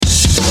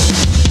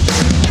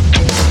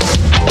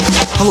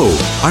Hello,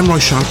 I'm Roy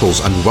Sharples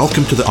and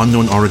welcome to the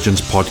Unknown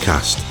Origins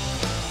podcast.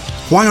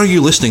 Why are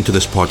you listening to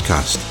this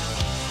podcast?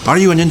 Are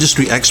you an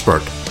industry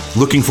expert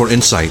looking for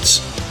insights?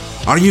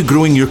 Are you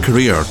growing your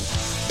career?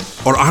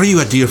 Or are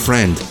you a dear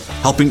friend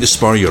helping to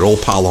spur your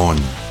old pal on?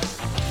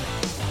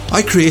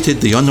 I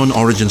created the Unknown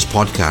Origins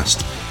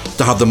podcast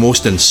to have the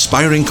most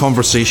inspiring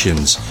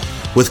conversations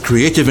with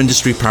creative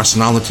industry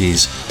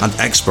personalities and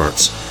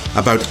experts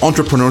about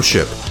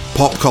entrepreneurship,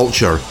 pop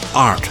culture,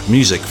 art,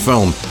 music,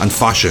 film and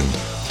fashion.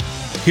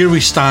 Here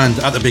we stand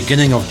at the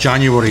beginning of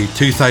January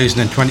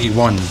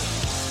 2021,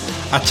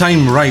 a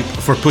time ripe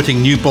for putting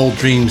new bold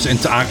dreams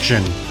into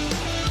action.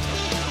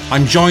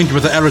 I'm joined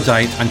with the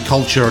erudite and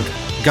cultured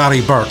Gary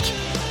Burt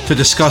to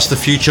discuss the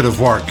future of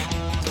work,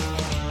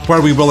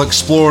 where we will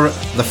explore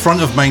the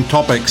front of mind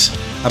topics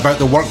about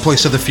the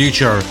workplace of the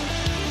future,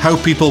 how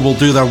people will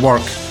do their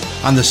work,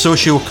 and the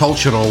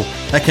socio-cultural,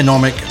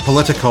 economic,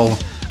 political,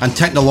 and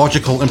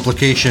technological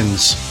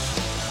implications.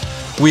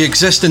 We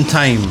exist in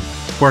time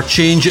where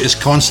change is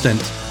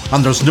constant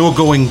and there's no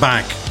going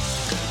back.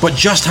 But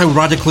just how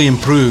radically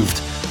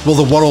improved will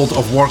the world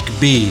of work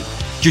be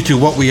due to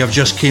what we have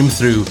just came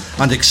through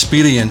and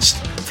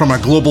experienced from a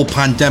global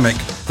pandemic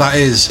that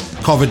is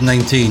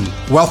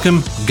COVID-19?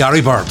 Welcome,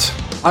 Gary Burt.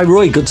 Hi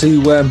Roy, good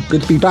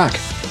to be back.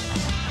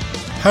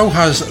 How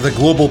has the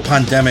global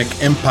pandemic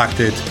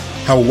impacted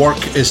how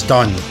work is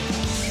done?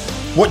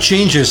 What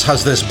changes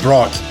has this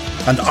brought,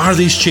 and are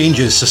these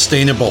changes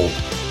sustainable?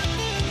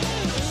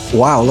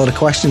 Wow, a lot of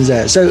questions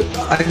there. So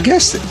I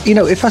guess,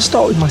 if I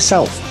start with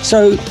myself,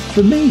 so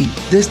for me,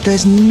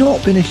 there's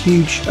not been a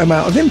huge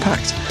amount of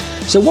impact.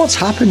 So what's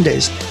happened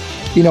is,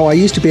 I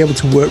used to be able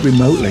to work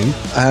remotely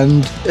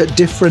and with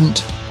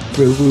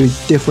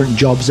different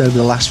jobs over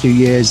the last few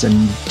years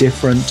and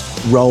different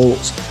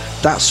roles.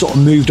 That sort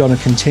of moved on a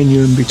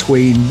continuum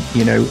between,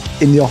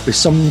 in the office,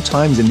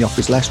 sometimes in the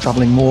office, less,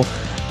 traveling more.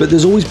 But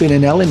there's always been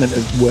an element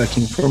of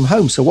working from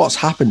home. So what's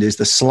happened is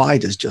the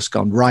slide has just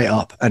gone right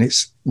up and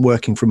it's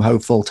working from home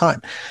full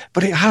time.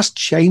 But it has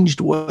changed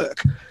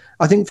work.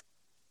 I think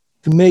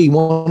for me,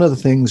 one of the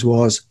things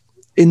was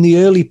in the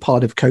early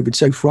part of COVID,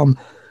 so from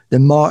the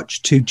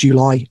March to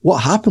July, what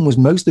happened was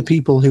most of the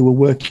people who were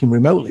working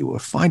remotely were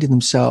finding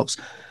themselves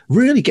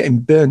really getting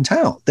burnt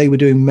out. They were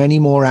doing many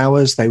more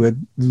hours. They were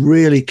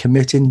really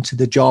committing to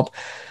the job.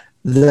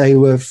 They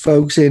were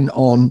focusing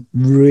on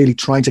really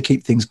trying to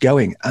keep things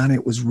going, and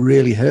it was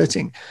really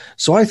hurting.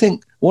 So I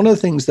think one of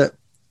the things that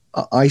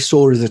I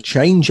saw as a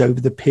change over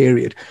the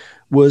period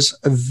was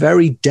a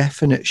very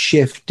definite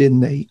shift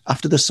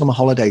after the summer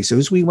holidays. So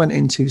as we went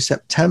into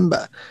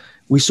September,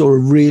 we saw a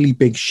really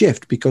big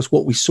shift because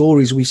what we saw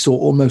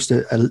almost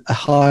a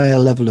higher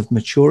level of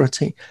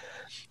maturity.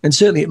 And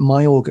certainly at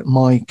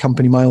my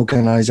company, my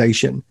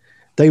organization,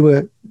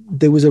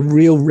 there was a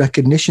real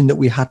recognition that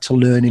we had to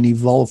learn and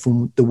evolve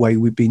from the way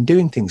we've been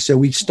doing things. So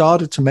we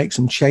started to make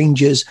some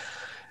changes,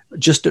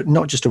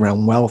 not just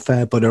around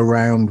welfare, but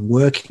around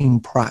working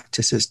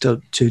practices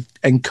to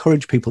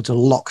encourage people to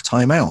lock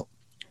time out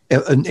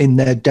in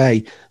their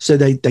day. So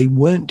they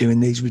weren't doing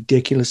these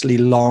ridiculously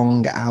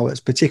long hours,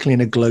 particularly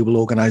in a global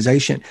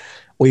organization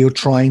where you're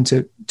trying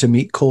to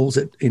meet calls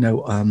at,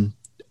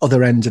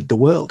 other ends of the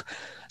world.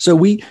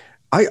 So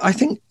I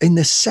think in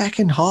the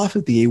second half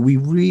of the year, we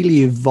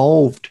really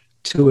evolved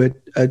to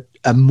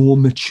a more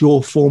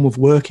mature form of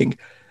working.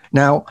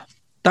 Now,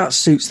 that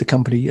suits the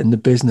company and the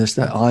business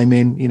that I'm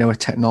in, a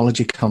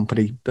technology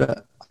company.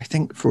 But I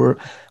think for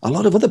a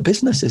lot of other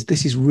businesses,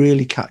 this is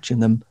really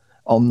catching them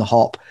on the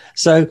hop.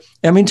 So,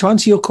 to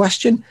answer your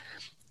question,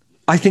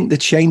 I think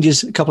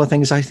a couple of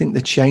things. I think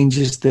the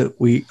changes that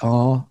we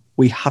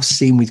have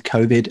seen with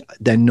COVID,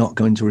 they're not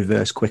going to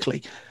reverse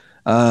quickly.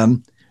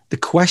 The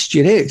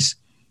question is,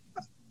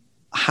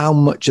 how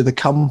much are the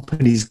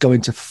companies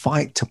going to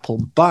fight to pull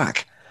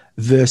back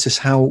versus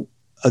how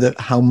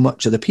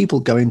much are the people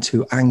going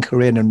to anchor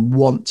in and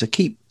want to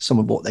keep some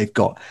of what they've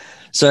got?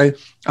 So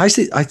I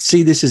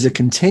see this as a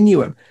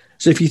continuum.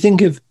 So if you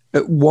think of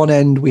at one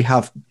end,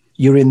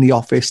 you're in the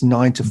office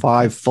 9 to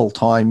 5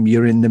 full-time,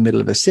 you're in the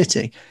middle of a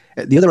city.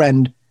 At the other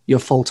end, you're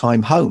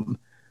full-time home.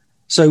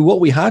 So what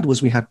we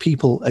had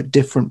people at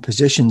different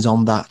positions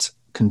on that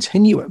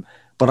continuum.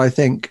 But I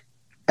think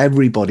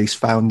everybody's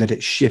found that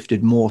it's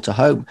shifted more to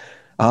home.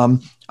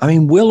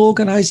 Will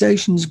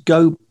organizations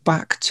go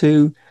back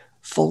to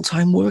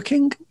full-time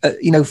working,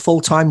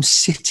 full-time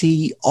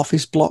city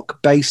office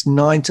block based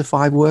 9 to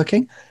 5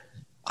 working?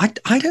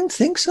 I don't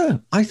think so.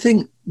 I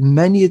think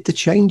many of the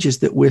changes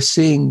that we're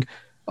seeing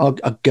are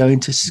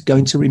going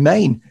to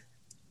remain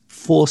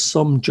for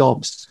some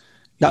jobs.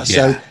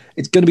 So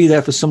it's going to be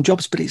there for some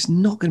jobs, but it's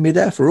not going to be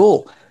there for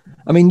all.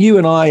 You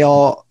and I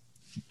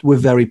we're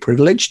very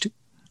privileged.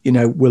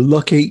 We're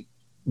lucky,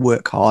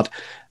 work hard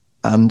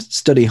and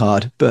study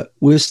hard, but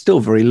we're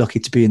still very lucky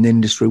to be in the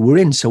industry we're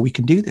in, so we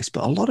can do this.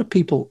 But a lot of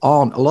people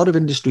aren't, a lot of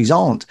industries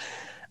aren't.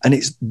 And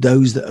it's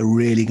those that are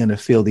really going to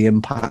feel the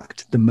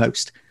impact the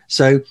most.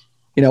 So,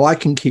 I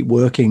can keep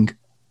working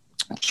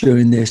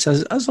during this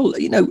as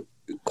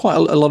quite a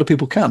lot of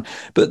people can,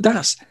 but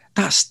that's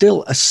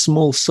still a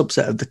small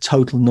subset of the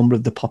total number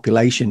of the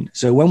population.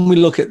 So when we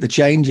look at the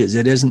changes,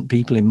 it isn't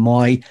people in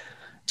my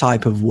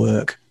type of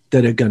work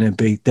that are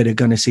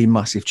going to see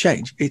massive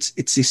change. It's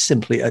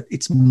simply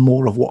it's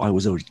more of what I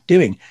was already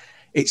doing.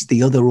 It's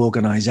the other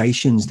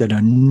organizations that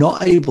are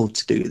not able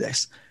to do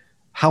this.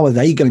 How are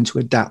they going to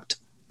adapt?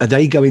 Are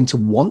they going to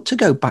want to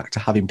go back to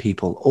having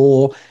people,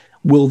 or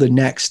will the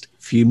next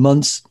few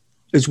months,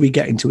 as we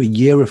get into a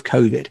year of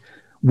COVID,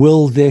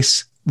 will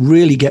this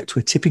really get to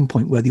a tipping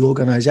point where the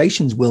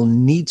organizations will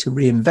need to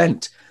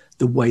reinvent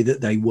the way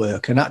that they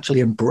work and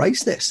actually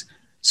embrace this?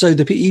 So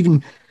that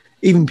even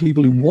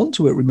people who want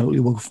to work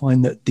remotely will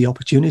find that the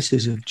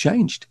opportunities have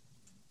changed.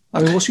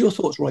 I mean, what's your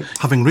thoughts, Roy?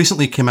 Having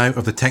recently come out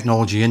of the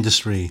technology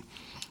industry,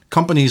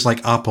 companies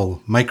like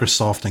Apple,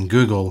 Microsoft, and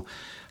Google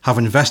have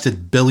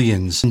invested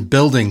billions in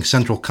building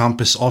central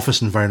campus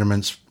office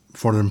environments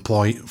for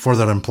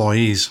their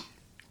employees.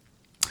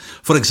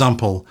 For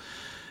example,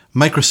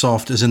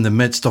 Microsoft is in the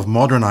midst of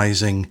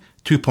modernizing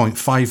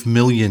 2.5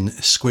 million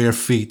square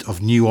feet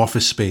of new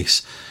office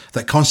space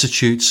that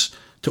constitutes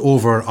to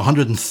over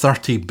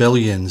 130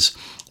 billions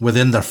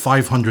within their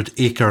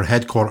 500-acre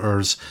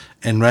headquarters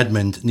in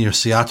Redmond near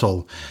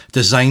Seattle,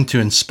 designed to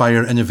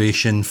inspire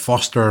innovation,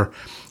 foster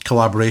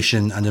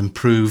collaboration, and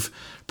improve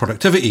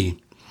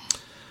productivity.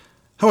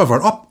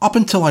 However, up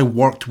until I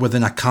worked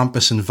within a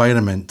campus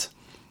environment,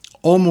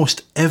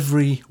 almost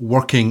every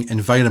working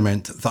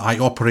environment that I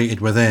operated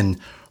within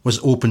was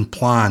open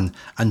plan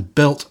and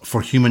built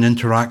for human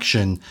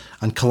interaction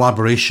and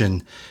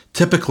collaboration,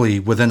 typically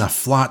within a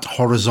flat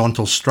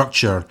horizontal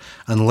structure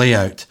and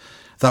layout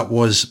that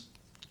was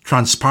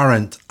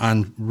transparent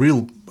and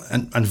real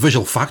and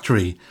visual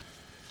factory,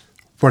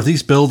 where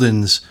these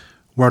buildings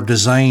were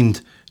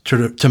designed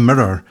to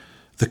mirror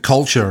the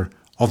culture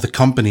of the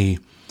company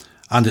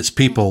and its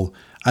people,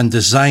 and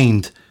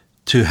designed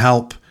to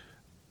help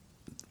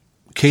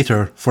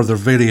cater for their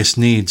various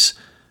needs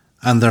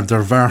and their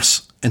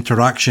diverse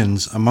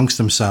interactions amongst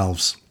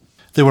themselves.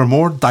 They were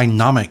more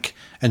dynamic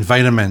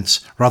environments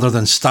rather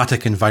than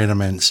static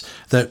environments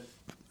that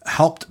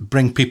helped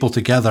bring people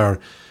together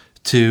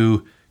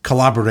to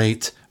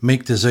collaborate,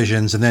 make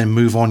decisions, and then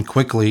move on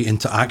quickly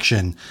into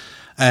action,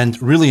 and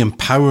really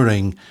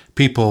empowering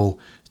people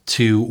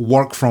to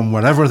work from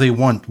wherever they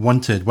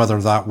wanted,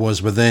 whether that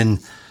was within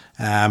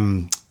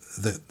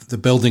the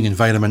building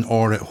environment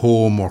or at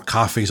home or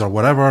cafes or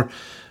whatever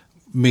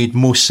made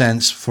most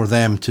sense for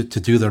them to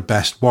do their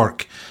best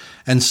work.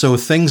 And so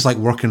things like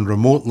working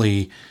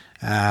remotely,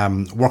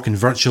 working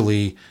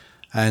virtually,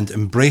 and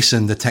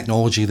embracing the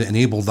technology that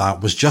enabled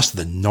that was just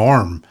the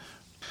norm.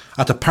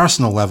 At a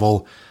personal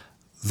level,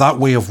 that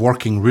way of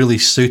working really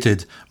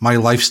suited my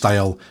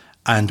lifestyle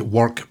and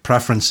work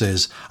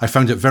preferences. I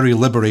found it very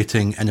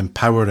liberating and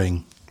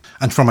empowering.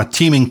 And from a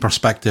teaming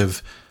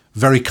perspective,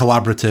 very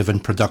collaborative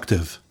and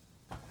productive.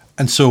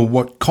 And so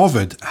what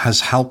COVID has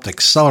helped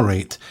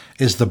accelerate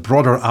is the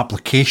broader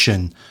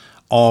application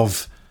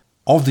of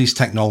these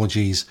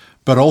technologies,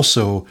 but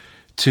also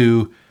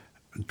to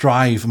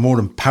drive more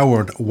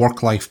empowered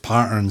work-life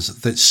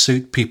patterns that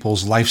suit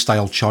people's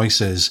lifestyle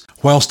choices,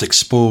 whilst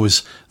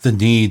expose the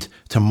need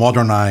to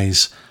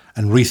modernize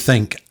and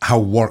rethink how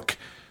work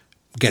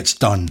gets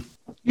done.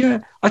 Yeah,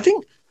 I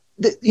think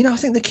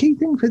the key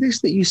thing for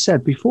this that you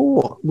said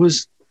before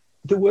was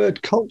the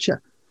word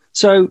culture.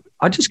 So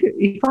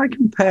if I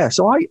compare,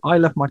 so I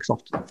left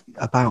Microsoft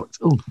about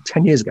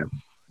 10 years ago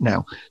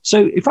now.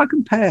 So if I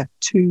compare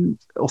 2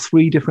 or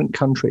 3 different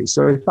countries,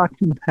 so if I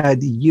compare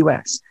the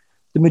US,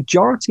 the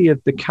majority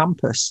of the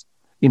campus,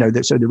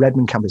 the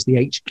Redmond campus, the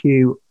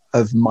HQ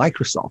of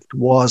Microsoft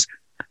was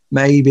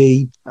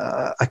maybe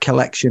a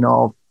collection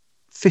of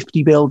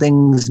 50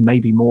 buildings,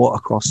 maybe more,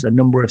 across a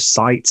number of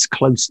sites,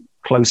 close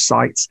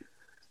sites,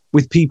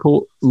 with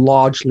people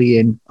largely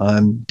in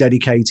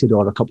dedicated,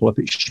 or a couple of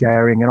it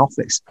sharing an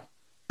office.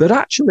 But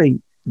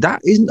actually, that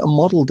isn't a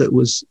model that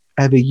was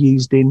ever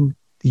used in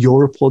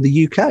Europe or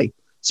the UK.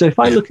 So if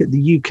I look at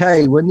the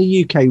UK, when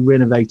the UK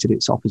renovated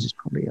its offices,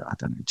 probably,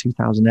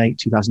 2008,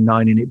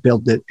 2009, and it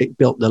built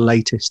the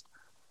latest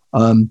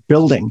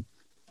building,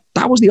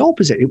 that was the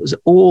opposite. It was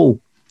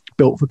all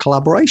built for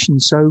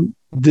collaboration. So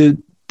the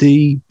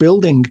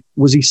building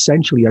was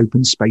essentially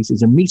open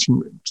spaces and meeting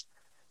rooms.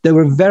 There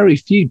were very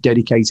few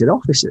dedicated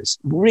offices,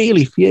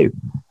 really few.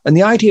 And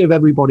the idea of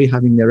everybody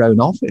having their own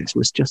office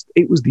was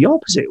it was the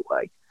opposite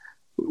way.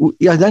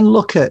 I then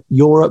look at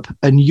Europe,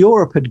 and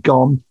Europe had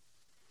gone,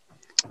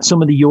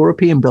 some of the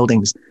European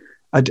buildings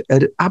had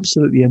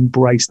absolutely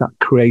embraced that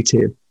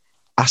creative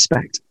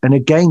aspect. And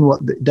again,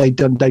 what they'd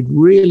done, they'd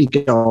really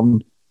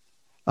gone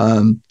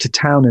to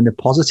town in a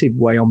positive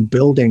way on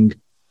building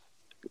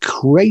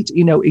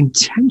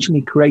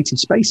intentionally creative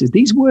spaces.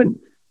 These weren't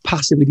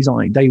passively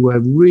designed. They were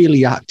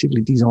really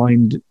actively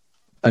designed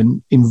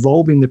and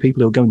involving the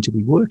people who are going to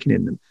be working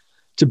in them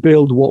to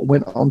build what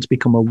went on to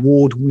become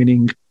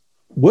award-winning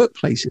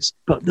workplaces.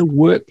 But the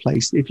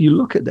workplace, if you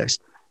look at this,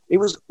 it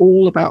was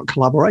all about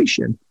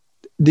collaboration.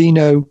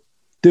 There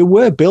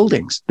were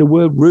buildings, there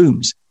were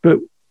rooms, but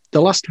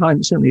the last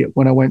time, certainly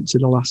when I went to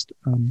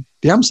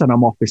the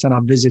Amsterdam office, and I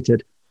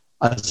visited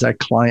as a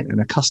client and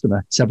a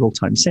customer several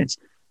times since,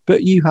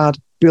 but you had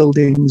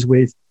buildings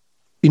with,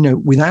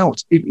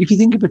 without, if you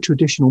think of a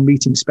traditional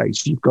meeting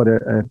space, you've got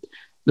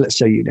let's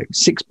say,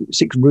 six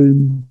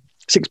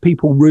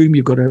people room,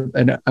 you've got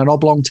an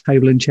oblong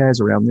table and chairs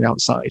around the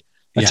outside.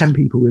 A 10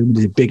 people room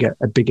is a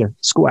bigger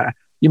square.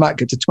 You might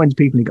get to 20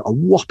 people and you've got a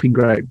whopping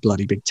great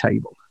bloody big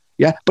table.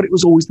 Yeah. But it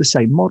was always the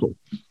same model.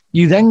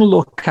 You then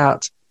look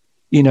at,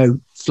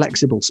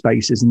 flexible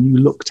spaces, and you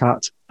looked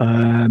at,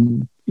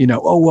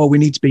 we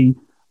need to be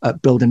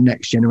building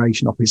next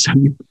generation office. So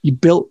you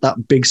built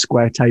that big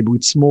square table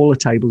with smaller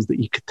tables that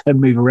you could then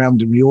move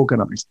around and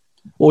reorganize,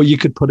 or you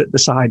could put at the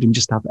side and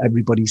just have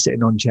everybody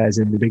sitting on chairs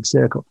in the big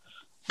circle.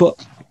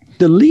 But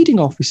the leading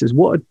offices,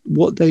 what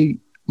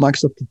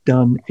Microsoft had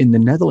done in the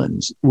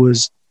Netherlands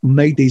was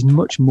made these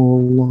much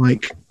more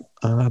like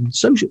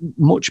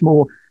much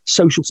more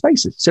social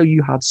spaces. So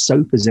you had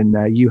sofas in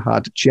there, you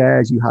had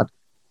chairs,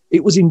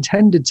 it was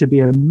intended to be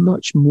a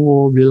much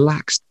more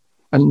relaxed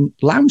and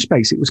lounge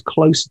space. It was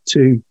closer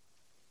to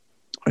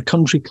a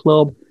country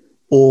club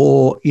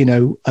or,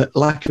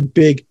 like a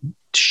big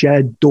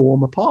shared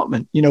dorm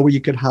apartment, where you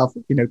could have,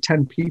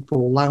 10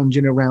 people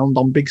lounging around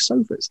on big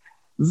sofas.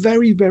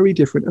 Very, very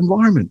different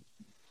environment.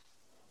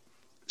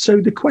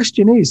 So the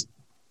question is,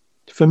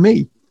 for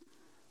me,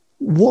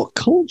 what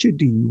culture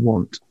do you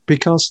want?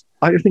 Because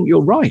I think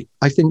you're right.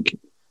 I think,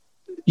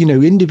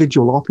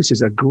 individual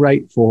offices are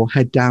great for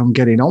head down,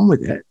 getting on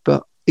with it.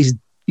 But is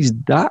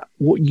that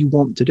what you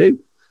want to do?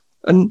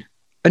 And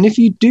if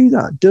you do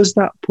that, does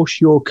that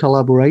push your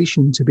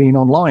collaboration to being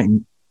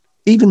online?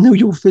 Even though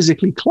you're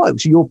physically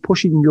close, you're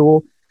pushing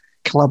your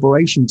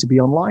collaboration to be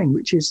online,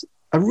 which is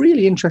a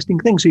really interesting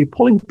thing. So you're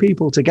pulling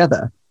people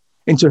together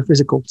into a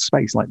physical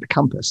space like the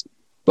campus,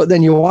 but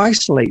then you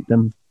isolate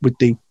them with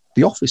the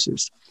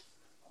offices.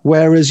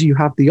 Whereas you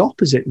have the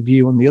opposite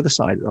view on the other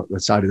side of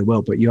the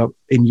world, but you're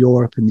in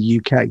Europe and the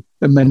UK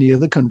and many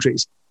other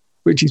countries,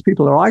 which is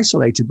people are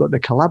isolated, but they're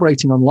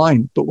collaborating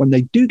online. But when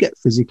they do get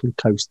physically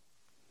close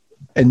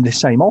in the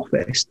same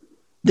office,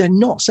 they're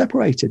not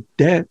separated.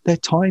 Their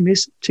time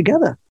is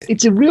together.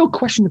 It's a real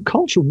question of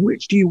culture.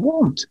 Which do you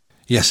want?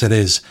 Yes, it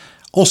is.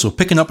 Also,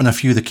 picking up on a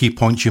few of the key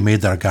points you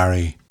made there,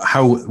 Gary,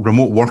 how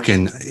remote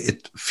working,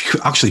 it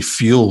actually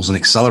fuels and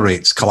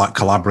accelerates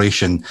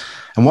collaboration.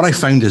 And what I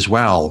found as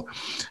well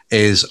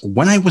is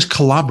when I was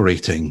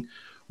collaborating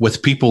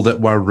with people that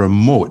were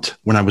remote,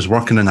 when I was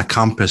working in a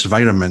campus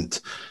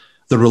environment,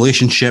 the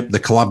relationship, the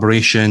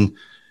collaboration,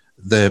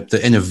 the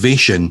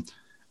innovation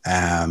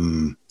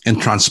and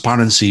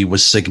transparency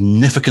was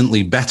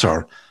significantly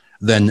better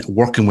than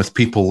working with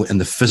people in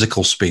the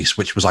physical space,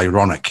 which was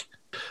ironic.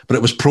 But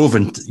it was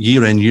proven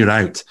year in, year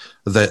out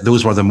that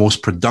those were the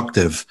most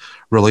productive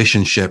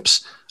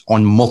relationships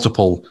on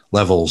multiple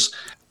levels.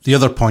 The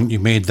other point you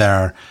made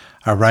there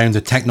around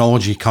the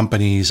technology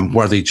companies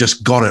where they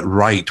just got it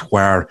right,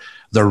 where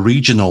the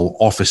regional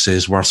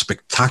offices were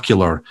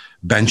spectacular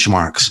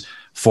benchmarks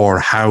for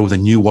how the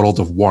new world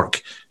of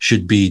work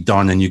should be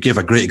done. And you gave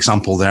a great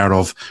example there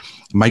of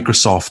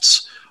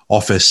Microsoft's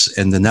office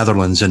in the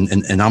Netherlands,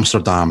 in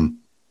Amsterdam,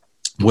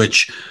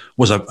 which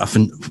was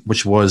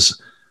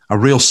a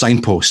real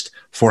signpost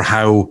for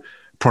how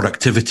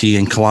productivity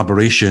and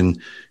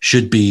collaboration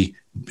should be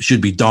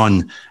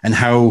done, and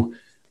how,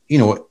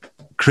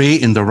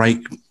 creating the right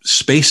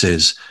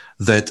spaces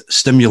that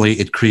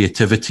stimulated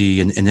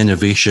creativity and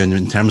innovation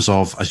in terms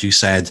of, as you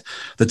said,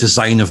 the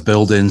design of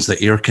buildings, the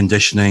air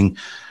conditioning,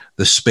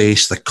 the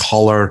space, the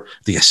color,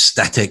 the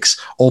aesthetics,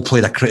 all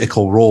played a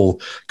critical role,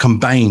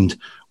 combined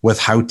with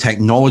how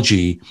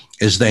technology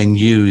is then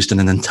used in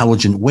an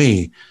intelligent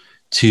way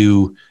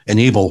to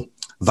enable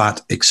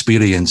that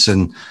experience.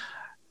 And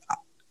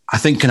I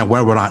think kind of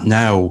where we're at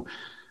now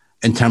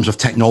in terms of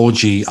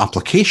technology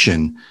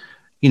application,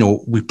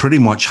 we pretty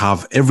much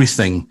have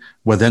everything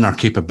within our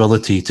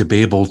capability to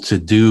be able to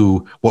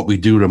do what we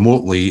do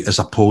remotely, as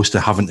opposed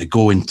to having to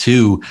go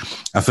into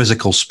a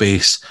physical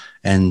space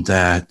and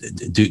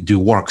do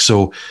work.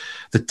 So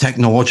the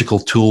technological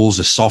tools,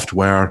 the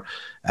software,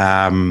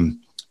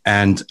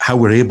 and how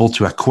we're able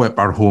to equip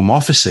our home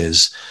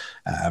offices,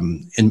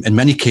 in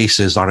many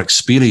cases, our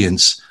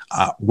experience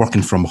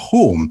working from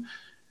home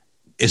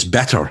is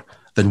better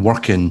than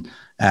working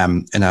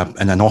in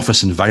an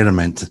office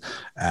environment,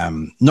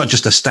 not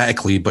just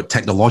aesthetically, but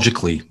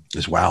technologically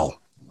as well.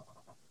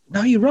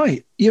 No, you're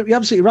right. You're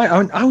absolutely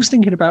right. I was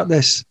thinking about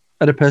this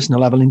at a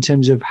personal level in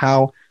terms of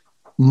how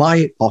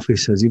my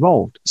office has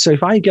evolved. So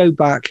if I go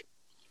back,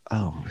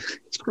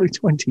 it's probably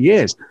 20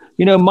 years,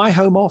 my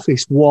home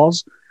office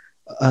was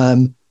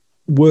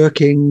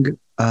working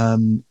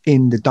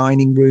in the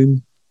dining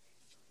room.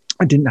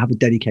 I didn't have a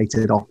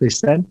dedicated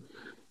office then,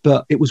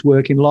 but it was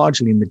working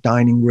largely in the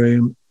dining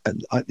room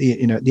at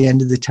the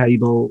end of the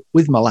table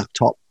with my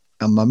laptop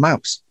and my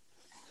mouse.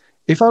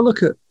 If I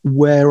look at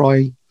where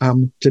I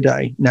am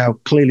today, now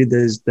clearly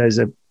there's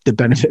the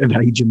benefit of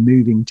age and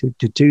moving to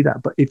do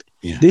that. But if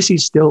this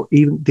is going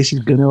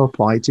to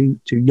apply to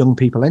young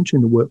people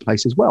entering the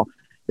workplace as well,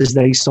 as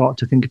they start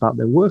to think about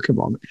their work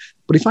environment.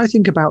 But if I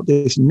think about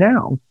this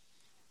now,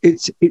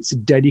 it's a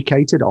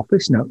dedicated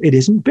office. No, it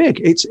isn't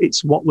big.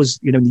 It's what was,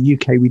 in the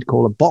UK we'd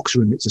call a box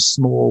room. It's a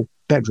small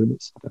bedroom.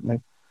 It's, I don't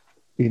know,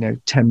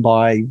 10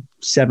 by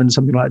 7,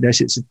 something like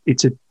this. It's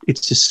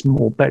a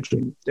small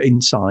bedroom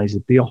in size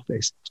of the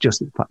office. It's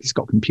just the fact it's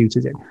got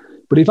computers in.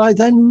 But if I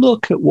then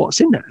look at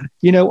what's in there,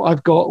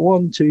 I've got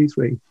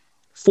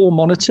 4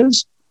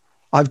 monitors.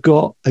 I've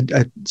got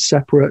a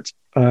separate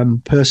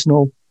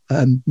personal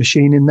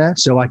machine in there.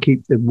 So I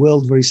keep the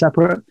world very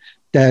separate.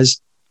 There's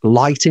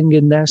lighting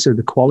in there, so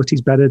the quality's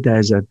better.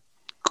 There's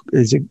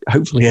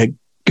hopefully a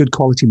good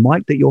quality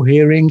mic that you're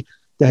hearing.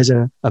 There's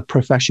a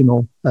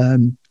professional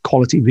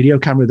quality video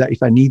camera that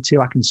if I need to,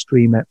 I can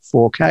stream at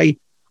 4K.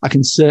 I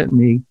can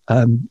certainly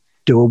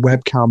do a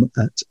webcam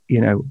at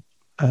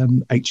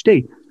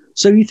HD.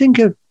 So you think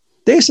of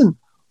this, and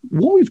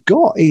what we've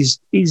got is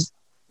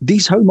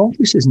these home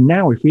offices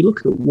now. If we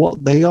look at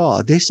what they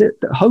are,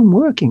 home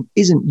working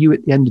isn't you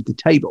at the end of the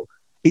table.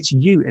 It's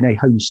you in a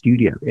home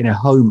studio, in a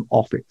home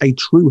office, a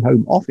true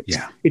home office.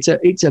 Yeah.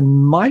 It's a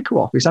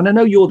micro office. And I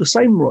know you're the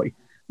same, Roy.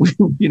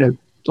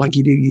 Like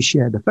you do, you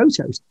share the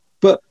photos.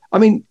 But I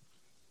mean,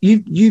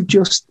 you've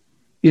just,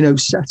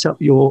 set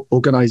up your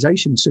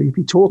organization. So if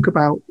you talk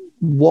about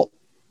what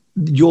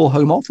your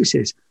home office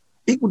is,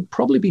 it would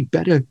probably be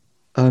better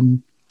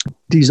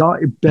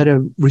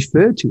better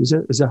referred to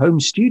as a home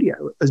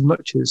studio as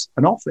much as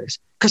an office,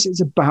 because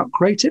it's about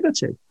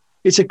creativity.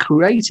 It's a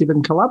creative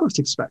and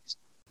collaborative space.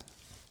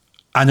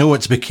 I know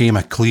it's became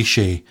a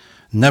cliche.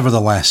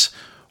 Nevertheless,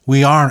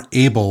 we are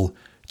able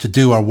to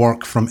do our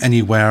work from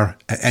anywhere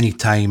at any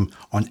time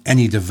on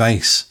any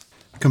device.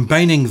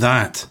 Combining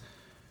that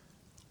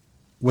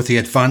with the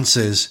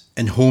advances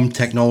in home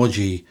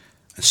technology,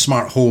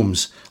 smart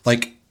homes,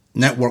 like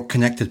network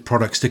connected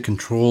products to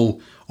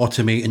control,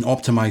 automate and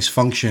optimize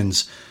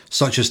functions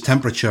such as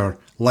temperature,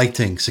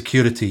 lighting,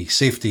 security,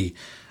 safety,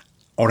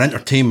 or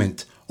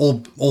entertainment,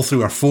 all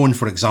through our phone,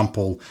 for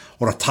example,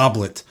 or a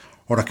tablet,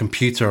 or a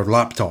computer or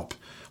laptop,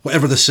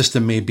 whatever the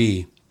system may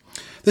be.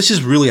 This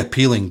is really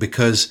appealing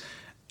because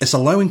it's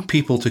allowing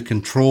people to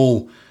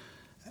control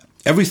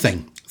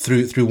everything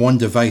through one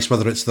device,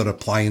 whether it's their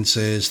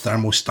appliances,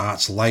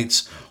 thermostats,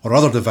 lights, or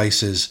other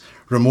devices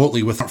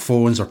remotely with their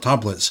phones or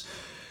tablets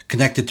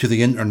connected to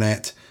the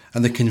internet,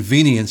 and the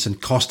convenience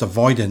and cost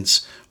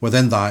avoidance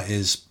within that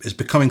is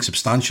becoming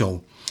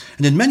substantial.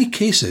 And in many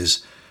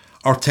cases,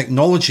 our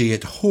technology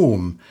at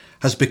home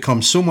has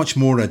become so much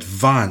more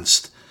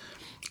advanced,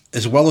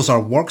 as well as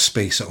our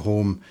workspace at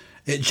home,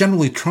 it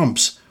generally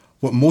trumps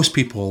what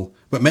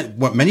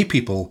many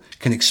people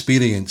can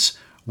experience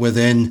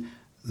within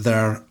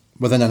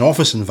an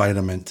office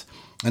environment,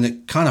 and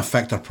it can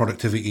affect our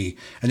productivity.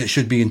 And it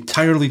should be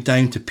entirely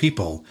down to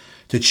people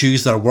to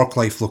choose their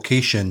work-life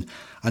location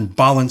and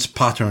balance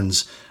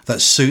patterns that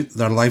suit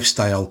their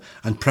lifestyle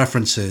and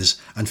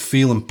preferences and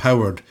feel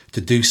empowered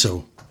to do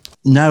so.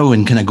 Now,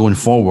 and kind of going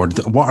forward,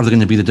 what are going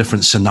to be the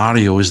different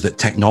scenarios that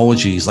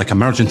technologies, like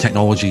emerging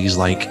technologies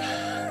like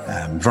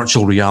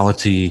virtual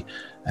reality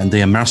and the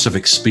immersive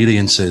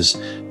experiences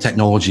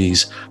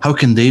technologies, how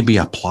can they be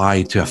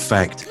applied to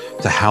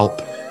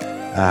help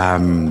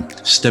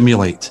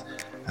stimulate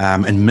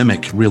and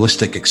mimic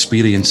realistic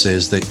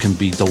experiences that can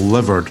be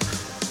delivered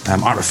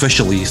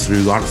artificially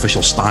through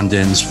artificial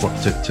stand-ins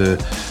to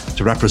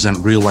represent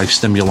real-life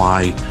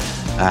stimuli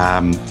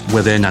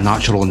within a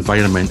natural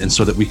environment, and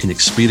so that we can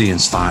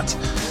experience that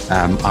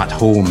at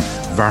home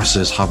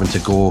versus having to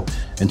go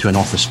into an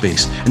office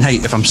space. And hey,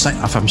 if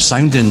I'm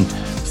sounding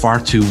far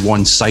too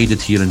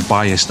one-sided here and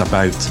biased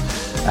about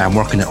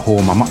working at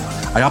home,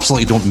 I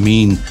absolutely don't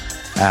mean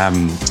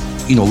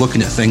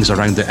looking at things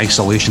around the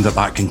isolation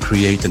that can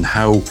create and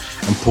how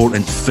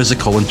important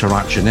physical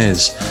interaction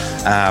is.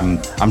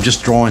 I'm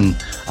just drawing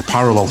a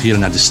parallel here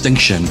and a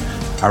distinction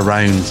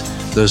around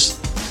there's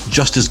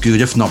just as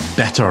good, if not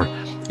better,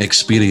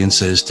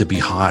 experiences to be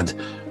had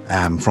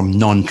from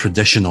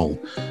non-traditional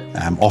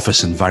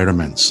office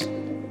environments.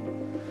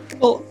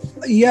 Well,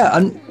 yeah,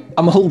 and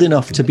I'm old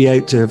enough to be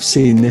able to have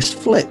seen this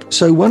flip.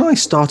 So when I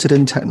started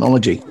in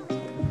technology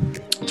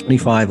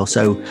 25 or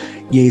so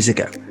years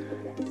ago,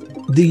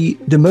 the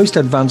most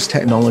advanced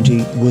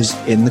technology was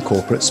in the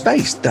corporate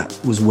space. That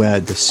was where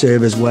the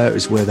servers were. It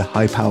was where the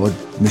high-powered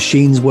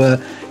machines were.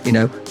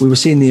 We were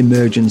seeing the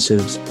emergence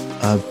of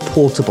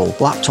portable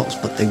laptops,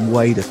 but they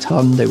weighed a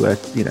ton. They were,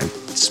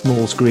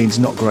 small screens,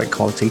 not great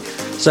quality.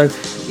 So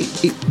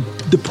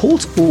the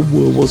portable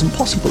world wasn't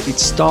possible. It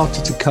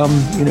started to come,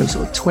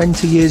 sort of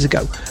 20 years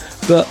ago.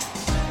 But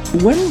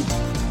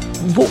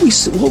what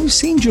we've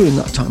seen during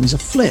that time is a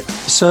flip.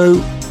 So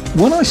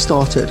when I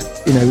started,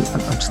 I'm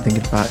just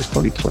thinking about it's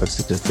probably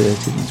closer to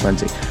 30 than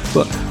 20.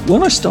 But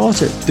when I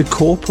started, the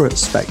corporate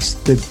space,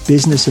 the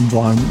business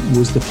environment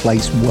was the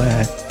place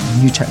where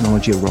new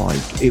technology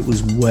arrived. It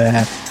was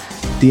where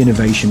the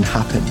innovation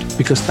happened,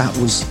 because that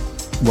was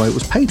where it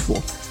was paid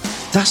for.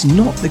 That's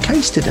not the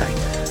case today.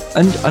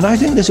 And I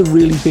think there's a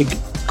really big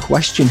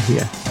question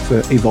here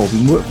for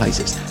evolving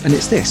workplaces. And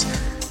it's this: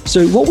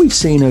 So what we've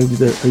seen over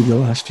the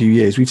last few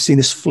years, we've seen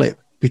this flip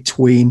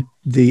between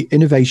the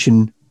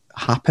innovation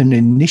happen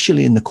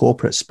initially in the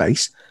corporate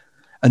space,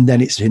 and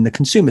then it's in the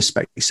consumer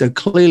space. So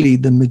clearly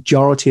the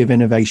majority of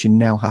innovation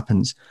now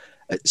happens,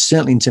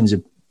 certainly in terms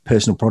of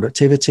personal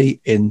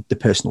productivity, in the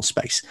personal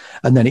space,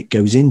 and then it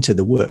goes into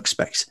the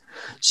workspace.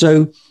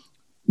 So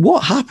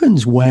what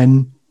happens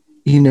when,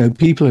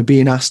 people are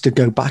being asked to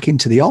go back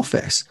into the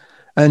office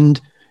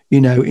and,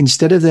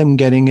 instead of them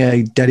getting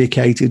a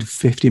dedicated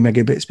 50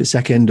 megabits per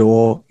second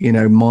or,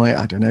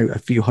 a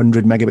few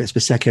hundred megabits per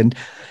second,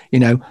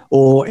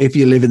 or if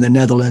you live in the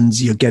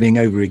Netherlands, you're getting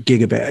over a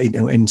gigabit,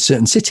 in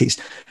certain cities.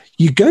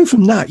 You go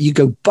from that, you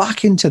go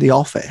back into the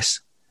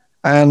office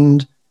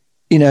and,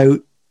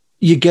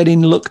 you're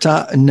getting looked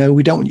at and no,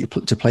 we don't want you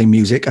to play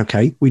music.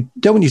 Okay. We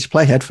don't want you to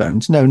play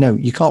headphones. No,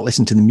 you can't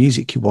listen to the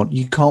music you want.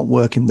 You can't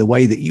work in the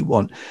way that you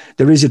want.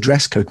 There is a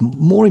dress code.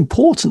 More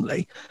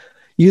importantly,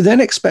 you're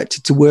then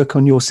expected to work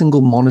on your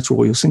single monitor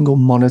or your single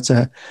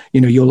monitor,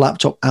 your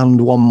laptop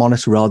and one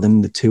monitor rather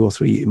than the 2 or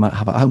 3 you might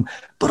have at home,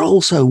 but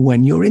also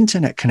when your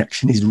internet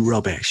connection is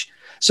rubbish.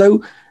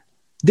 So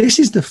this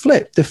is the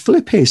flip. The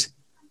flip is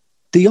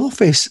the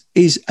office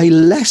is a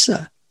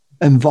lesser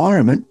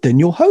environment than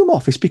your home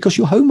office because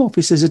your home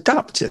office is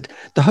adapted.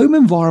 The home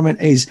environment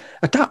is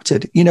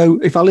adapted.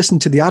 If I listen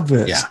to the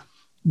adverts,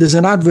 there's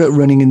an advert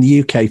running in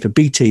the UK for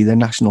BT, the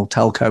national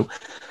telco,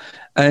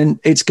 and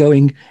it's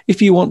going, if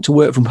you want to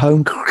work from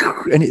home,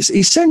 and it's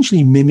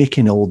essentially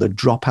mimicking all the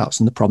dropouts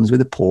and the problems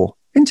with a poor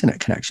internet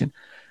connection.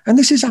 And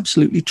this is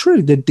absolutely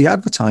true. The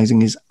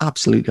advertising is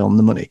absolutely on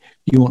the money.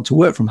 You want to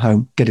work from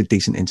home, get a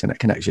decent internet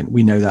connection.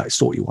 We know that,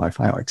 sort your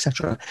Wi-Fi out,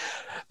 etc.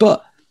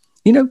 But,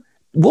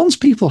 once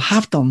people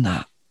have done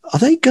that, are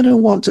they going to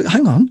want to,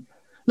 hang on,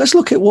 let's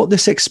look at what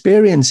this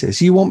experience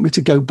is. You want me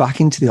to go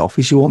back into the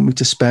office. You want me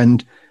to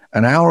spend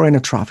an hour in a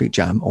traffic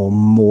jam or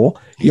more.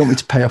 You want me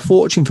to pay a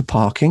fortune for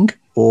parking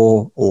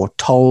or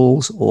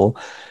tolls, or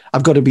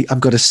I've got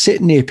to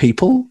sit near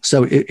people.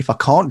 So if I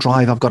can't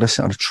drive, I've got to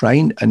sit on a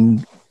train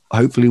and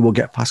hopefully we'll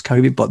get past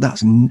COVID, but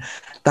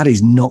that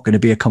is not going to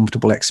be a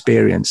comfortable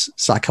experience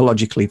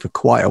psychologically for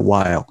quite a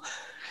while.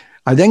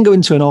 I then go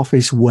into an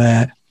office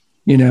where,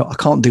 I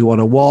can't do what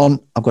I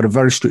want. I've got a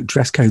very strict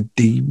dress code.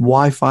 The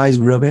Wi-Fi is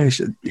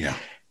rubbish. Yeah.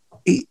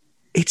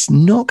 It's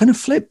not going to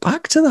flip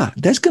back to that.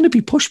 There's going to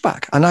be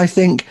pushback. And I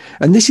think,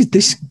 and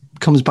this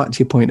comes back to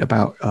your point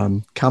about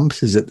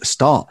campuses at the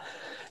start.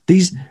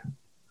 These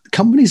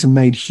companies have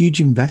made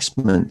huge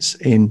investments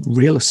in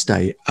real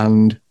estate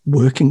and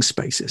working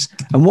spaces.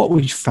 And what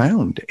we've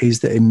found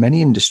is that in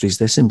many industries,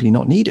 they're simply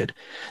not needed.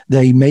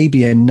 They may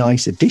be a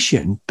nice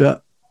addition,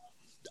 but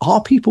are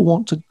people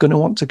going to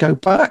want to go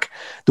back?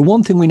 The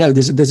one thing we know,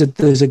 there's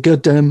a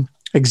good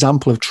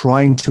example of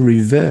trying to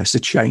reverse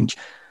a change,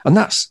 and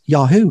that's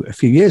Yahoo a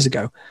few years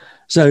ago.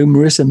 So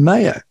Marissa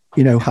Mayer,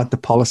 had the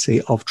policy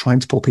of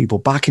trying to pull people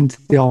back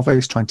into the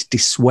office, trying to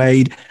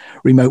dissuade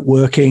remote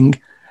working.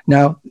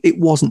 Now, it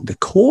wasn't the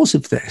cause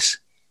of this,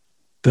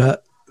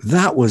 but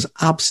that was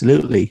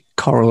absolutely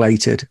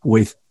correlated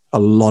with a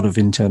lot of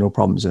internal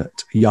problems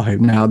at Yahoo.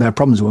 Now, their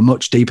problems were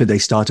much deeper. They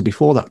started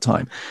before that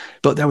time,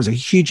 but there was a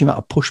huge amount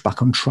of pushback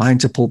on trying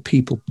to pull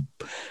people,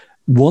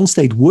 once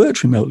they'd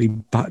worked remotely,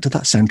 back to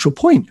that central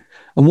point.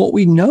 And what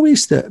we know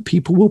is that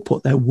people will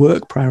put their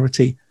work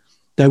priority.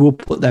 They will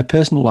put their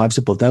personal lives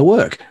above their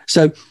work.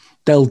 So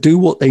they'll do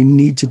what they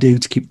need to do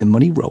to keep the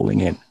money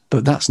rolling in,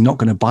 but that's not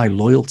going to buy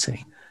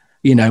loyalty.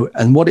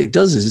 And what it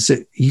does is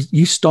that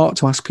you start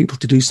to ask people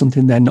to do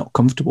something they're not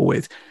comfortable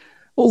with.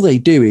 All they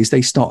do is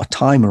they start a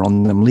timer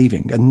on them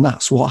leaving. And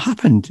that's what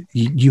happened.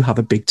 You have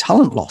a big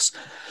talent loss.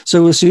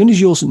 So as soon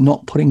as you're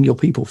not putting your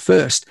people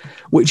first,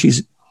 which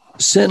is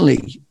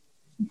certainly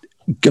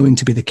going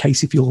to be the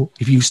case if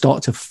you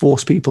start to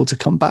force people to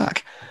come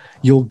back,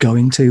 you're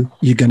going to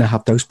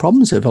have those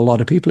problems of a lot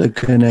of people are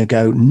going to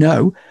go,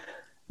 no,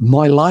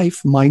 my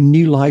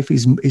new life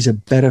is a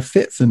better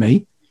fit for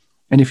me.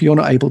 And if you're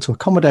not able to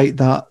accommodate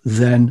that,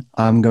 then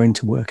I'm going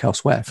to work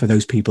elsewhere for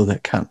those people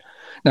that can.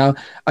 Now,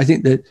 I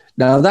think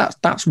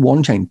that's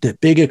one change. The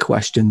bigger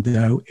question,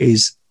 though,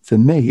 is for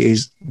me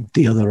is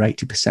the other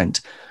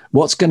 80%.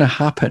 What's going to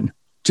happen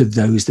to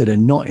those that are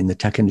not in the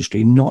tech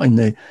industry, not in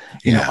the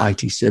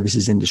IT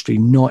services industry,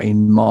 not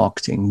in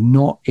marketing,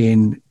 not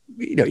in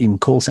even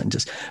call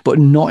centers, but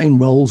not in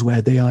roles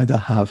where they either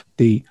have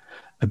the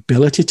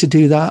ability to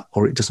do that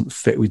or it doesn't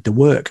fit with the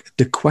work?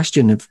 The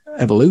question of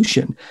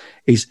evolution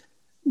is,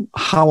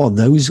 how are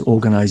those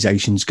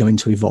organizations going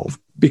to evolve?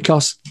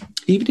 Because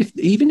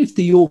even if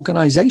the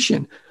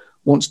organization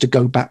wants to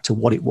go back to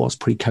what it was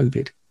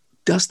pre-COVID,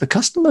 does the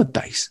customer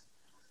base,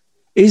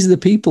 is the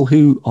people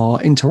who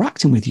are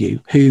interacting with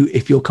you, who,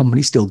 if your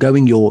company's still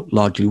going, you're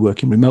largely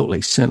working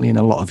remotely, certainly in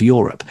a lot of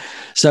Europe.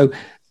 So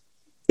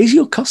is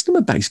your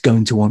customer base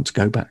going to want to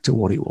go back to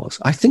what it was?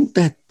 I think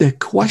that the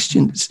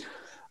questions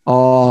a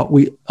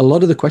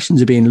lot of the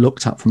questions are being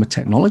looked at from a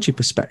technology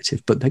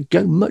perspective, but they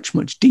go much,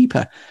 much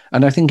deeper.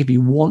 And I think if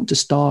you want to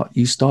start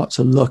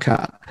to look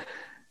at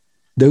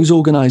those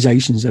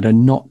organizations that are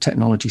not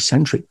technology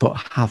centric, but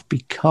have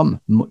become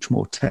much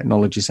more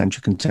technology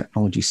centric and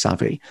technology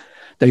savvy,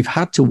 they've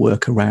had to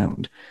work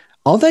around.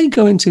 Are they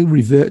going to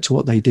revert to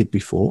what they did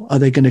before? Are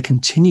they going to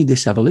continue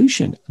this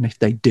evolution? And if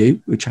they do,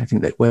 which I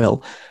think they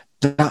will,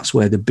 that's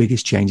where the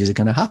biggest changes are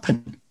going to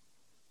happen.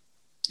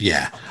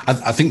 Yeah,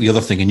 I think the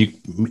other thing, and you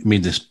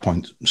made this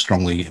point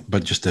strongly,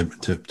 but just to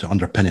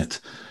underpin it,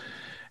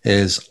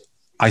 is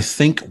I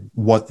think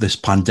what this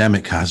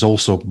pandemic has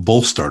also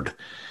bolstered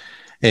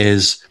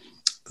is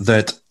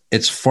that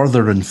it's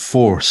further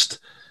enforced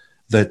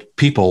that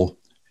people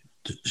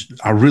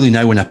are really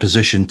now in a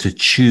position to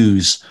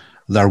choose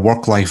their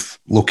work-life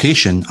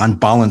location and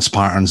balance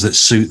patterns that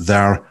suit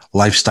their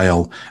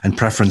lifestyle and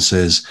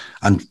preferences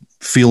and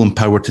feel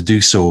empowered to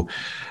do so.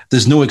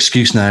 There's no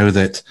excuse now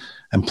that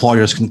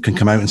employers can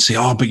come out and say,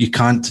 oh, but you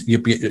can't,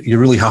 you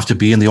really have to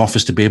be in the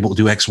office to be able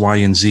to do X, Y,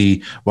 and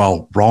Z.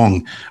 Well,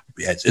 wrong.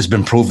 It's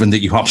been proven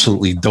that you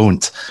absolutely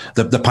don't.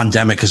 The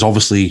pandemic has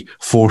obviously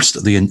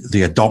forced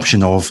the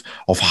adoption of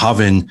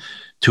having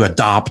to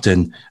adapt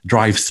and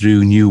drive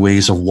through new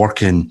ways of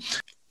working.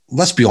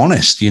 Let's be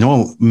honest,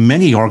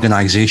 many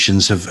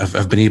organizations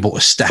have been able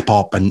to step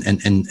up and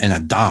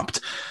adapt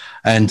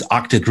and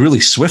acted really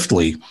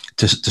swiftly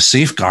to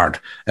safeguard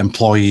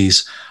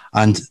employees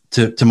and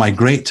to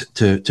migrate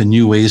to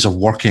new ways of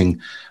working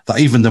that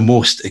even the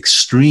most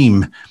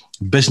extreme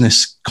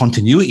business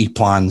continuity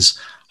plans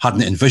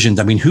hadn't envisioned.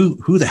 I mean,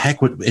 who the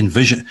heck would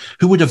envision?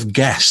 Who would have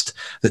guessed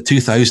that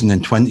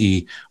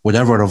 2020 would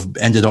ever have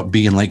ended up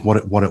being like what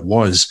it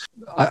was?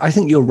 I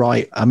think you're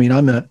right. I mean,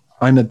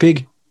 I'm a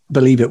big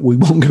believer. We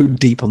won't go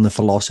deep on the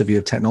philosophy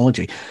of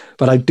technology,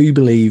 but I do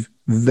believe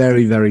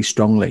very, very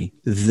strongly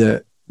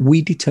that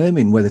we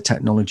determine whether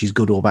technology is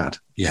good or bad.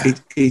 Yeah,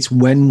 it's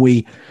when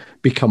we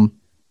become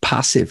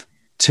passive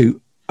to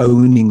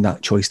owning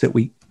that choice that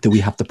we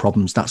have the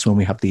problems. That's when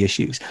we have the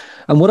issues.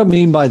 And what I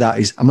mean by that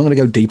is, I'm not going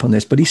to go deep on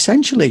this, but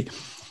essentially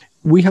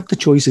we have the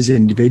choice as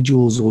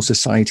individuals or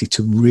society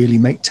to really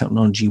make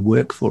technology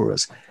work for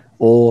us,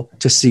 or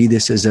to see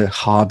this as a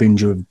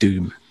harbinger of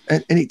doom.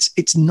 And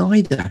it's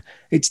neither.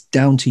 It's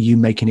down to you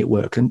making it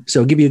work. And so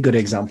I'll give you a good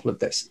example of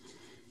this.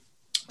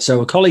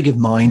 So a colleague of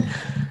mine,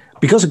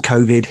 because of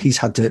COVID, he's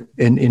had to,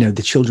 and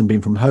the children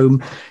being from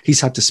home,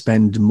 he's had to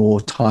spend more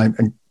time.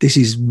 And this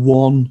is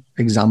one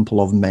example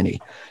of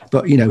many.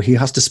 But, he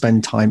has to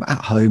spend time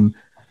at home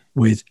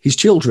with his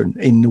children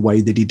in the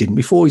way that he didn't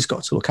before. He's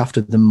got to look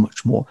after them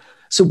much more.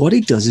 So what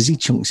he does is he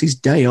chunks his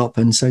day up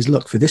and says,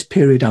 look, for this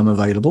period, I'm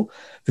available.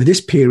 For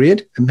this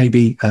period,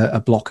 maybe a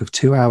block of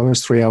 2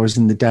 hours, 3 hours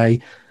in the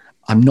day,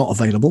 I'm not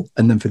available.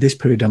 And then for this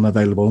period, I'm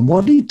available. And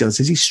what he does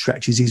is he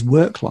stretches his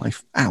work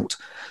life out.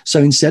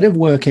 So instead of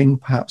working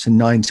perhaps a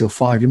 9 till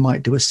 5, you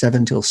might do a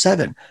 7 till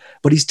 7.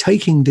 But he's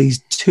taking these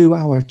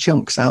 2-hour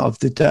chunks out of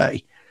the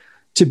day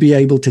to be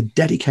able to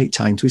dedicate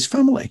time to his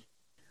family.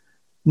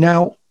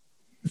 Now,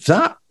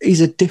 that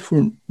is a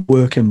different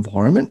work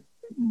environment.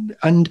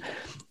 And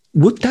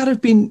would that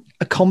have been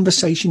a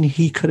conversation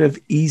he could have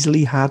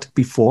easily had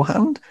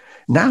beforehand?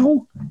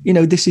 Now,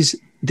 this is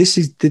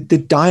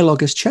the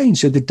dialogue has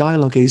changed. So the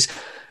dialogue is,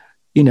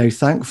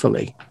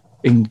 thankfully,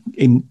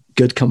 in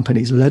good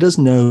companies, let us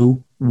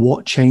know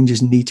what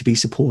changes need to be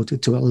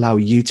supported to allow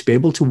you to be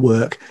able to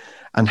work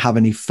and have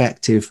an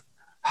effective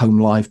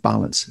home-life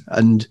balance.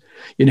 And,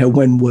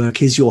 when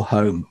work is your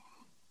home,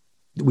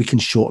 we can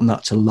shorten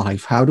that to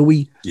life. How do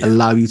we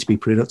allow you to be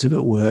productive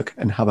at work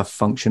and have a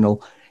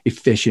functional,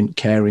 efficient,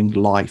 caring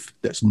life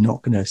that's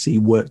not going to see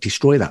work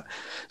destroy that?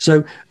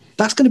 So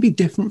that's going to be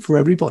different for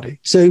everybody.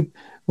 So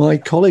my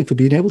colleague, for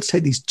being able to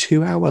take these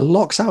 2-hour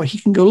locks out, he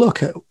can go,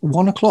 look, at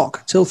 1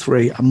 o'clock till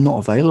 3, I'm not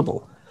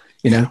available.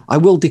 I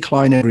will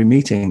decline every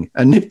meeting.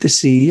 And if the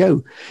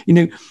CEO,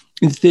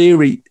 in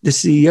theory, the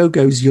CEO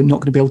goes, you're not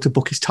going to be able to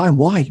book his time.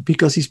 Why?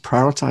 Because he's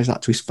prioritized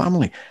that to his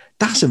family.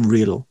 That's a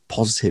real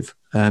positive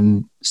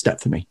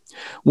step for me.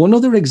 One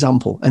other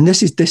example, and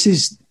this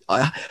is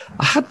I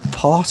had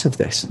part of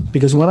this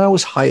because when I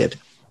was hired,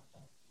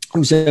 it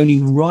was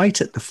only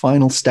right at the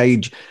final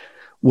stage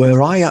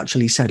where I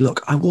actually said,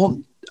 look,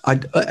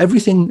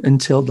 everything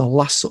until the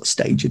last sort of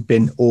stage had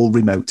been all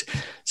remote.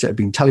 So it had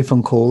been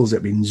telephone calls, it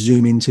had been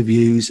Zoom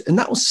interviews, and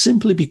that was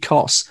simply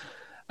because,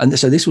 and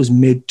so this was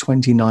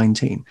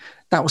mid-2019,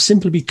 that was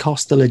simply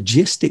because the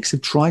logistics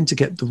of trying to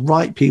get the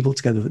right people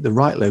together at the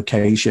right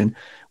location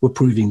were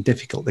proving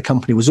difficult. The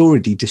company was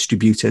already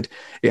distributed.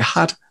 It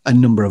had a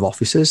number of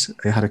offices.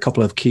 It had a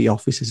couple of key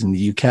offices in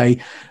the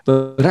UK,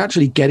 but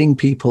actually getting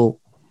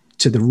people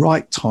to the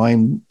right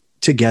time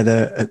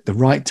together at the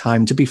right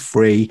time to be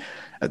free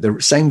at the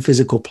same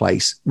physical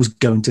place was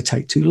going to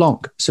take too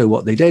long. So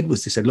what they did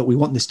was they said, look, we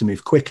want this to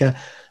move quicker,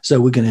 so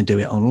we're going to do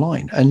it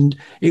online. And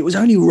it was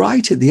only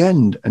right at the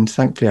end, and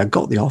thankfully I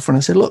got the offer, and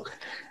I said, look,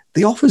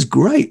 the offer's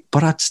great,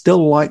 but I'd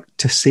still like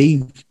to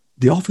see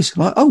the office.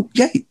 Like, oh,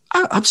 yeah,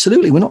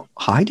 absolutely. We're not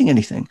hiding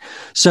anything.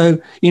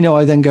 So,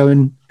 I then go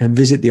and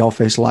visit the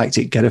office, liked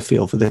it, get a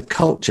feel for the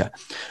culture.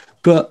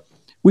 But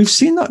we've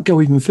seen that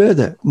go even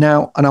further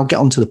now, and I'll get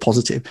on to the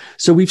positive.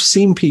 So we've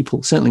seen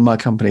people, certainly my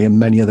company and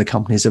many other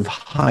companies have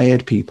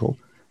hired people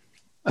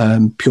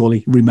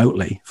purely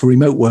remotely for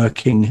remote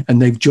working,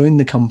 and they've joined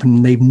the company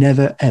and they've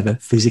never ever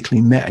physically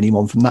met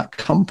anyone from that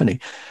company.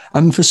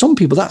 And for some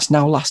people that's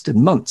now lasted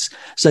months.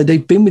 So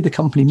they've been with the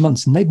company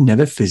months and they've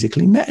never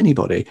physically met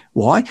anybody.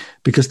 Why?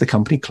 Because the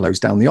company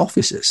closed down the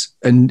offices.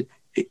 And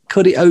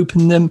could it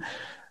open them?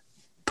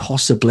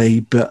 Possibly,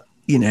 but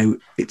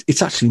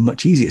it's actually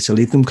much easier to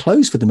leave them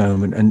closed for the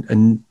moment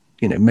and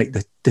make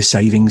the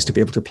savings to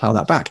be able to plow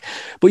that back.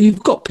 But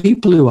you've got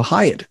people who are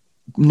hired.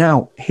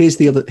 Now, here's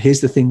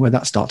the thing where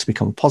that starts to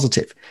become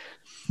positive.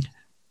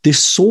 The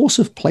source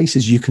of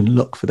places you can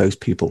look for those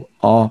people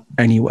are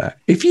anywhere.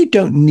 If you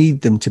don't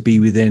need them to be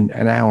within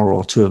an hour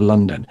or two of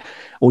London,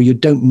 or you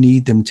don't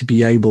need them to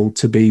be able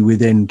to be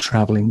within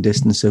traveling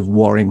distance of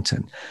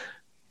Warrington,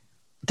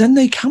 then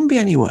they can be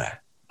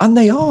anywhere, and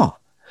they are.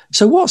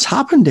 So what's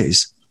happened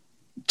is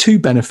two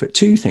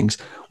things.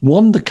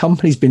 One, the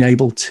company's been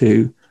able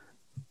to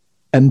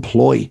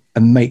employ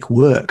and make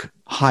work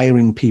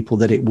hiring people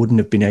that it wouldn't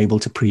have been able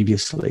to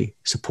previously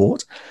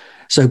support.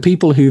 So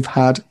people who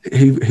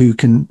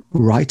can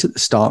right at the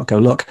start go,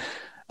 look,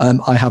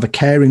 I have a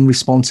caring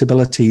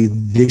responsibility.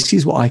 This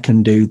is what I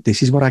can do.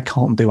 This is what I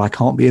can't do. I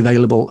can't be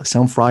available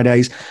on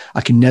Fridays.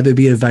 I can never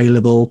be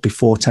available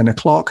before 10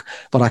 o'clock,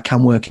 but I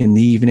can work in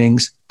the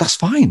evenings. That's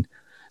fine.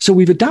 So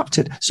we've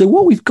adapted. So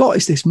what we've got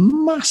is this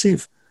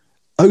massive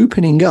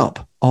opening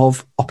up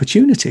of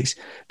opportunities.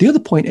 The other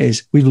point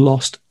is we've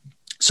lost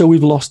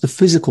the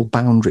physical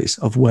boundaries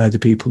of where the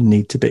people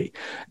need to be.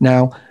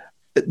 Now,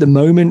 at the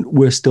moment,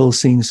 we're still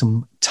seeing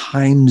some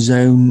time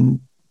zone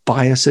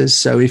biases.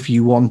 So if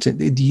you want it,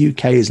 the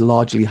UK is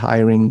largely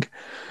hiring,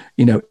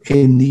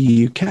 in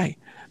the UK,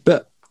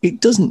 but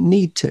it doesn't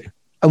need to.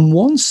 And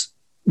once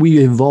we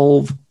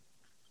evolve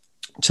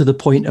to the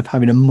point of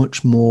having a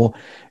much more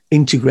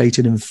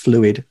integrated and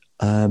fluid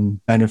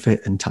benefit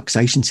and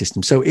taxation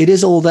system. So it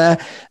is all there.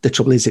 The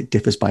trouble is it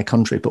differs by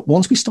country. But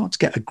once we start to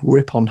get a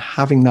grip on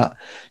having that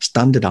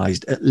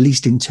standardized, at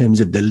least in terms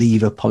of the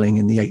lever pulling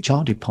in the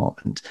HR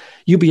department,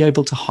 you'll be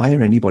able to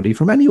hire anybody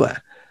from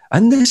anywhere.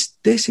 And this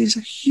is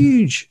a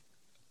huge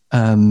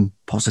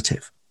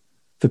positive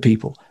for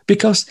people,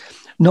 because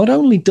not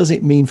only does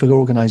it mean for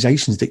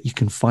organizations that you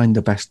can find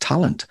the best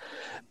talent,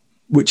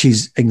 which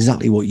is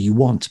exactly what you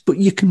want, but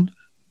you can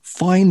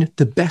find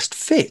the best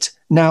fit.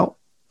 Now,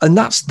 and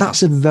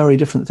that's a very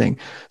different thing.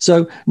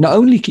 So not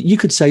only you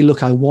could say,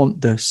 look, I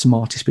want the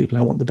smartest people,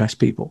 I want the best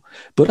people,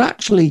 but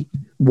actually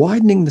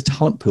widening the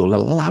talent pool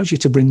allows you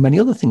to bring many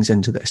other things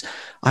into this.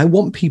 I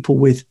want people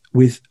with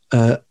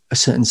a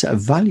certain set of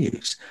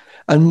values.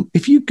 And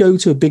if you go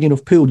to a big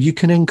enough pool, you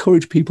can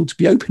encourage people to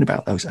be open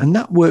about those. And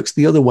that works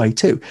the other way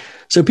too.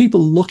 So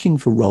people looking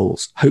for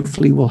roles,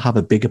 hopefully will have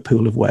a bigger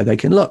pool of where they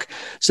can look.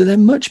 So they're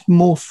much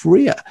more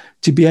freer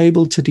to be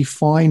able to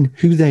define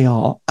who they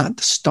are at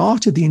the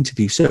start of the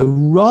interview. So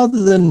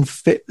rather than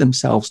fit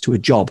themselves to a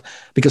job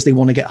because they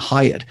want to get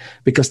hired,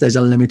 because there's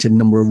a limited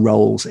number of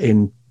roles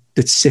in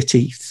the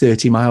city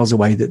 30 miles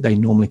away that they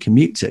normally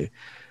commute to,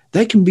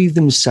 they can be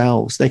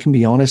themselves. They can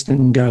be honest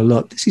and go,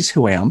 look, this is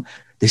who I am.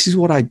 This is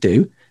what I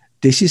do.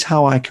 This is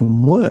how I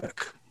can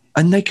work.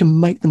 And they can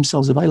make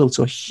themselves available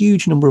to a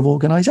huge number of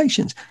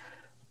organizations.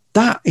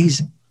 That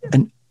is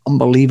an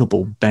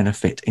unbelievable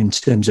benefit in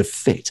terms of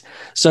fit.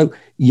 So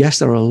yes,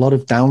 there are a lot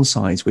of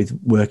downsides with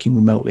working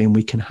remotely, and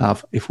we can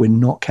have, if we're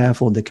not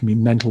careful, there can be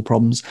mental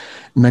problems,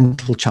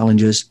 mental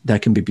challenges. There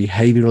can be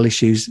behavioral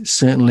issues.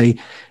 Certainly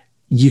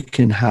you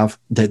can have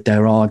that.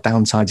 There are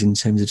downsides in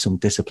terms of some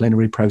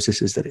disciplinary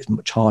processes that it's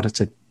much harder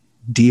to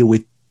deal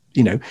with,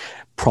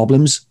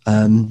 problems,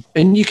 and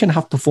you can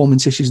have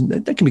performance issues, and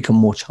they can become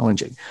more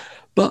challenging.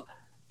 But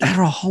there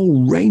are a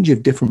whole range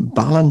of different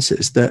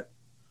balances that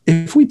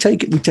if we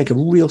take a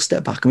real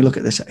step back and we look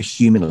at this at a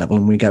human level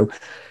and we go,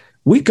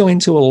 we're going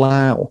to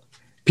allow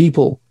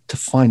people to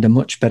find a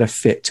much better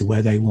fit to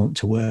where they want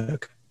to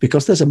work,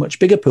 because there's a much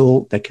bigger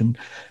pool. They can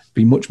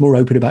be much more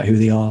open about who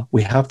they are.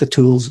 We have the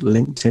tools.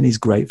 LinkedIn is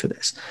great for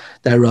this.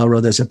 There are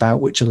others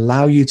about which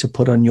allow you to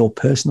put on your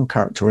personal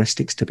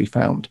characteristics to be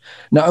found.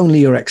 Not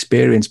only your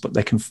experience, but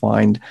they can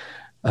find,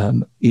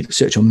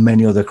 search on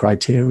many other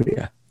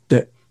criteria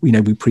that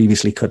we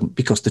previously couldn't,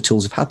 because the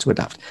tools have had to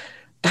adapt.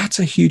 That's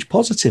a huge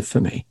positive for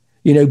me.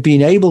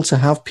 Being able to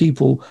have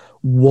people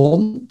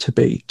want to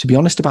be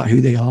honest about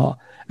who they are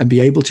and be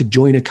able to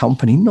join a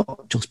company,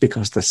 not just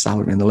because the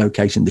salary and the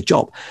location, the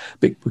job,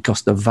 but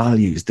because the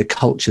values, the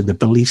culture, the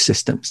belief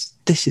systems.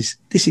 This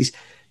is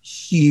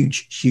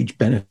huge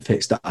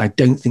benefits that I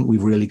don't think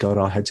we've really got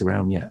our heads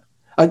around yet.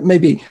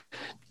 Maybe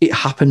it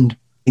happened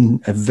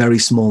in a very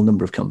small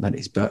number of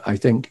companies, but I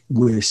think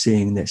we're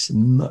seeing this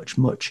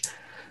much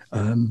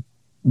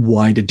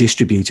wider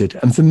distributed.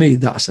 And for me,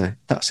 that's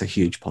a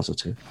huge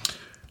positive.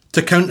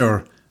 To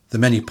counter the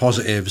many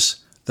positives,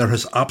 there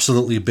has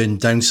absolutely been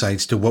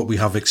downsides to what we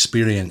have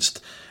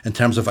experienced in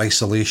terms of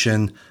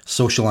isolation,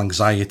 social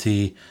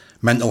anxiety,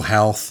 mental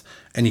health,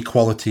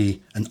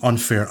 inequality, and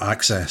unfair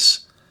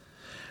access.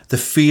 The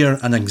fear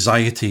and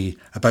anxiety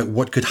about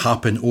what could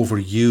happen over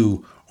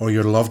you or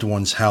your loved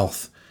one's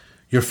health,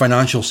 your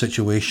financial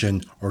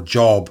situation or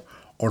job,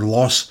 or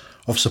loss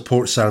of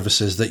support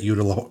services that you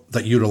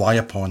rely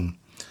upon.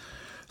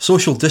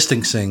 Social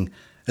distancing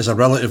is a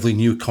relatively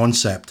new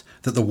concept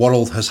that the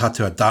world has had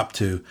to adapt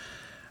to,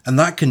 and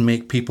that can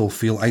make people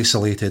feel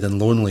isolated and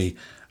lonely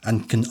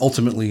and can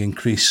ultimately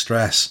increase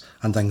stress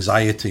and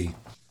anxiety.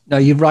 No,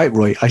 you're right,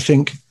 Roy. I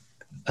think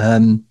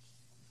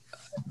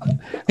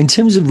in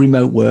terms of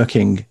remote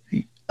working,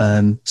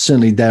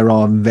 certainly there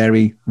are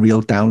very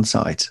real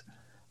downsides.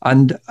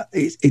 And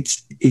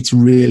it's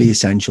really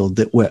essential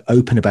that we're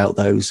open about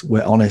those,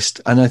 we're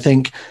honest. And I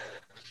think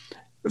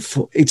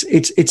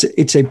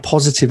it's a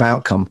positive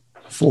outcome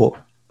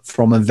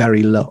from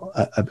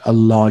a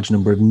large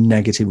number of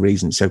negative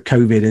reasons. So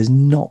COVID has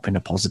not been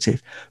a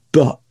positive,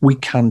 but we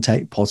can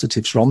take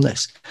positives from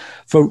this.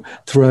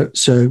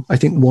 So I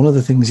think one of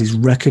the things is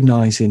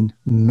recognizing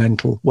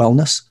mental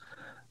wellness,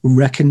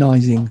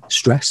 recognizing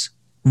stress,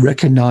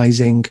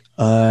 recognizing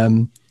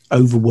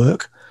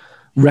overwork,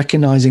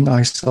 recognizing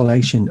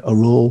isolation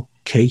are all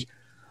key,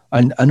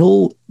 and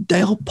all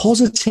they are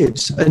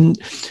positives. And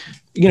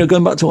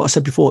going back to what I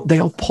said before, they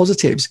are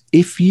positives.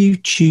 If you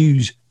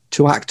choose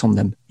to act on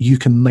them, you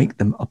can make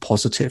them a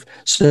positive.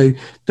 So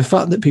the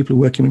fact that people are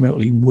working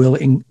remotely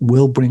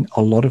will bring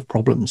a lot of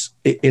problems.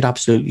 It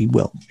absolutely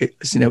will.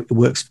 It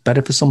works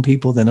better for some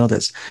people than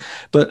others.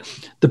 But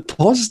the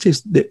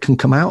positives that can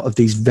come out of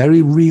these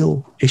very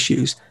real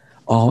issues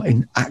are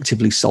in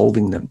actively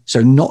solving them.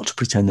 So not to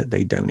pretend that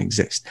they don't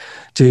exist,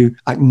 to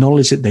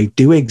acknowledge that they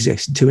do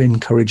exist, to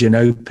encourage an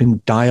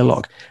open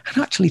dialogue,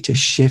 and actually to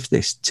shift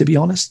this, to be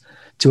honest,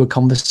 to a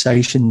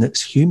conversation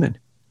that's human.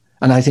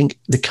 And I think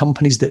the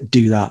companies that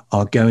do that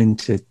are going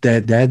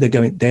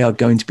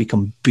to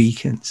become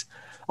beacons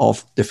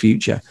of the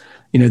future.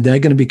 They're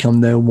going to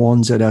become the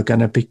ones that are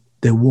going to be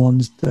the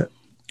ones that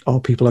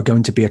people are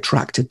going to be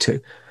attracted to.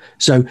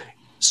 So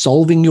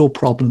solving the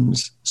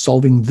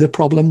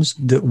problems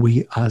that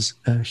we as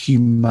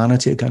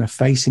humanity are going to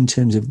face in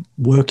terms of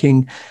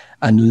working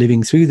and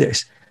living through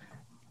this,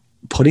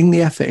 putting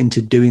the effort into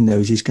doing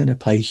those is going to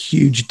pay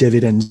huge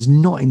dividends,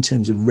 not in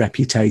terms of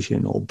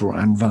reputation or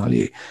brand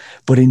value,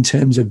 but in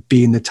terms of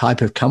being the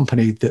type of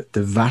company that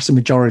the vast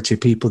majority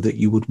of people that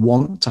you would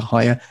want to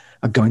hire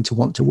are going to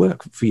want to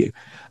work for you.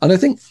 And I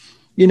think,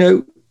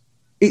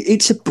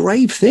 it's a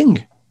brave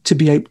thing to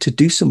be able to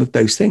do some of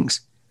those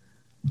things,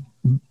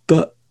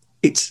 but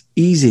it's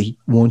easy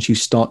once you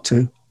start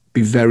to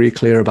be very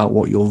clear about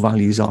what your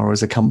values are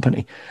as a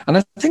company. And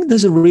I think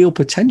there's a real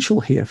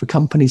potential here for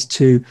companies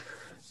to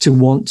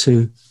want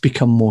to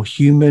become more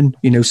human.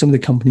 Some of the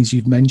companies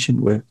you've mentioned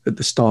were at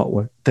the start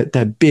were that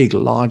they're big,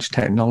 large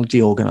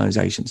technology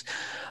organizations.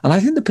 And I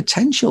think the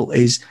potential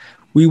is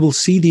we will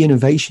see the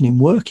innovation in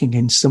working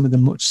in some of the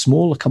much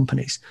smaller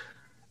companies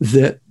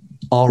that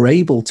are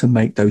able to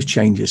make those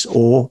changes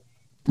or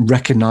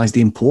recognize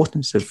the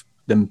importance of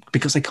them,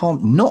 because they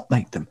can't not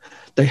make them.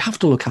 They have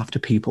to look after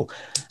people.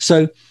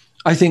 So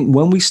I think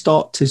when we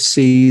start to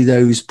see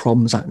those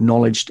problems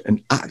acknowledged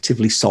and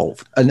actively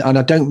solved, and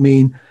I don't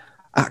mean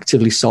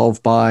actively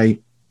solved by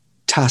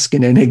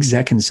tasking an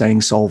exec and saying,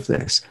 solve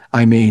this.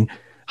 I mean,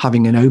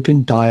 having an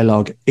open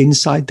dialogue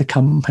inside the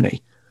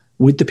company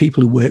with the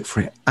people who work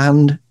for it.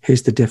 And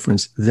here's the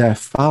difference, their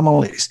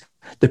families,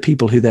 the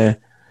people who they're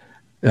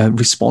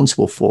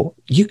responsible for.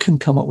 You can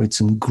come up with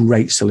some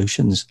great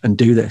solutions and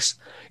do this.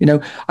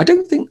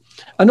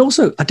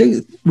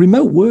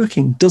 Remote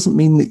working doesn't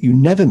mean that you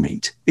never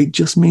meet. It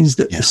just means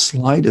that the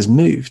slide has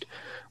moved.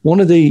 One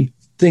of the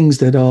things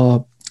that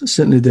are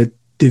certainly the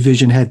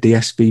division head, the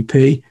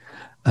SVP,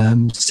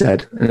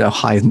 said,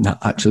 higher than that,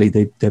 actually,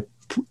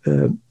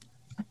 I'm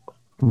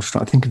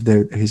trying to think of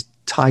his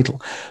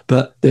title,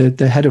 but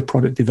the head of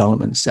product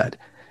development said,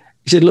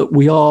 he said, look,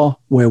 we are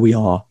where we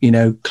are.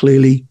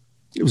 Clearly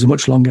it was a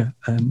much longer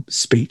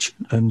speech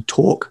and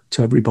talk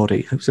to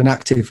everybody. It was an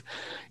active,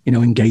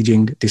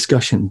 engaging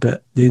discussion.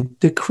 But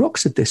the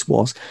crux of this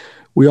was,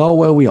 we are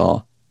where we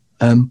are.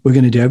 We're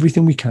going to do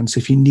everything we can. So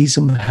if you need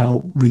some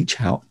help, reach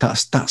out.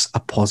 That's a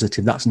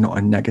positive. That's not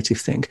a negative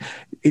thing.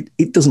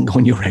 It doesn't go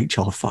on your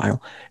HR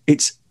file.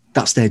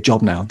 That's their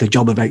job now. The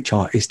job of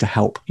HR is to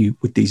help you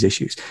with these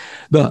issues.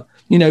 But,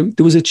 there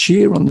was a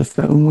cheer on the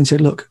phone when said,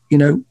 look,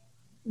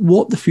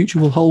 what the future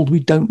will hold, we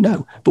don't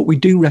know. But we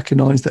do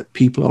recognize that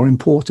people are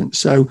important.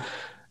 So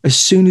as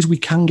soon as we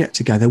can get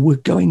together, we're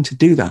going to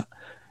do that.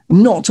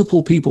 Not to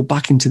pull people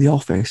back into the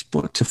office,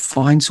 but to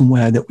find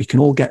somewhere that we can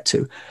all get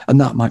to.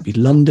 And that might be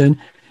London,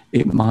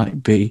 it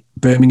might be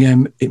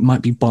Birmingham, it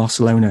might be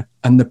Barcelona.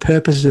 And the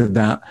purpose of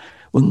that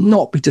will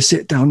not be to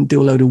sit down and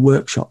do a load of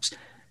workshops.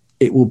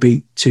 It will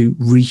be to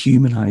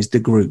rehumanize the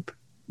group.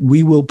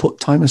 We will put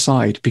time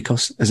aside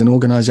because as an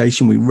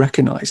organization, we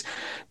recognize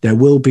there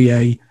will be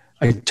a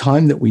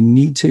time that we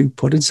need to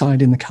put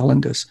aside in the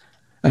calendars.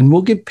 And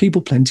we'll give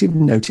people plenty of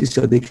notice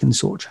so they can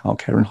sort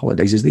childcare and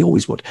holidays as they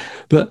always would,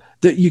 but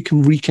that you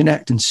can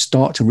reconnect and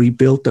start to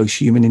rebuild those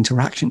human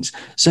interactions.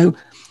 So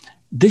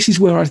this is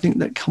where I think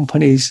that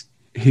companies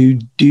who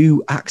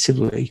do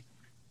actively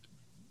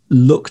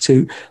look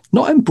to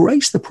not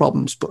embrace the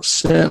problems, but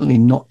certainly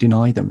not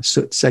deny them.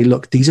 So say,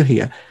 look, these are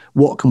here.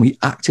 What can we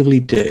actively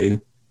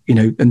do? And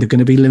there are going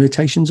to be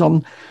limitations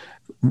on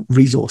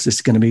resources,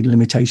 there's going to be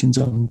limitations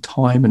on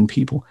time and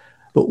people.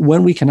 But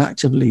when we can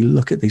actively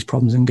look at these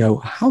problems and go,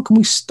 how can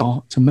we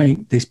start to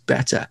make this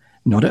better?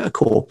 Not at a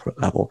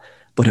corporate level,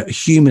 but at a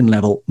human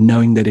level,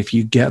 knowing that if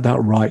you get that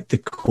right, the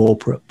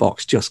corporate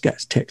box just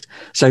gets ticked.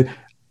 So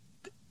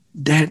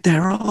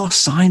there are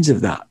signs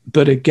of that.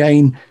 But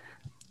again,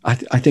 I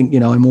think,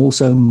 I'm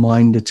also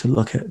minded to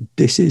look at,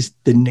 this is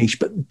the niche,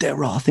 but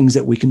there are things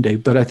that we can do.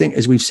 But I think,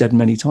 as we've said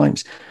many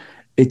times,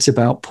 it's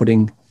about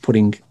putting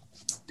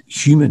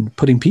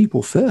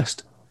people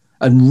first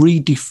and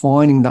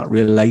redefining that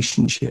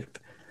relationship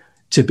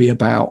to be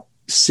about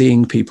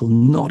seeing people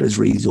not as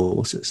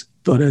resources,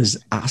 but as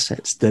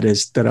assets that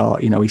are,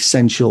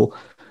 essential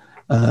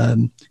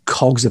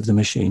cogs of the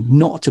machine,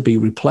 not to be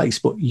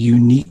replaced, but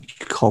unique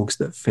cogs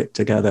that fit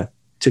together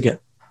to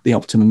get the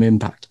optimum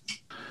impact.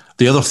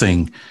 The other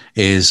thing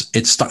is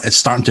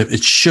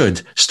it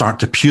should start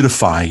to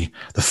purify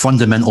the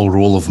fundamental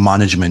role of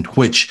management,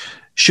 which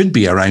should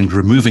be around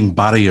removing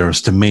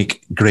barriers to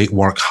make great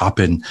work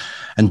happen.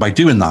 And by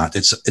doing that,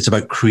 it's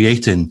about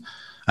creating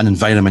an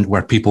environment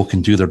where people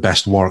can do their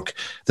best work,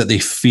 that they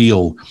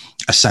feel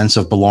a sense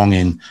of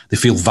belonging, they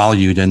feel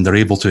valued, and they're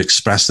able to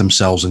express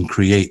themselves and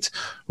create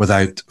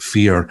without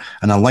fear.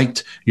 And I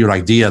liked your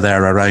idea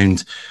there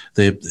around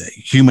the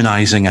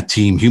humanizing a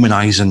team,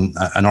 humanizing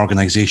an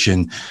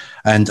organization,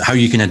 and how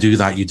you can do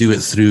that. You do it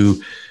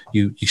through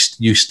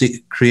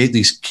create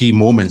these key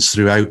moments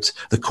throughout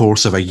the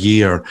course of a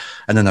year,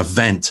 and an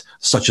event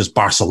such as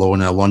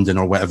Barcelona, London,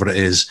 or whatever it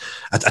is,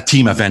 a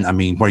team event,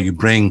 where you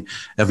bring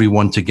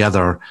everyone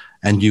together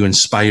and you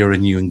inspire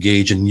and you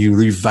engage and you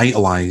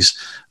revitalize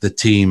the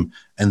team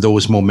in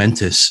those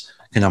momentous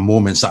kind of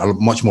moments that are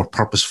much more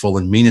purposeful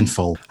and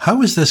meaningful.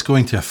 How is this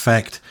going to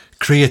affect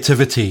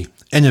creativity,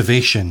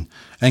 innovation,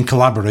 and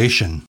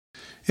collaboration?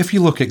 If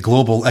you look at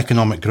global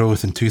economic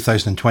growth in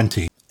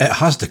 2020, it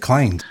has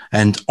declined,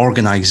 and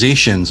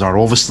organizations are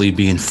obviously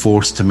being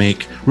forced to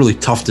make really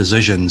tough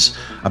decisions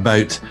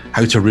about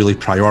how to really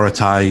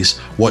prioritize,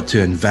 what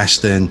to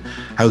invest in,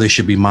 how they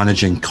should be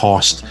managing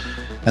cost.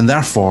 And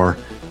therefore,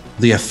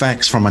 the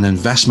effects from an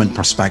investment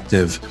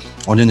perspective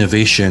on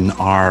innovation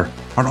are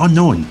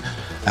unknown,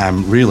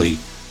 really,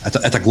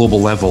 at a global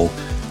level,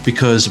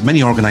 because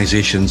many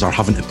organizations are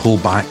having to pull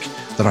back.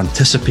 They're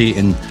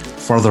anticipating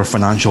further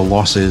financial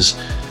losses,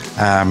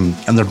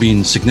 and they're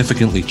being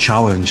significantly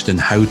challenged in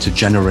how to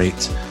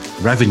generate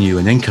revenue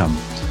and income.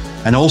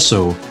 And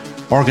also,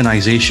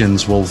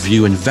 organizations will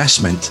view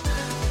investment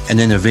in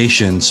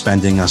innovation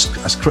spending as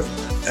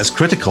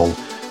critical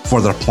for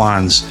their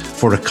plans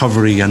for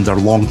recovery and their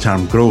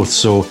long-term growth.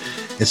 So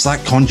it's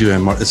that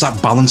conduit, or it's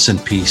that balancing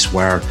piece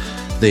where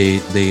they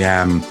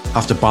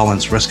have to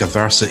balance risk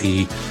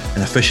aversity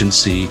and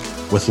efficiency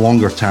with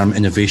longer-term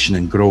innovation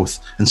and growth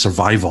and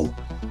survival.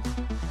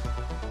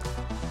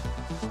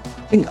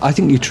 I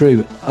think you're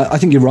true. I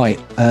think you're right.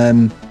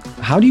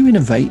 How do you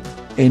innovate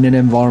in an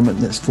environment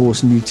that's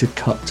forcing you to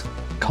cut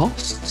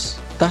costs?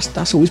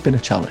 That's always been a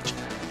challenge.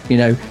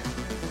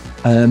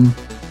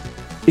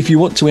 If you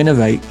want to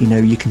innovate,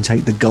 you can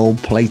take the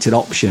gold-plated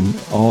option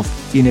of,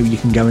 you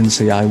can go and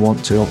say, I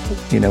want to,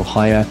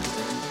 hire,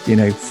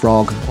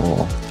 Frog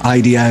or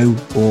IDEO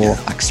or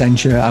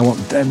Accenture. I want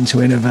them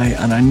to innovate,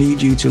 and I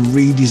need you to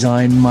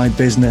redesign my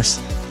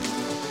business.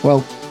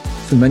 Well,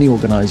 for many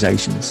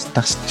organizations,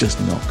 that's just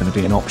not going to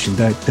be an option.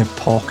 Their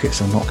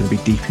pockets are not going to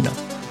be deep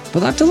enough.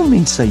 But that doesn't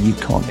mean to say you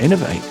can't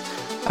innovate.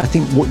 I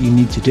think what you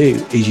need to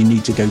do is you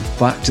need to go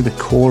back to the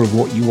core of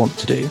what you want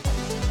to do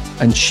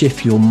and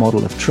shift your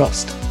model of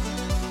trust.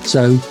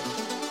 So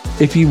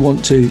if you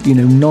want to,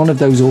 none of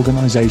those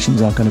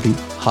organizations are going to be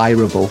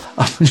hireable.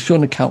 I'm sure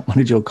an account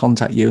manager will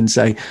contact you and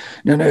say,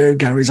 no,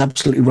 Gary's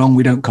absolutely wrong.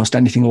 We don't cost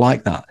anything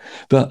like that.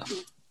 But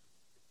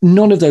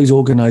none of those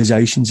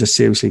organizations are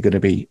seriously going to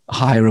be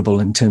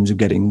hireable in terms of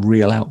getting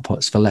real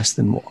outputs for less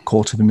than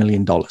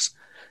 $250,000.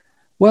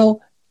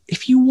 Well,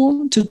 if you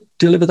want to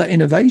deliver that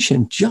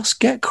innovation,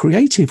 just get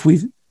creative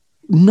with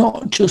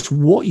not just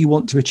what you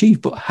want to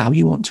achieve, but how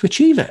you want to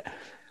achieve it.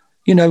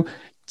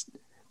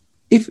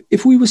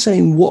 If we were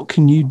saying, what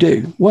can you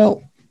do?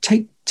 Well,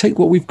 take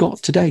what we've got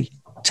today.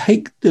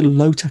 Take the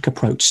low-tech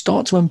approach,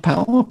 start to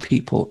empower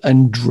people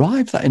and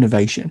drive that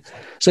innovation.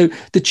 So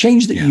the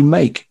change that you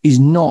make is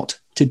not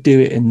to do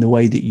it in the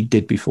way that you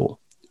did before.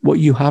 What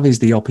you have is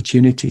the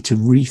opportunity to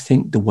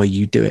rethink the way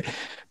you do it,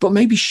 but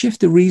maybe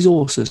shift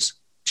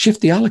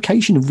the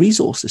allocation of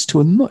resources to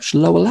a much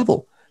lower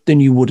level than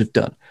you would have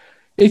done.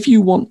 If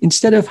you want,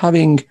 instead of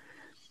having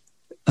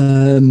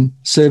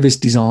service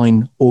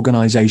design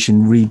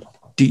organization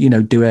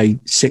do a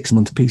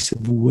 6-month piece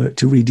of work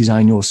to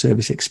redesign your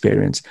service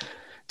experience,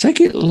 take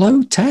it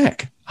low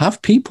tech.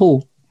 Have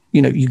people,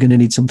 you're going to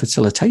need some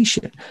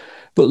facilitation,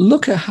 but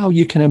look at how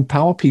you can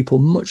empower people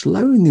much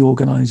lower in the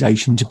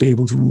organization to be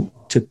able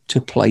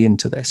to play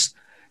into this.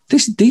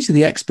 these are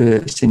the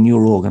experts in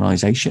your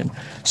organization.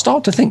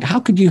 Start to think, how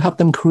could you have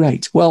them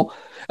create? Well,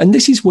 and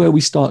this is where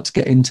we start to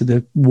get into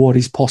the what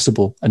is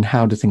possible and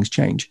how do things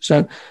change.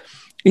 So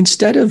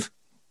instead of,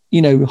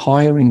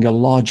 hiring a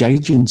large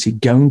agency,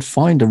 go and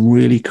find a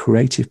really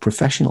creative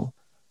professional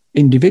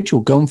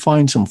individual. Go and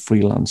find some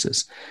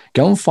freelancers.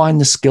 Go and find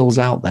the skills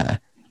out there.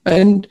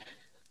 And,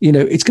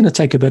 it's going to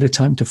take a bit of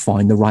time to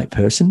find the right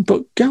person,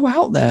 but go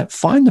out there,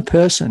 find the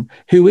person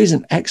who is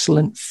an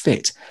excellent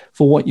fit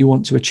for what you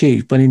want to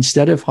achieve. But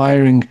instead of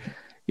hiring,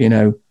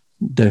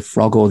 the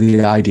Frog or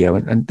the IDEO,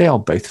 and they are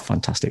both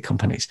fantastic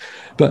companies.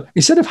 But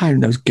instead of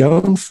hiring those, go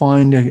and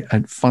find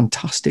a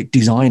fantastic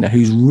designer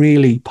who's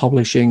really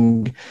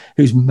publishing,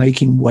 who's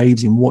making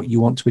waves in what you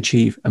want to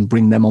achieve, and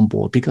bring them on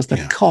board, because the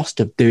cost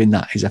of doing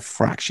that is a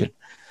fraction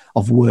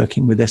of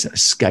working with this at a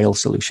scale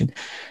solution.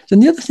 Then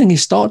the other thing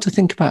is start to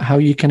think about how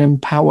you can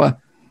empower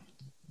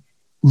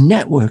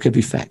network of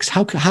effects.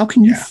 How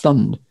can you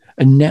fund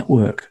a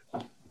network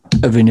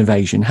of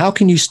innovation? How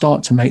can you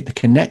start to make the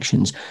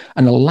connections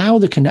and allow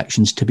the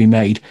connections to be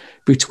made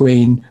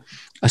between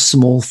a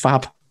small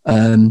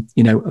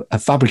a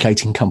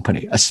fabricating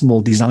company, a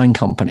small design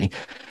company,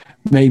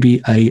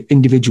 maybe a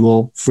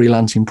individual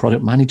freelancing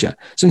product manager?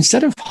 So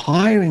instead of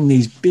hiring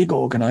these big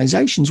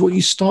organizations, what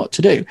you start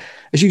to do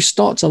is you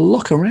start to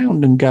look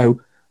around and go,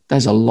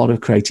 there's a lot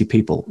of creative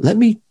people. Let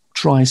me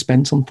try and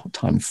spend some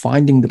time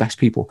finding the best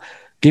people,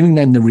 giving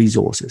them the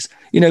resources.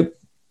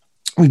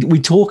 We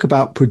talk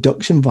about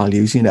production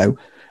values, and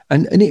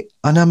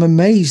I'm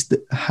amazed at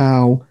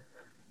how,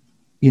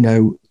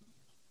 real,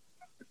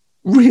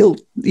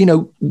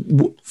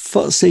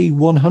 FTSE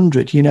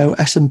 100,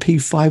 S&P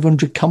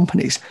 500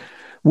 companies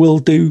will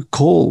do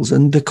calls,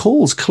 and the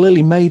call's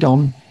clearly made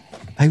on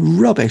a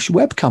rubbish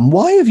webcam.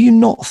 Why have you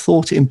not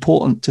thought it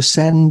important to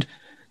send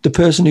the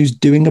person who's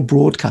doing a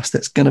broadcast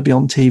that's going to be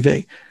on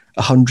TV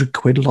 £100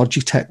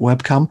 Logitech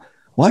webcam?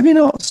 Why have you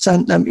not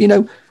sent them,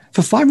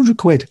 for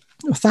 £500,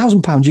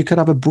 £1,000, you could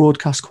have a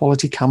broadcast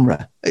quality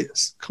camera.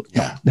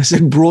 This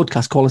is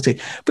broadcast quality,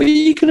 but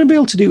you're going to be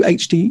able to do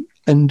HD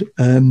and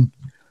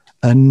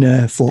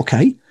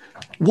 4K.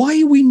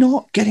 Why are we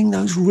not getting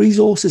those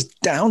resources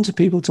down to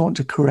people to want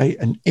to create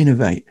and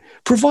innovate?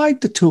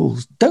 Provide the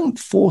tools. Don't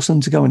force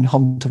them to go and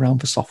hunt around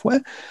for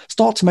software.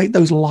 Start to make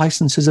those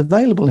licenses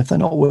available. If they're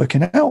not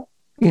working out,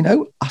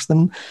 ask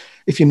them,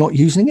 if you're not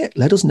using it,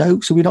 let us know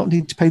so we don't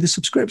need to pay the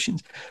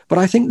subscriptions. But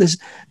I think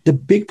the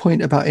big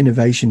point about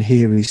innovation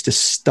here is to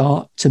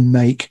start to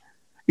rethink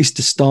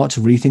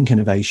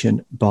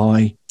innovation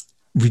by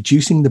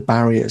reducing the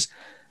barriers,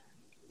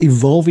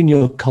 evolving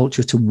your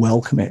culture to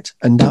welcome it.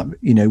 And that,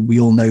 we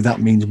all know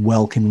that means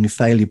welcoming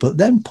failure, but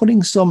then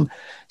putting some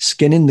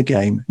skin in the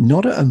game,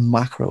 not at a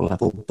macro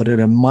level, but at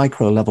a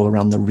micro level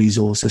around the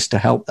resources to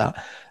help that.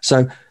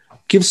 So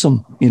give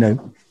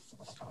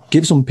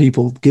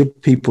people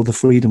the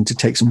freedom to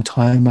take some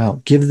time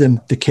out, give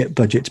them the kit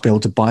budget to be able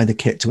to buy the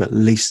kit to at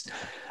least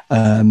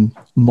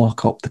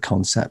mock up the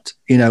concept,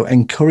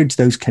 encourage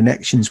those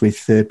connections with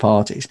third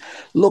parties.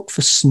 Look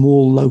for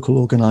small local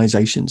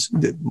organizations.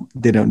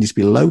 They don't need to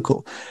be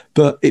local,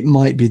 but it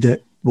might be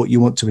that what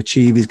you want to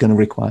achieve is going to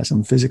require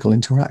some physical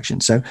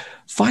interaction. So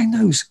find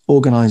those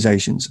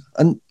organizations.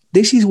 And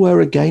this is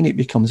where, again, it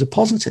becomes a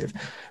positive,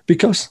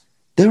 because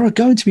there are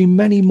going to be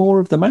many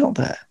more of them out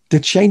there. The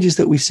changes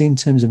that we see in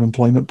terms of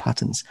employment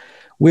patterns,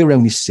 we're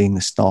only seeing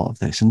the start of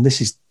this. And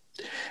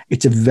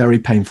it's a very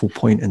painful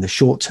point in the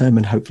short term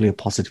and hopefully a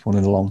positive one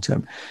in the long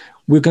term.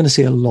 We're going to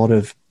see a lot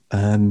of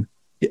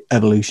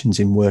evolutions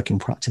in working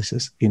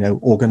practices.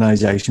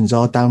 Organizations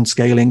are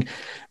downscaling.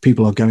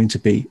 People are going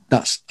to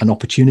that's an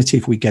opportunity,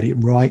 if we get it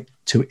right,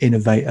 to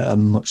innovate at a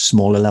much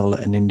smaller level,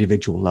 at an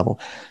individual level.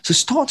 So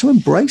start to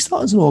embrace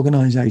that as an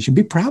organization.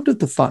 Be proud of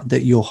the fact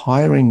that you're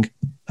hiring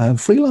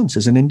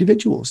freelancers and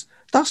individuals.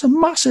 That's a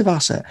massive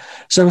asset.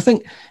 So I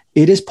think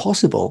it is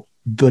possible,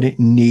 but it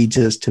needs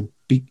us to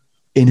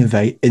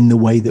innovate in the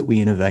way that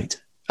we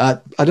innovate. I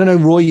don't know,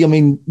 Roy,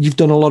 you've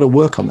done a lot of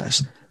work on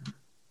this.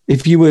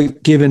 If you were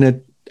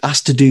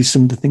asked to do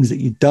some of the things that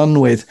you've done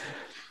with,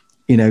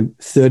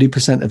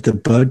 30% of the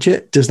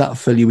budget, does that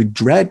fill you with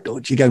dread? Or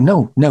do you go,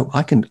 no,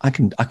 I can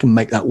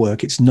make that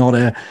work. It's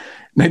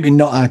maybe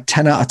not a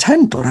 10 out of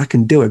 10, but I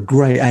can do a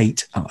great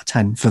 8 out of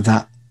 10 for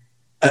that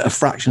at a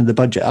fraction of the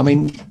budget.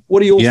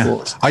 What are your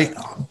thoughts? I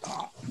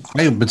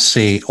would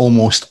say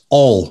almost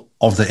all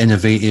of the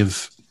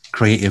innovative,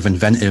 creative,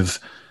 inventive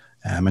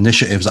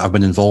initiatives that I've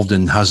been involved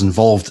in has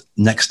involved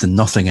next to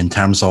nothing in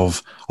terms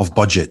of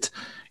budget.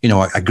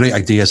 A great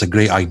idea is a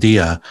great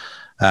idea.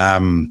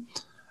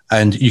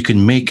 And you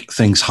can make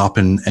things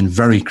happen in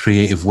very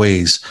creative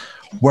ways.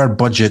 Where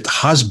budget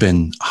has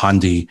been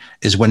handy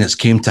is when it's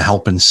came to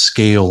helping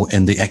scale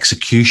in the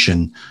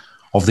execution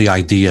of the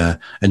idea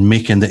and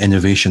making the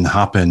innovation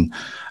happen.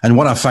 And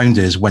what I found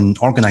is when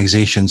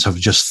organizations have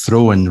just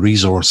thrown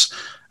resource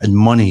and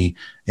money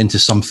into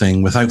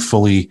something without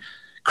fully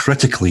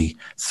critically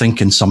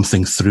thinking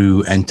something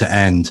through end to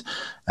end,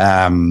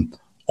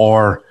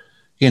 or,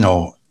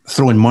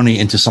 throwing money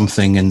into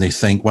something and they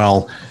think,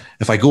 well,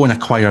 if I go and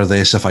acquire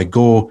this, if I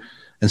go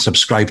and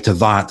subscribe to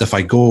that, if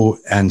I go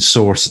and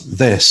source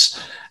this,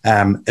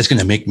 it's going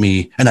to make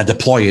me, and I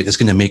deploy it, it's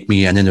going to make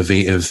me an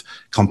innovative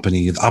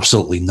company.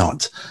 Absolutely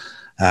not.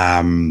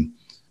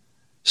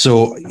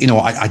 So,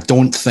 I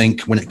don't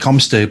think when it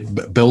comes to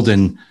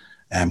building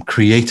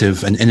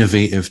creative and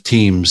innovative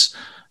teams,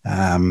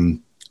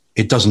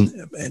 it doesn't,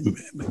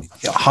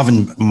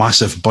 having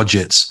massive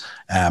budgets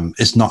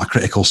is not a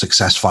critical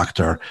success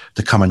factor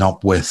to coming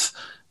up with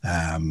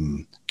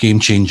game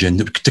changing,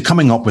 to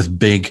coming up with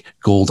big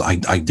gold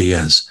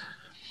ideas.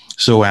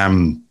 So,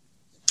 and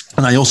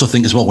I also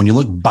think as well, when you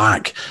look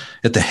back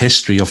at the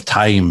history of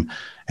time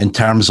in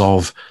terms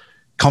of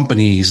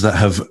companies that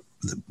have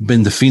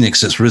been the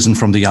phoenix that's risen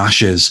from the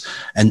ashes,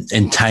 and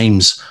in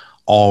times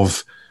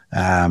of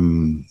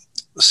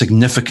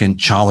significant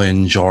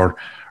challenge or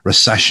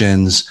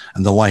recessions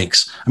and the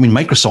likes. I mean,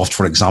 Microsoft,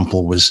 for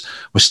example, was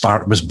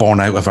born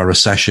out of a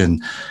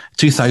recession.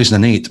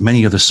 2008,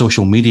 many of the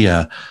social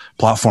media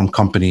platform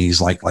companies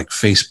like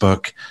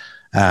Facebook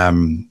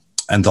and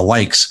the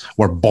likes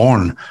were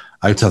born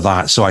out of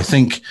that. So I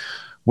think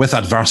with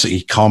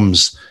adversity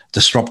comes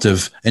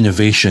disruptive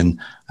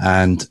innovation.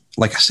 And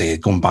like I say,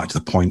 going back to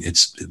the point,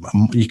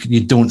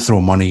 you don't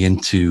throw money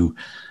into,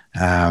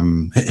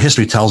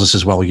 history tells us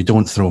as well, you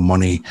don't throw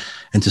money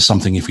into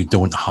something if you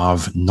don't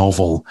have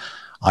novel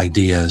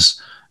ideas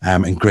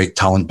and great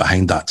talent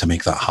behind that to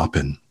make that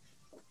happen.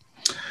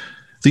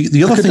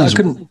 The other thing is,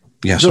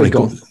 yeah, sorry,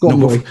 go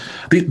on.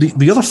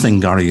 The other thing,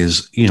 Gary,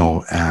 is,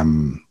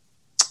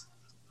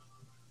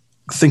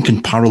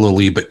 thinking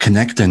parallelly, but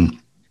connecting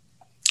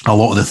a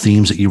lot of the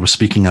themes that you were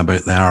speaking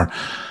about there,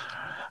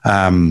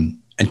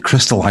 and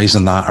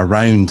crystallizing that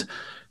around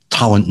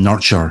talent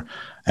nurture,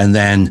 and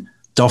then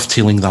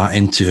dovetailing that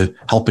into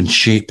helping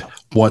shape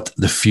what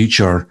the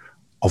future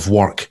of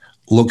work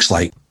looks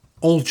like.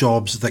 All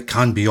jobs that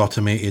can be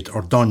automated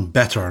or done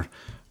better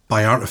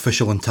by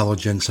artificial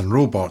intelligence and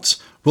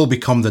robots will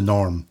become the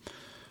norm.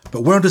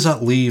 But where does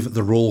that leave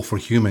the role for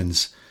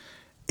humans?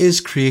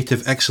 Is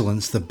creative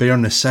excellence the bare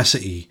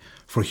necessity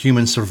for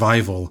human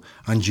survival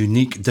and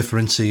unique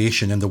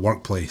differentiation in the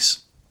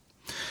workplace?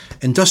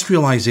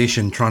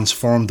 Industrialization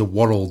transformed the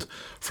world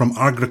from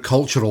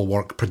agricultural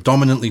work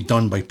predominantly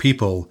done by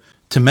people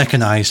to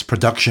mechanized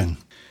production.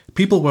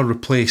 People were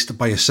replaced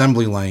by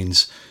assembly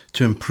lines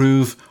to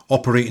improve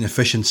operating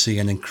efficiency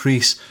and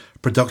increase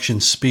production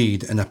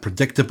speed in a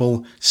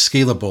predictable,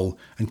 scalable,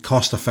 and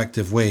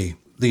cost-effective way.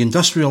 The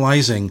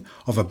industrializing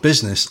of a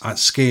business at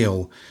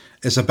scale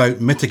is about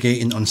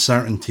mitigating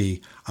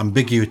uncertainty,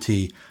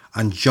 ambiguity,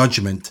 and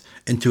judgment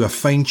into a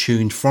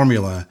fine-tuned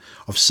formula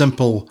of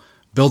simple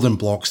building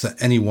blocks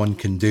that anyone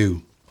can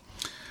do.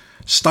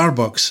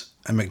 Starbucks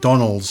and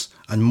McDonald's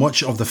and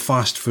much of the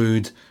fast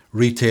food,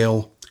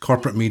 retail,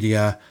 corporate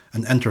media,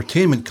 and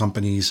entertainment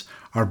companies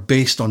are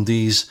based on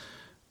these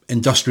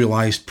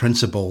industrialized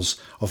principles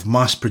of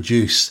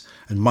mass-produced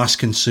and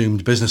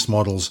mass-consumed business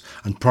models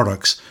and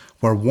products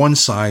where one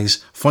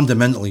size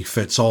fundamentally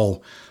fits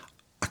all.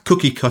 A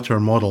cookie-cutter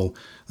model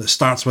that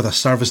starts with a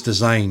service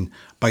design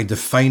by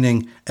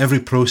defining every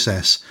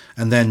process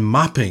and then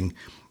mapping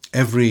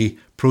every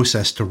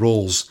process to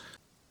roles.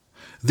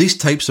 These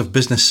types of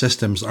business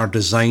systems are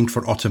designed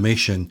for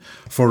automation,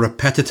 for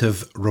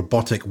repetitive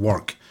robotic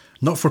work,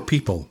 not for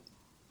people.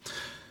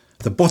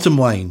 The bottom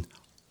line,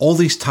 all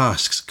these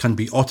tasks can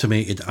be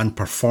automated and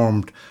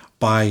performed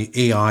by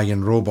AI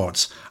and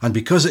robots, and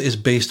because it is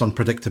based on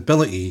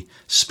predictability,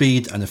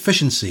 speed and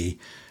efficiency,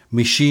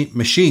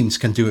 machines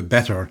can do it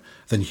better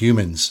than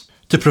humans.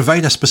 To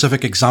provide a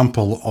specific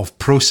example of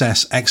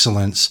process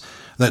excellence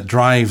that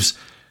drives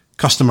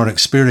customer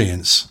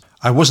experience,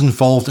 I was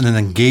involved in an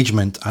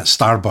engagement at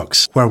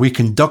Starbucks where we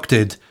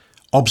conducted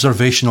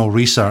observational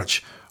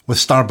research with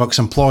Starbucks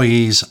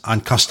employees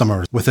and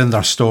customers within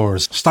their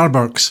stores.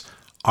 Starbucks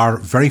are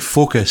very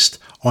focused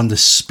on the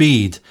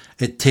speed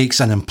it takes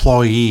an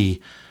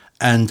employee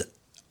and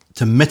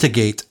to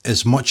mitigate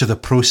as much of the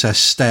process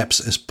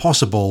steps as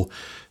possible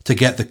to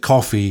get the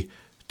coffee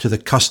to the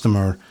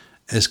customer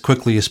as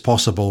quickly as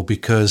possible,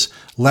 because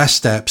less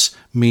steps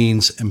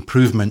means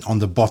improvement on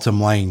the bottom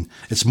line.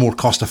 It's more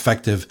cost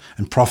effective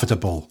and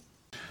profitable.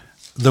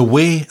 The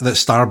way that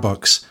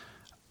Starbucks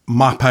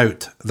map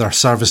out their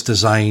service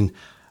design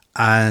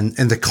and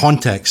in the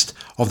context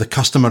of the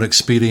customer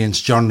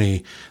experience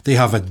journey, they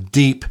have a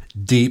deep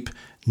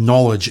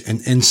knowledge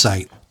and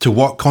insight to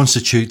what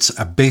constitutes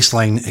a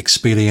baseline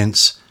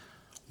experience,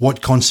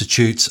 what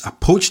constitutes a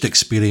poached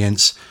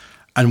experience,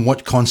 and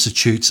what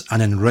constitutes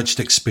an enriched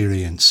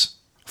experience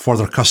for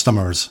their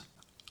customers,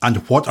 and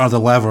what are the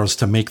levers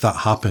to make that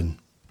happen.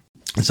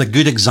 It's a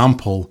good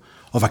example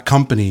of a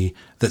company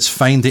that's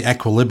found the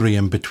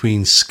equilibrium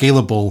between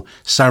scalable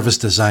service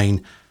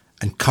design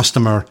and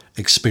customer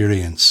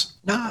experience.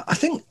 No, I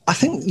think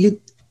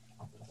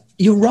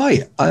you're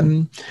right.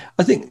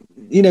 I think,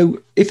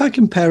 if I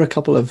compare a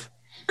couple of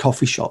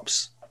coffee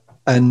shops,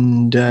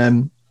 and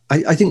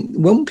I think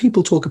when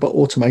people talk about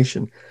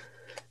automation,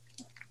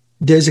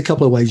 there's a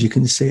couple of ways you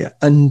can see it,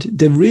 and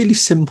they're really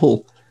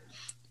simple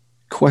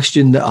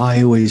question that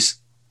I always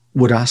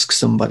would ask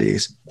somebody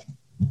is,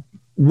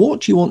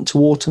 what do you want to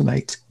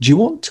automate? Do you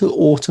want to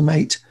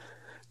automate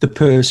the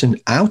person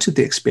out of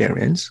the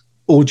experience,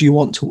 or do you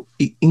want to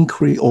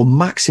increase or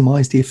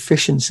maximize the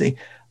efficiency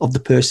of the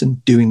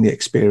person doing the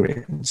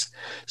experience?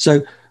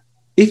 So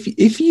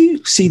if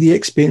you see the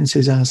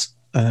experiences as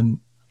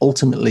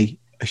ultimately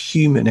a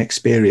human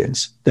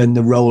experience, then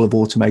the role of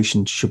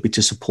automation should be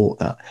to support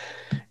that.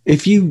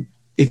 If you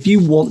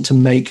want to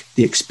make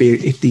the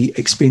experience, if the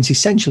experience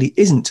essentially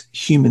isn't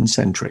human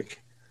centric,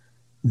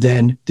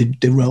 then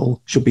the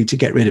role should be to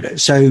get rid of it.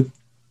 So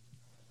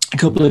a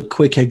couple of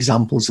quick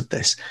examples of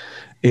this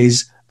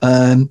is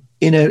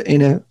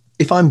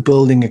if I'm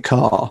building a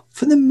car,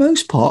 for the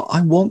most part,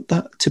 I want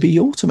that to be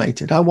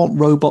automated. I want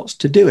robots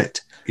to do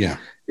it. Yeah.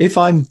 If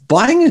I'm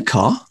buying a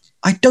car,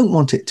 I don't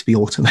want it to be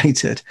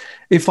automated.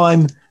 If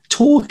I'm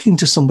talking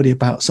to somebody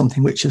about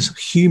something which is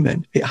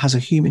human, it has a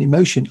human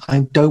emotion,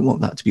 I don't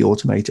want that to be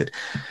automated.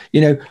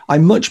 I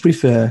much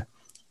prefer,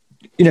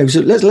 so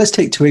let's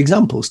take two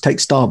examples. Take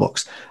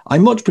Starbucks. I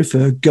much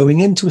prefer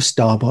going into a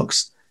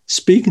Starbucks,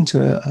 speaking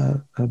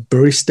to a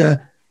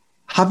barista,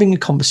 having a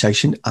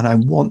conversation, and I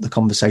want the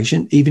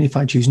conversation. Even if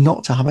I choose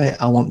not to have it,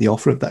 I want the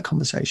offer of that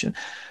conversation,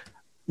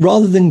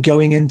 rather than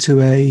going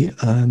into a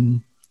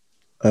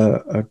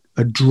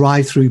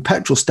drive-through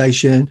petrol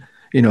station,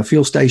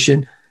 fuel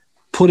station,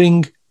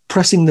 pressing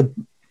the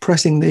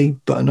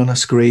button on a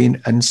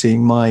screen and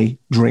seeing my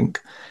drink,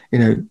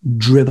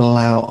 dribble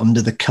out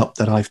under the cup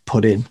that I've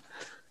put in.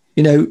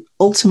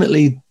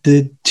 Ultimately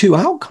the two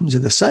outcomes are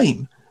the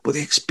same, but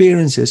the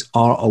experiences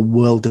are a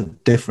world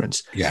of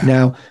difference. Yeah.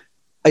 Now,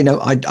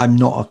 I'm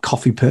not a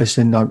coffee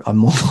person. I'm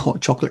more a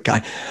hot chocolate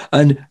guy.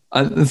 And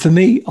for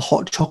me,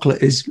 hot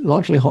chocolate is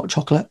largely hot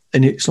chocolate,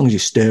 and as long as you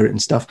stir it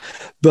and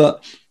stuff.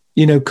 But,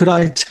 could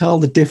I tell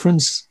the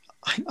difference?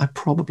 I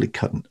probably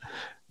couldn't.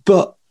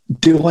 But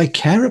do I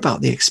care about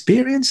the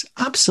experience?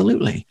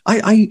 Absolutely.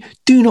 I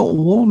do not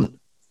want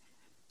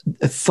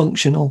a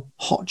functional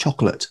hot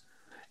chocolate.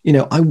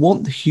 I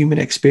want the human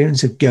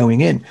experience of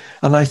going in.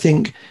 And I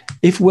think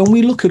when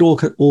we look at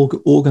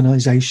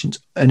organizations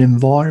and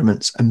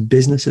environments and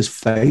businesses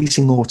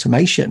facing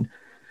automation,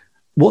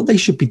 what they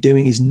should be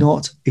doing is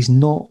not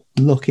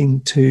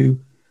looking to,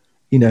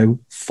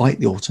 fight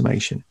the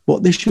automation.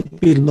 What they should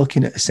be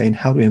looking at is saying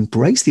how to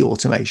embrace the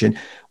automation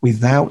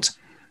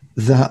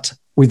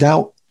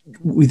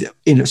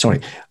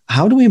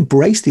how do we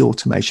embrace the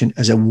automation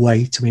as a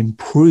way to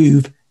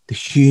improve the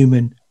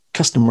human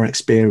customer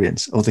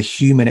experience, or the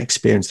human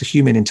experience, the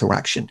human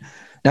interaction.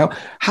 Now,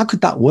 how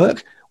could that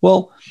work?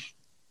 Well,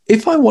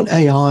 if I want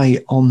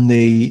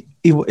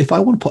if I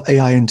want to put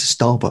AI into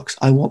Starbucks,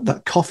 I want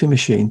that coffee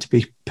machine to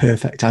be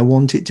perfect. I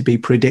want it to be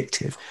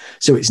predictive,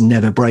 so it's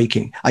never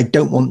breaking. I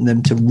don't want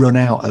them to run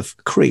out of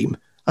cream,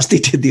 as they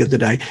did the other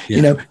day.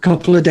 Yeah. A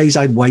couple of days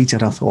I'd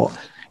waited. I thought,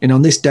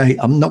 on this day,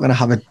 I'm not going to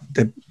have a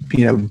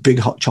big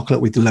hot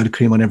chocolate with a load of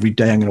cream on every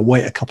day. I'm going to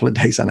wait a couple of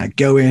days, and I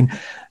go in.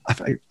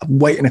 I'm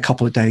waiting a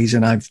couple of days,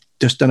 and I've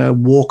just done a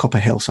walk up a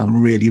hill, so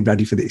I'm really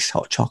ready for this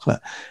hot chocolate.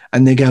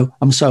 And they go,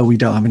 "I'm sorry, we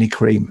don't have any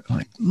cream." I'm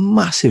like,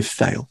 massive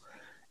fail.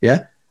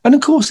 Yeah. And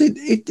of course,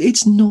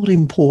 it's not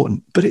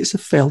important, but it's a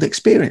failed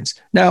experience.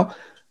 Now,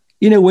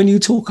 when you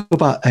talk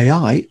about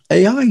AI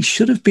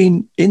should have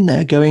been in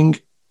there going,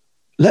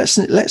 let's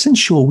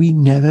ensure we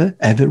never,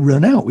 ever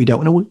run out. We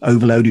don't want to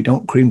overload. We don't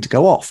want cream to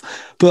go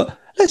off. But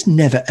let's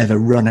never, ever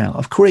run out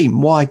of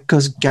cream. Why?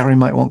 Because Gary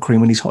might want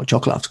cream when he's hot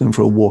chocolate after going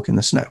for a walk in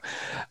the snow.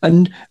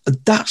 And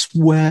that's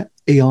where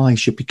AI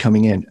should be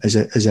coming in as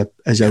a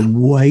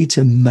way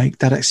to make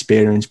that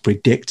experience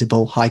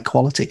predictable, high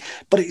quality,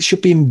 but it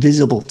should be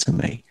invisible to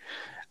me.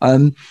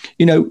 Another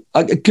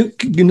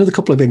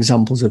couple of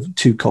examples of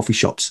two coffee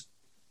shops.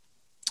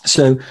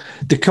 So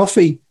the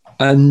coffee,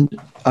 and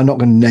I'm not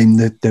going to name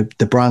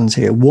the brands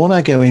here. One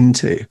I go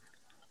into,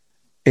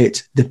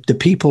 the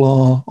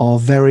people are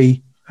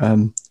very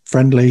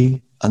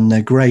friendly, and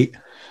they're great,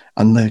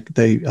 and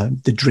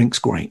the drink's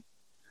great.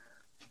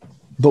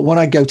 But when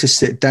I go to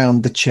sit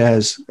down, the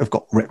chairs have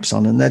got rips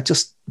on, and they're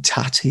just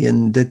tatty,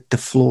 and the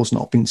floor's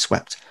not been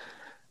swept.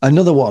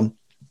 Another one,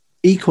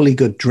 equally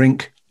good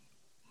drink,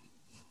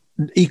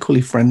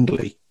 equally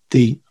friendly.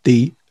 There's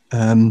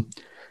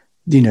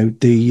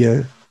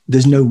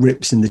no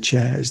rips in the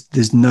chairs.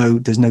 There's no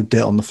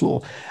dirt on the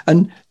floor.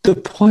 And the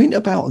point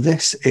about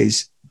this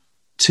is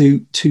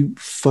to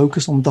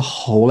focus on the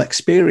whole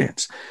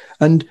experience.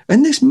 And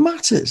this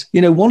matters.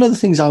 One of the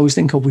things I always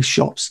think of with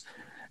shops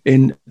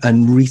and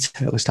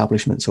retail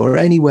establishments, or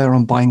anywhere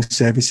I'm buying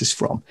services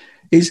from,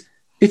 is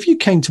if you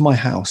came to my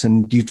house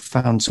and you'd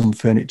found some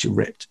furniture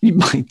ripped, you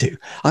might do.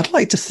 I'd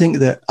like to think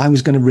that I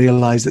was going to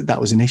realize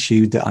that was an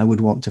issue that I would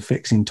want to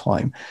fix in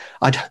time.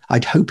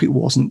 I'd hope it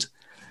wasn't.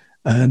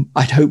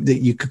 I'd hope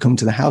that you could come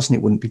to the house and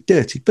it wouldn't be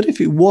dirty. But if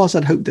it was,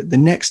 I'd hope that the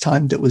next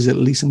time there was at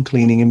least some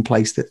cleaning in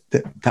place,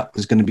 that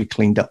was going to be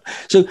cleaned up.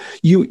 So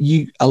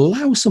you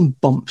allow some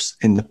bumps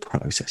in the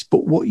process,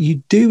 but what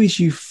you do is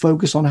you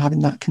focus on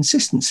having that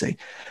consistency.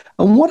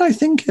 And what I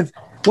think of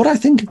what I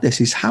think of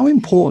this is, how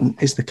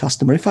important is the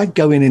customer? If I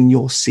go in and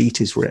your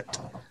seat is ripped,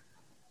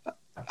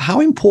 how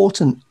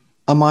important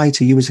am I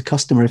to you as a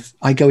customer if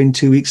I go in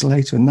 2 weeks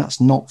later and that's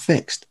not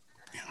fixed?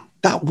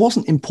 That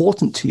wasn't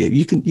important to you.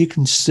 You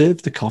can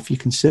serve the coffee, you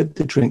can serve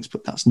the drinks,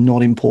 but that's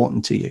not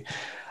important to you.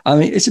 I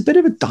mean, it's a bit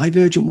of a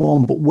divergent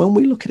one, but when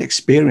we look at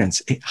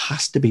experience, it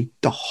has to be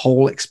the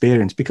whole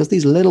experience, because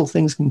these little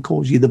things can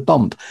cause you the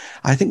bump.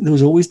 I think there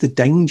was always the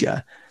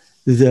danger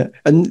that,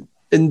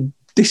 and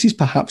this is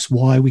perhaps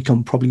why we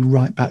come probably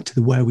right back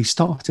to where we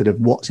started, of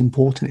what's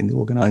important in the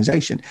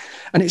organization.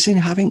 And it's in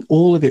having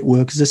all of it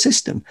work as a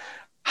system,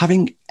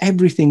 having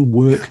everything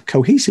work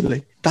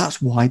cohesively.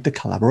 That's why the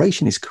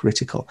collaboration is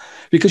critical,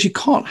 because you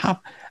can't have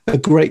a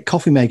great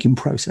coffee making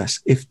process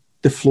if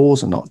the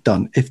floors are not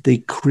done, if the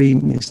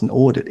cream isn't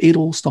ordered. It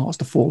all starts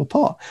to fall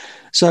apart.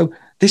 So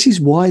this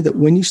is why that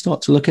when you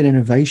start to look at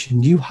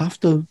innovation, you have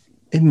to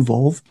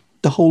involve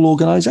the whole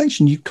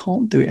organization. You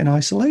can't do it in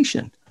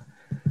isolation.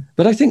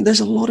 But I think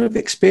there's a lot of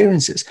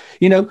experiences,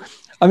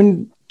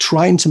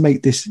 trying to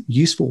make this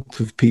useful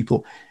for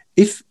people.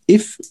 If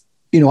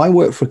I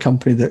work for a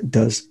company that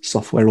does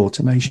software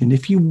automation.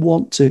 If you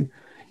want to,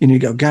 you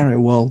go, Gary,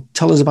 well,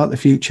 tell us about the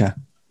future.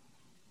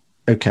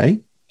 Okay.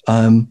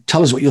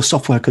 Tell us what your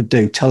software could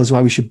do. Tell us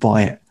why we should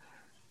buy it.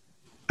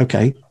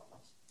 Okay.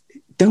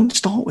 Don't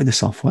start with the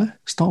software.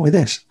 Start with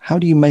this. How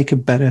do you make a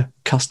better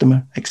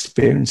customer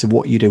experience of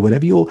what you do?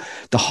 Whatever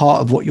the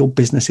heart of what your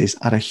business is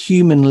at a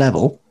human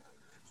level,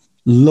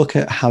 look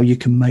at how you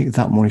can make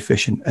that more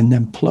efficient, and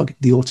then plug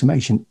the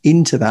automation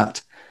into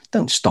that.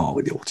 Don't start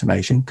with the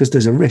automation, because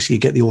there's a risk you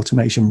get the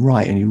automation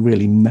right and you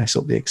really mess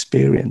up the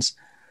experience.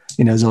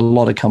 There's a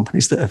lot of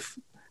companies that have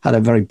had a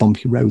very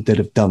bumpy road that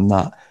have done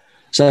that.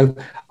 So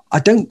I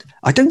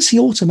don't see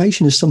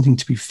automation as something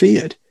to be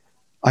feared.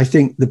 I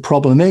think the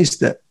problem is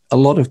that a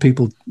lot of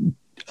people,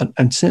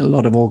 and certainly a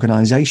lot of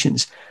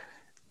organizations,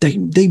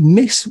 they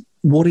miss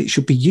what it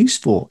should be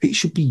used for. It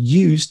should be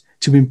used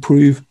to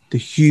improve the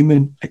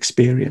human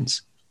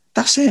experience.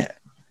 That's it.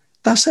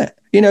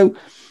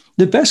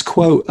 The best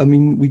quote,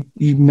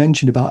 you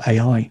mentioned about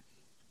AI.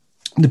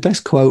 The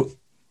best quote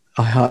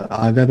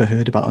I've ever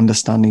heard about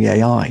understanding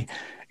AI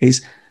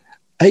is,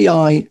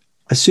 AI,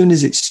 as soon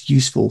as it's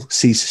useful,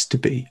 ceases to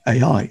be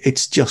AI.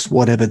 It's just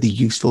whatever the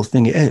useful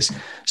thing it is.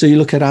 So you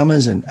look at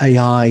Amazon,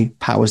 AI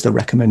powers the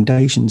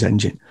recommendations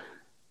engine.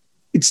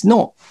 It's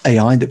not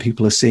AI that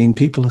people are seeing.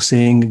 People are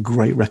seeing a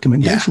great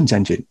recommendations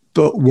engine.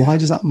 But why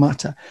does that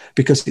matter?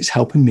 Because it's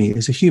helping me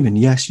as a human.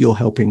 Yes, you're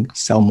helping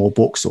sell more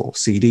books or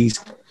CDs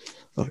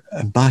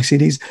and buy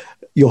CDs.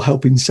 You're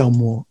helping sell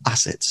more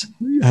assets.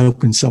 You're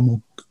helping sell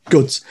more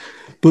goods.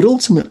 But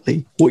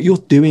ultimately, what you're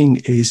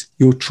doing is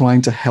you're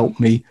trying to help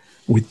me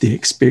with the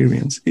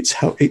experience.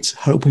 It's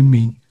helping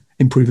me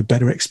improve a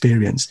better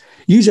experience.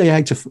 Use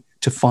AI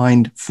to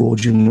find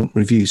fraudulent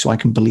reviews so I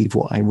can believe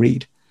what I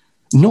read,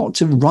 not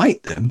to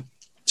write them,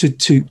 to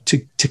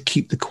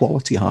keep the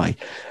quality high.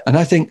 And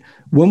I think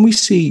when we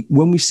see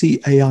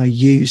AI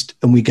used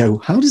and we go,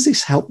 how does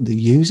this help the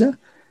user?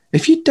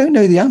 If you don't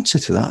know the answer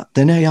to that,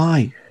 then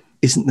AI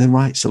isn't the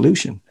right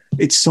solution.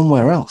 It's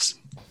somewhere else.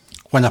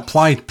 When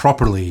applied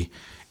properly,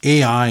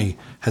 AI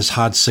has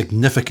had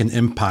significant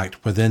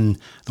impact within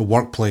the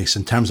workplace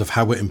in terms of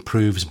how it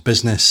improves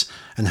business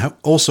and how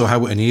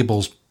it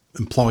enables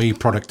employee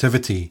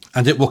productivity.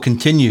 And it will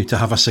continue to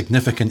have a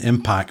significant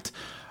impact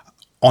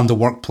on the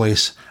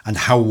workplace and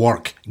how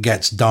work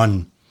gets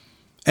done.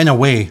 In a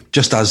way,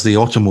 just as the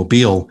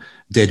automobile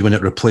did when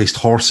it replaced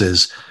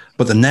horses,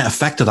 but the net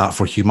effect of that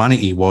for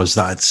humanity was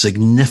that it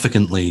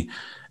significantly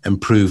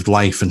improved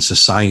life and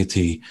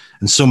society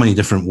in so many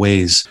different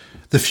ways.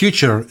 The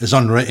future is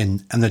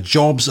unwritten and the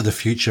jobs of the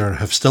future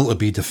have still to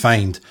be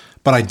defined,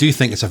 but I do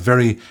think it's a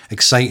very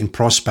exciting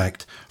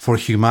prospect for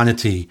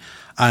humanity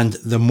and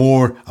the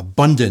more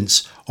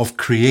abundance of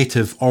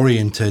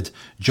creative-oriented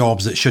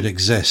jobs that should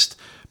exist,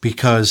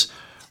 because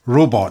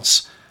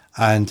robots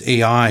and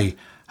AI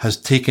has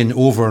taken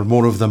over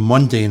more of the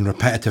mundane,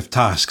 repetitive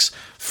tasks,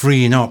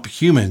 freeing up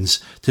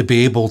humans to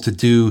be able to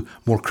do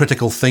more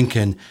critical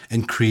thinking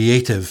in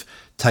creative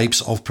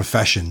types of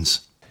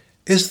professions.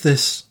 Is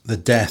this the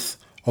death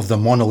of the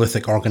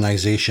monolithic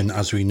organization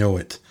as we know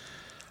it?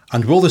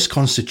 And will this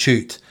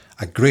constitute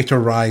a greater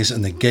rise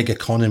in the gig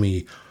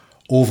economy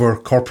over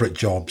corporate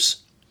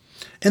jobs?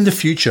 In the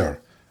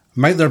future,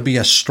 might there be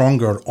a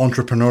stronger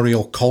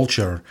entrepreneurial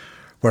culture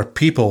where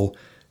people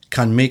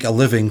can make a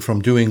living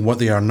from doing what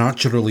they are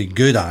naturally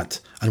good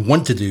at and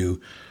want to do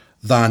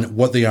than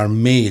what they are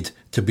made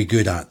to be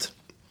good at?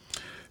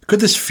 Could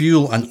this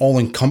fuel an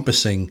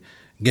all-encompassing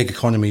gig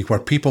economy where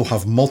people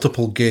have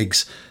multiple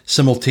gigs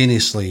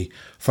simultaneously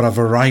for a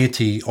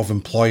variety of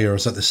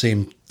employers at the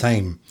same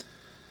time,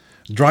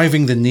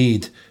 driving the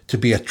need to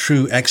be a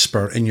true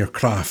expert in your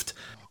craft?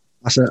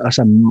 That's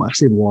a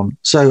massive one.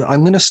 So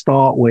I'm going to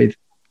start with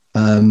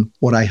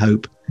what I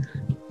hope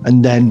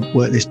and then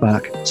work this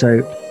back.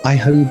 So I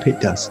hope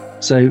it does.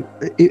 So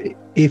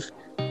if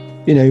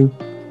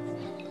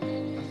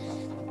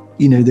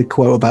the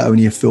quote about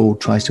only a fool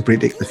tries to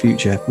predict the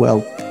future. Well,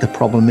 the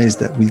problem is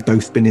that we've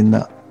both been in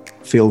that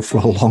field for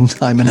a long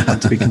time and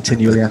had to be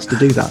continually asked to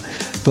do that.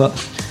 But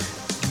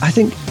I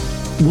think,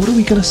 what are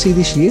we going to see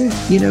this year?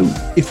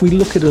 If we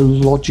look at a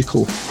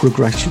logical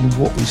progression of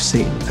what we've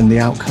seen and the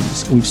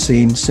outcomes, we've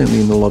seen,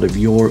 certainly in a lot of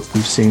Europe,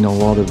 we've seen a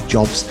lot of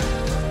jobs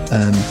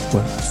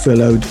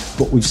furloughed,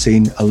 but we've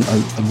seen a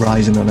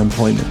rise in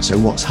unemployment. So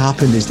what's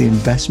happened is the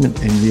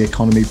investment in the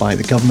economy by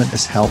the government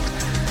has helped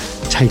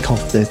take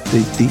off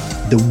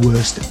the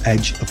worst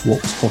edge of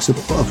what was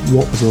possible, of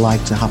what was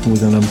like to happen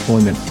with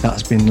unemployment.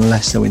 That's been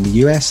less so in the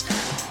US,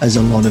 as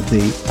a lot of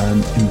the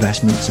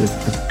investments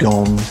have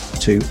gone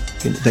to,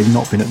 they've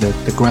not been at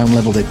the ground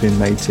level, they've been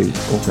made to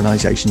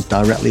organisations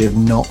directly who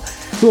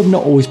have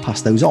not always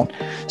passed those on.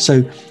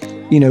 So,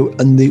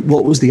 and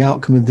what was the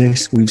outcome of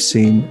this? We've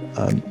seen,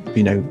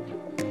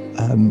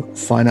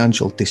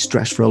 financial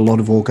distress for a lot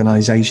of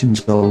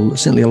organisations,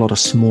 certainly a lot of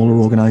smaller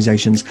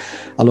organisations,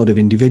 a lot of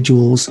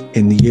individuals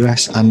in the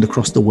US and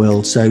across the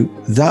world. So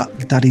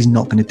that is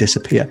not going to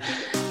disappear.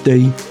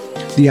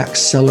 The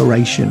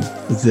acceleration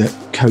that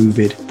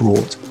COVID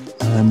brought,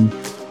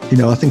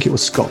 I think it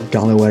was Scott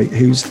Galloway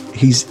he's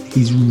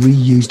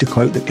reused a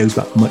quote that goes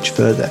back much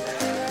further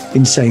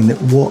in saying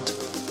that what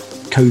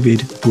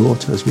COVID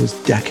brought us was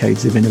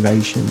decades of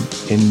innovation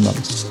in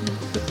months.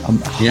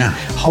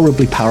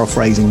 Horribly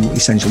paraphrasing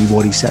essentially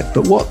what he said,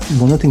 but one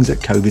of the things that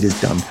COVID has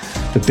done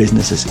for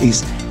businesses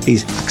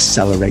is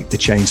accelerate the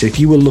change. So if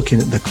you were looking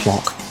at the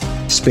clock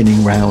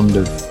spinning round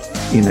of,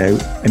 in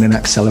an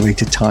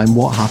accelerated time,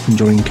 what happened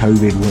during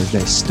COVID was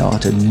they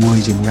started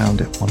whizzing around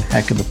at one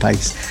heck of a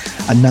pace,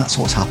 and that's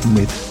what's happened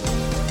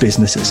with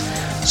businesses.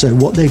 So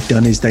what they've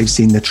done is they've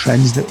seen the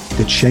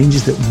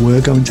changes that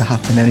were going to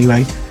happen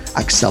anyway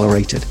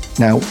accelerated.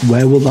 Now,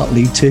 where will that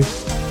lead to?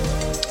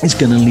 It's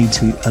going to lead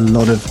to a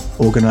lot of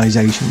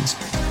organizations,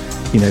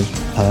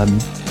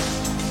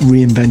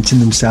 reinventing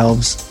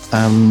themselves.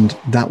 And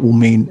that will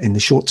mean in the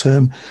short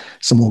term,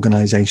 some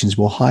organizations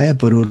will hire,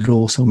 but it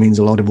also means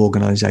a lot of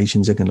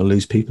organizations are going to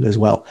lose people as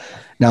well.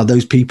 Now,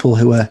 those people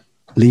who are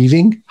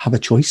leaving have a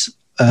choice.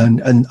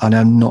 And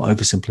I'm not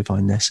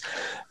oversimplifying this,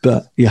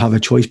 but you have a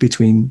choice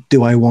between,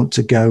 do I want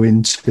to go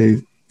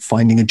into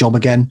finding a job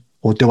again,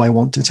 or do I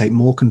want to take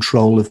more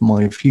control of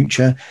my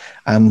future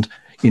and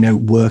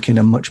work in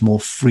a much more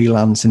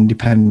freelance,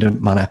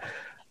 independent manner?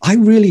 I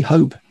really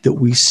hope that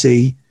we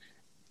see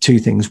two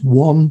things.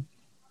 One,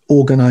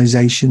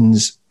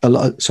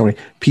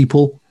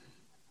 people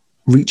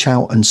reach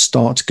out and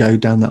start to go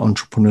down that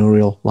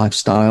entrepreneurial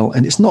lifestyle.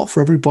 And it's not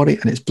for everybody,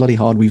 and it's bloody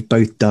hard. We've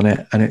both done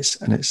it, and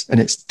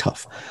it's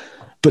tough,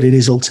 but it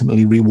is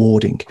ultimately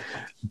rewarding.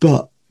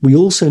 But we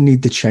also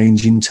need the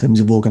change in terms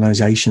of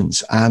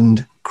organizations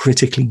and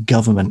critically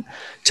government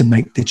to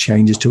make the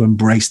changes to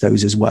embrace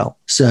those as well.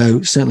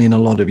 So certainly in a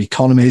lot of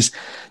economies,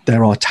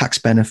 there are tax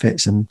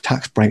benefits and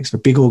tax breaks for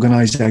big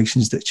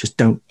organizations that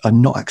just are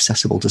not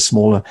accessible to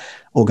smaller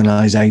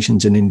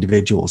organizations and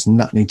individuals, and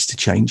that needs to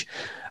change.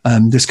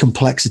 There's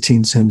complexity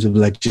in terms of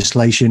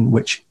legislation,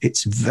 which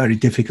it's very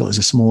difficult as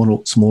a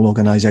small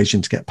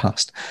organization to get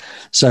past.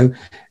 So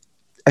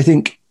I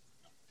think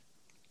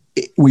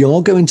we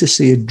are going to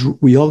see a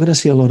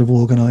lot of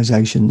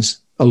organizations,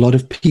 a lot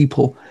of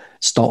people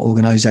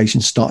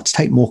organizations start to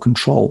take more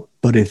control.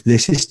 But if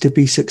this is to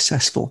be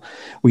successful,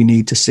 we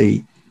need to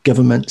see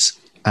governments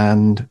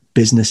and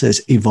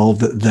businesses evolve,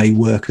 that they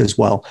work as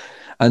well.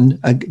 And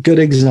a good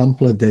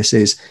example of this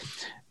is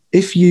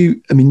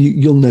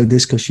you'll know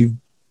this because you've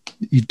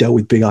dealt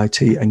with big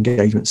IT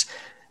engagements.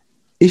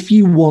 If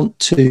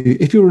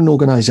you're an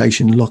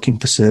organization looking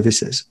for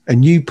services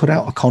and you put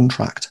out a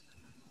contract,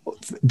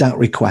 that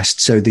request,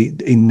 so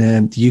in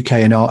the UK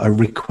and a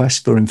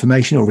request for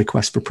information or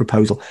request for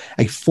proposal,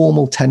 a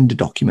formal tender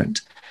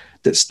document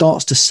that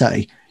starts to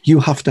say you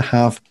have to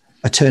have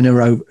a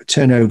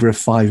turnover of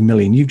 5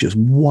 million, you've just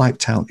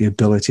wiped out the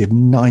ability of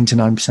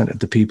 99% of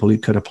the people who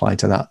could apply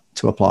to that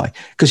to apply,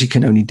 because you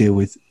can only deal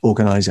with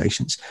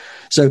organizations.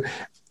 So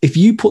if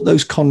you put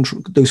those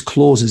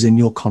clauses in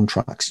your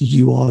contracts,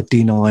 you are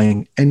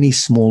denying any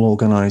small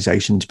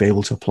organization to be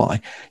able to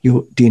apply.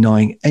 You're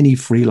denying any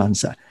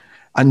freelancer,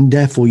 and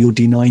therefore you're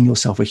denying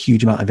yourself a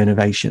huge amount of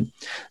innovation.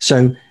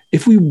 So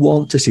if we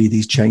want to see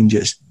these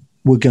changes,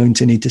 we're going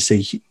to need to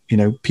see,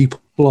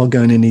 people are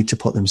going to need to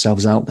put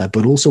themselves out there,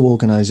 but also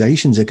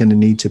organizations are going to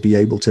need to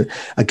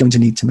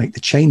make the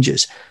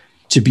changes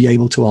to be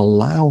able to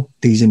allow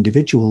these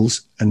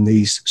individuals and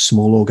these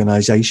small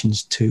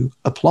organizations to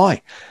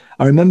apply.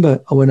 I remember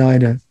when I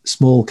had a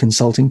small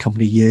consulting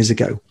company years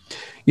ago,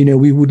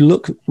 we would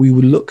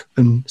look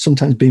and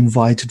sometimes be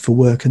invited for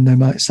work, and they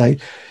might say,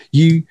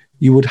 you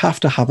would have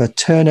to have a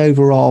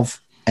turnover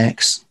of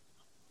X.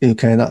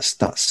 Okay,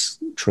 that's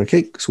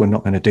tricky because we're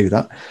not going to do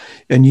that.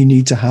 And you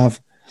need to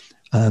have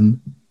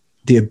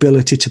the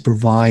ability to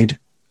provide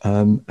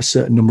a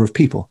certain number of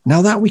people.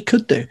 Now that we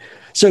could do.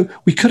 So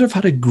we could have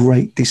had a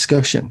great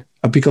discussion,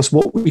 because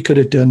what we could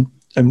have done,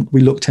 and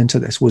we looked into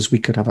this, was we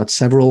could have had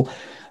several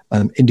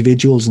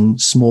individuals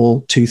and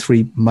small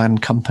 2-3-man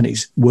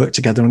companies work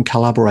together and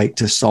collaborate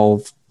to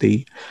solve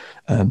the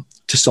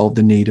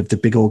need of the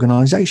big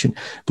organization.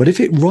 But if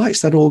it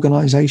writes that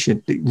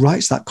organization, it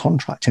writes that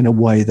contract in a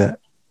way that,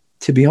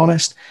 to be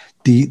honest,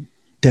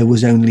 there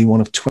was only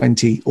one of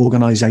 20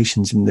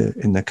 organizations in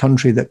the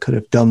country that could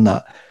have done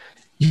that,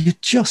 you're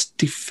just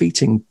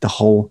defeating the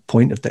whole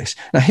point of this.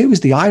 Now, here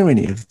was the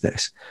irony of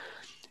this.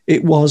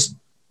 It was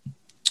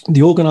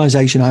the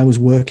organization I was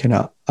working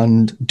at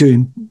and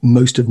doing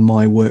most of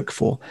my work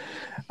for,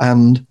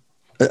 and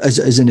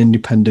as an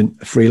independent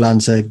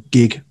freelancer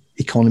gig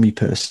economy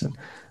person.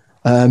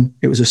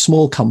 It was a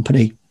small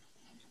company,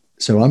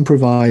 so I'm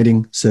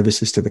providing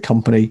services to the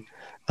company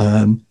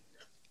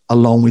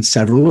along with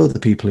several other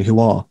people who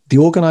are. The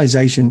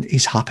organization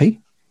is happy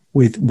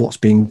with what's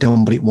being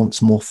done, but it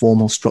wants more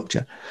formal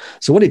structure.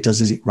 So what it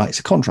does is it writes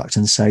a contract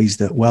and says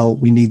that, well,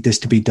 we need this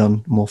to be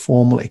done more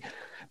formally.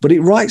 But it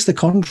writes the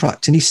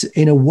contract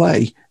in a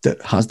way that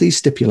has these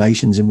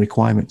stipulations and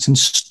requirements and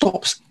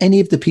stops any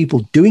of the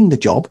people doing the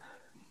job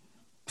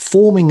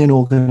forming an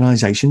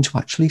organization to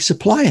actually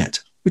supply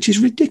it, which is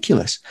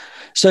ridiculous.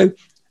 So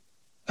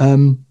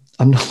I'm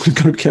not going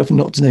to be careful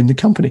not to name the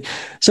company.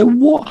 So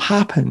what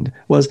happened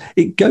was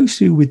it goes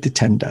through with the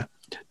tender.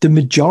 The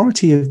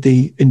majority of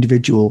the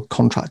individual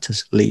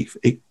contractors leave.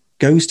 It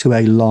goes to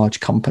a large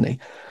company.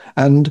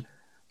 And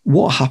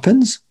what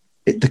happens?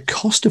 The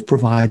cost of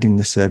providing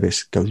the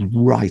service goes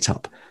right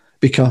up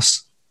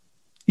because,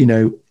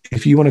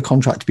 if you want a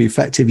contract to be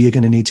effective, you're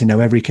going to need to know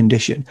every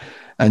condition.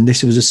 And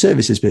this was a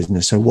services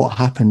business. So what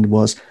happened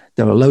was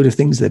there were a load of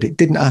things that it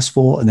didn't ask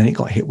for, and then it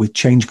got hit with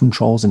change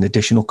controls and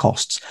additional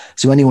costs.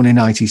 So anyone in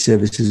IT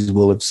services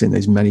will have seen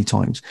those many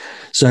times.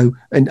 So,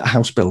 and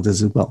house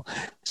builders as well.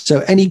 So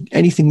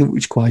anything that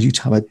requires you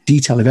to have a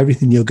detail of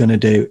everything you're going to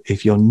do,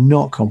 if you're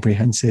not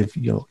comprehensive,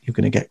 you're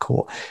going to get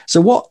caught.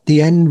 So what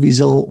the end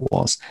result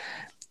was,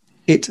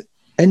 it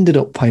ended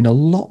up paying a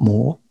lot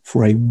more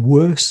for a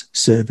worse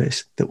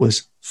service that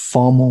was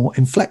far more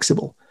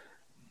inflexible.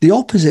 The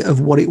opposite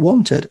of what it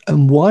wanted.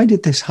 And why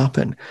did this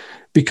happen?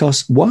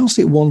 Because whilst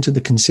it wanted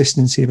the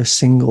consistency of a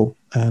single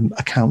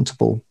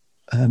accountable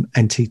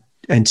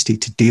entity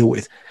to deal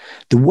with,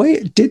 the way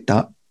it did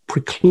that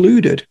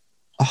precluded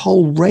a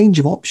whole range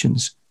of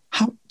options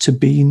how to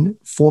be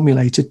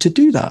formulated to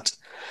do that.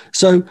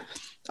 So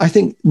I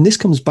think this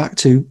comes back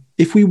to,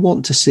 if we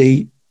want to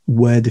see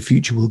where the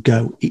future will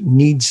go, it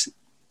needs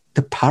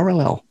the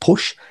parallel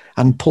push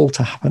and pull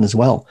to happen as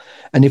well.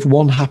 And if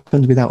one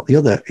happens without the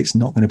other, it's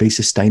not going to be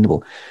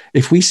sustainable.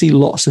 If we see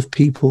lots of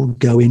people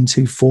go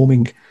into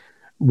forming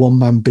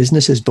one-man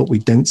businesses, but we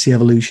don't see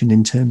evolution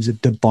in terms of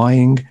the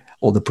buying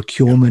or the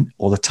procurement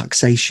or the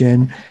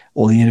taxation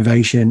or the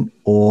innovation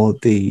or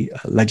the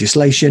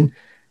legislation,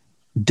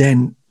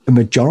 then a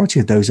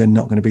majority of those are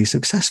not going to be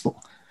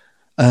successful.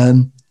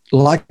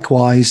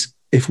 Likewise,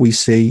 if we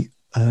see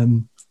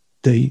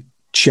the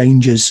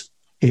changes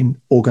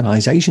in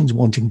organizations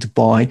wanting to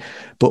buy,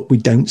 but we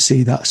don't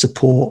see that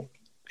support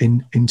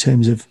in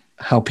terms of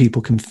how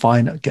people can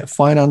get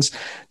finance,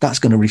 that's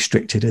going to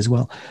restrict it as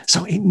well.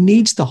 So it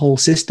needs the whole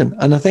system.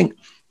 And I think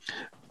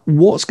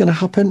what's going to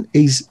happen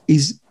is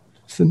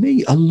for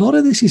me, a lot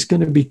of this is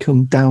going to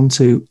become down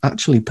to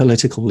actually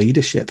political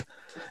leadership.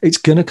 It's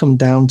going to come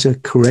down to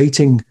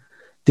creating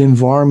the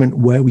environment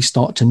where we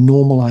start to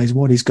normalize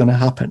what is going to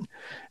happen.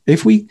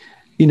 If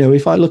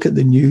I look at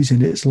the news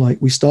and it's like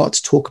we start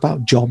to talk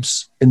about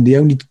jobs, and the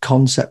only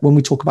concept when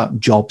we talk about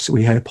jobs,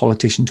 we hear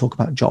politicians talk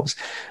about jobs.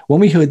 When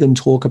we hear them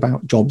talk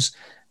about jobs,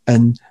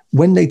 and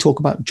when they talk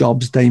about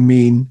jobs, they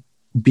mean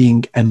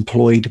being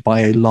employed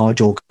by a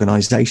large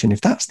organization. If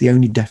that's the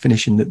only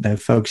definition that they're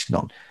focusing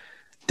on,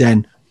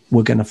 then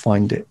we're going to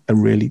find it a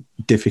really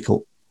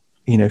difficult,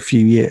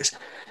 few years.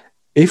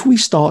 If we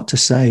start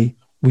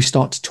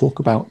to talk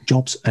about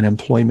jobs and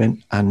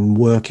employment and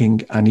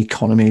working and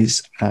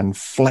economies and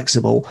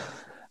flexible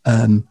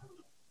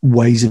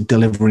ways of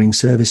delivering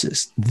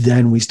services,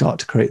 then we start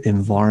to create the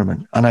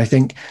environment. And I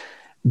think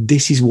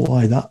this is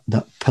why that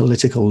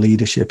political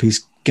leadership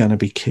is going to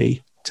be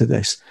key to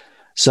this.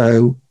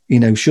 So,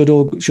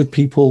 should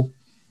people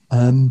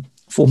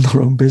form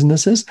their own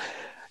businesses?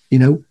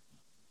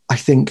 I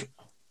think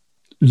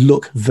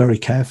look very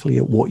carefully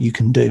at what you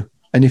can do.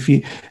 And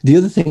the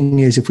other thing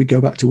is, if we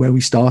go back to where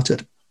we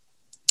started,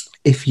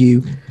 if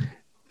you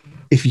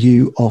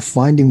are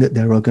finding that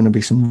there are going to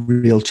be some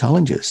real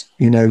challenges,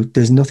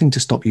 there's nothing to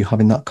stop you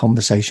having that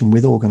conversation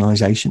with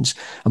organizations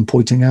and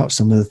pointing out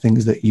some of the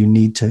things that you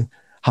need to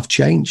have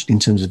changed in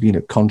terms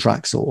of,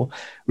 contracts or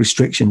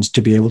restrictions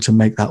to be able to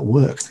make that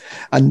work.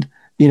 And,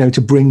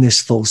 to bring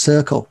this full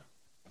circle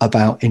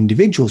about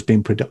individuals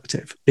being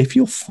productive, if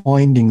you're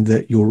finding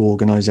that your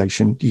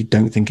organization, you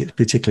don't think it's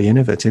particularly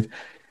innovative,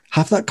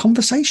 have that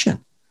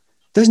conversation.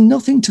 There's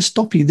nothing to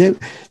stop you.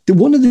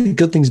 One of the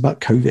good things about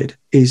COVID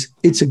is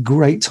it's a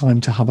great time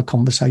to have a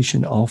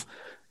conversation of,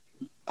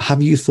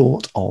 have you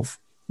thought of,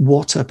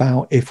 what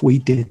about if we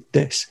did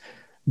this?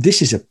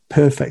 This is a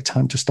perfect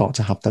time to start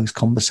to have those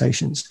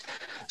conversations.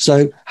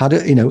 So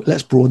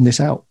let's broaden this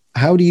out.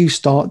 how do you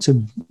start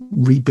to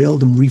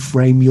rebuild and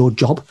reframe your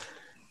job?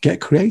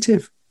 Get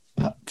creative.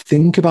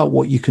 Think about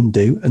what you can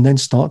do and then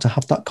start to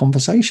have that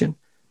conversation.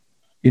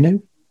 You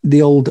know,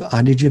 the old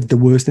adage of the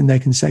worst thing they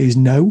can say is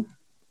no.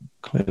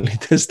 Clearly,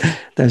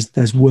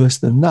 there's worse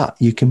than that.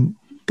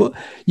 But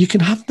you can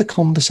have the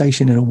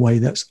conversation in a way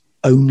that's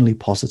only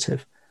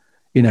positive.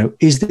 You know,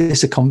 is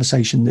this a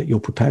conversation that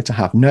you're prepared to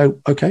have? No.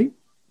 Okay.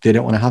 They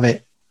don't want to have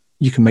it.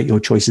 You can make your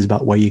choices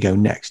about where you go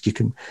next. You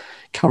can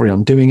carry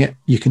on doing it.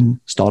 You can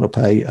start up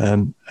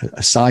a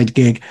side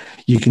gig.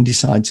 You can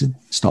decide to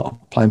start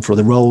applying for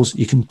other roles.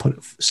 You can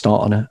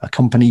start on a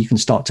company. You can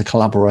start to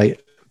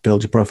collaborate,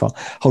 build your profile,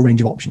 whole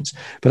range of options.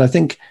 But I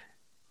think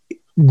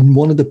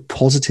one of the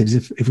positives,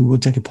 if we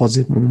would take a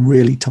positive in a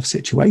really tough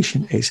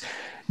situation, is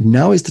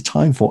now is the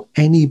time for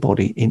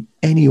anybody in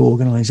any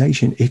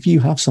organization, if you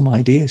have some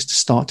ideas, to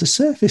start to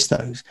surface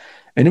those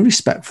in a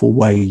respectful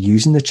way,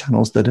 using the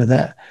channels that are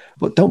there.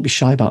 But don't be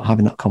shy about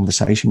having that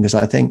conversation, because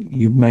I think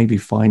you maybe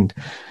find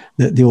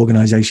that the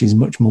organization is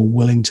much more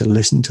willing to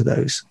listen to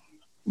those.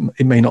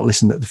 It may not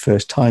listen at the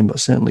first time, but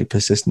certainly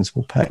persistence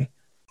will pay.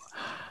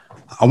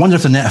 I wonder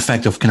if the net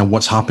effect of kind of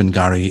what's happened,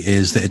 Gary,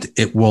 is that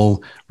it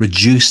will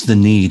reduce the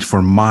need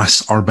for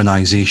mass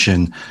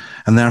urbanization,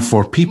 and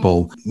therefore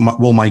people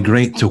will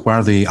migrate to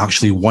where they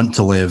actually want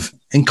to live.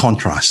 In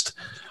contrast,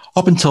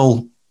 up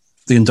until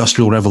the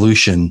Industrial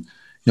Revolution,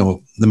 you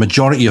know, the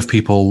majority of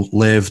people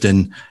lived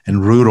in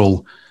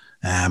rural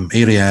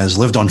areas,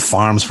 lived on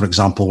farms, for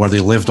example, where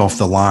they lived off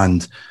the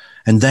land.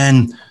 And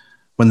then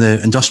when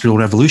the Industrial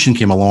Revolution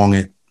came along,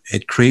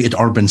 it created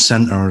urban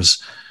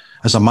centers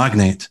as a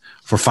magnet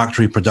for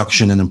factory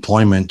production and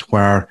employment,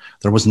 where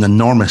there was an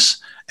enormous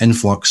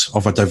influx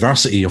of a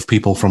diversity of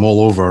people from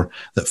all over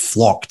that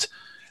flocked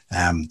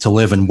to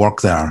live and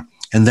work there.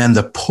 And then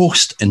the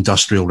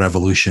post-industrial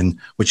revolution,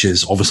 which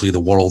is obviously the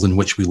world in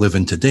which we live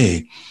in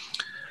today,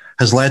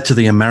 has led to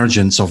the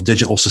emergence of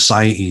digital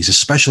societies,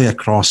 especially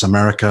across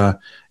America,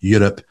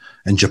 Europe,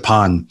 and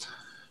Japan,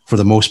 for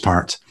the most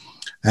part.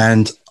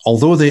 And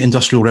although the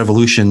Industrial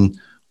Revolution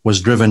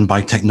was driven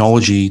by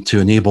technology to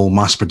enable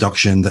mass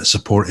production that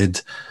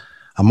supported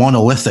a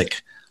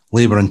monolithic,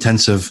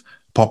 labor-intensive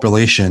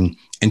population,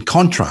 in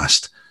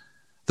contrast,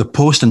 the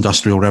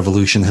post-industrial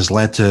revolution has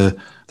led to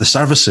the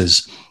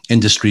services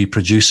industry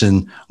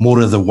producing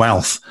more of the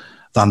wealth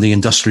than the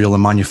industrial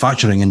and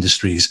manufacturing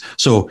industries.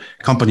 So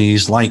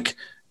companies like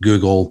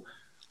Google,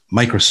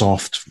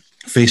 Microsoft,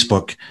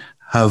 Facebook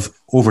have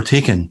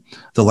overtaken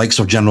the likes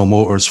of General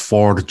Motors,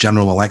 Ford,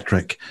 General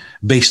Electric,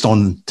 based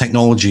on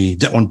technology,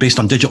 based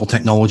on digital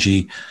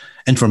technology,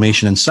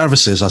 information and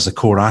services as the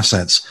core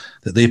assets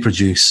that they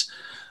produce.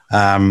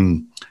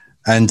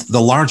 And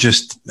the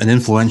largest and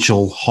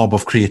influential hub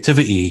of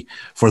creativity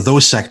for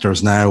those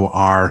sectors now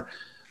are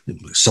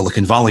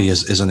Silicon Valley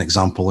is an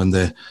example in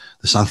the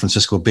San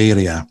Francisco Bay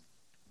Area.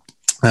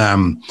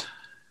 Where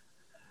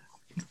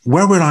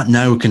we're at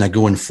now, kind of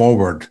going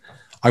forward,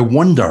 I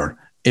wonder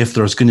if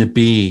there's going to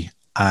be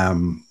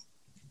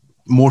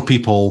more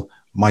people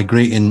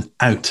migrating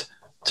out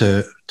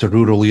to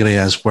rural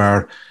areas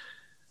where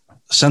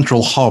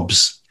central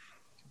hubs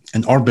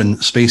and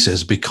urban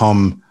spaces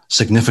become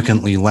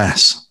significantly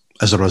less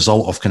as a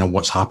result of kind of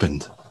what's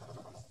happened.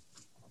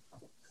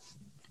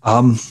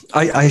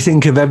 I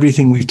think of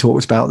everything we've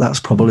talked about,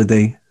 that's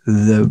probably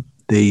the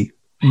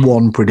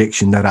one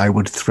prediction that I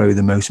would throw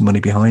the most money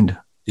behind.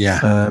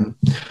 Yeah.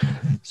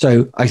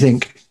 So I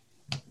think,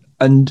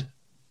 and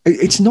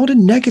it's not a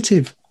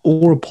negative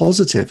or a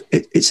positive,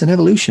 it's an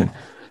evolution.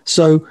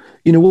 So,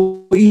 you know,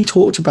 what you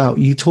talked about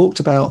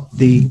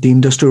the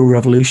Industrial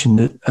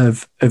Revolution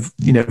of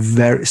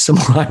very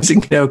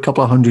summarizing, a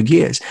couple of 100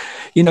 years,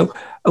 and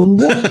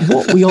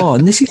what we are,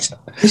 and this is,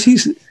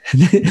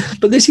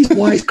 but this is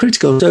why it's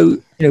critical. So,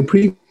 your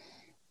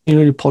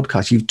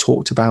podcast, you've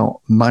talked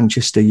about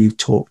Manchester, you've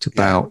talked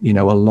about,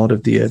 a lot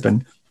of the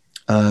urban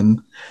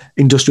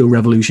industrial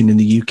revolution in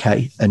the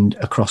UK and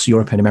across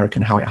Europe and America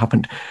and how it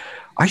happened.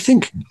 I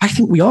think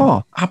we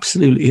are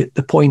absolutely at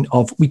the point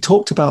of, we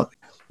talked about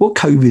what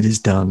COVID has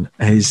done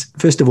is,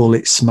 first of all,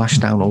 it's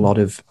smashed down a lot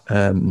of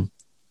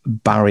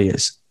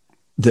barriers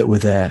that were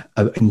there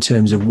in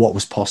terms of what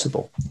was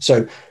possible.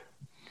 So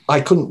I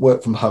couldn't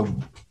work from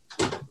home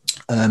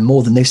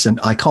more than this, and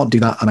I can't do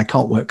that, and I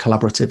can't work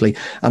collaboratively,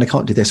 and I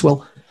can't do this.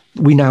 Well,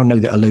 we now know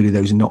that a load of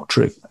those are not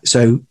true.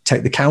 So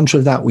take the counter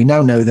of that. We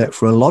now know that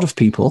for a lot of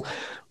people,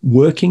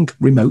 working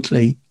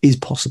remotely is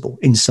possible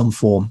in some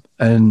form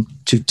and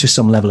to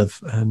some level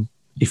of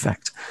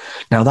effect.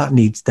 Now that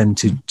needs them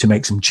to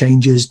make some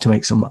changes, to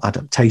make some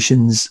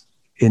adaptations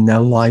in their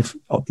life,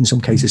 in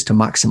some cases to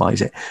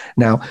maximize it.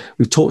 Now,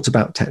 we've talked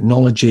about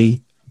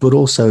technology, but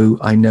also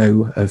I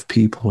know of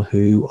people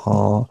who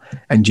are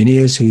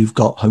engineers who've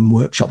got home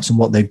workshops, and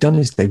what they've done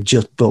is they've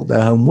just built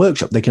their home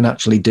workshop. They can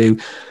actually do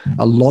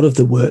a lot of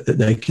the work that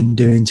they can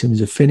do in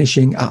terms of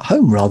finishing at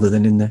home rather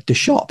than in the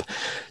shop.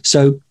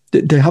 So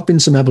there have been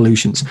some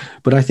evolutions,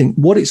 but I think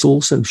what it's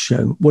also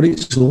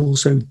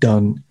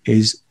done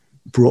is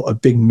brought a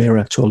big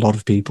mirror to a lot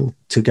of people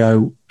to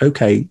go,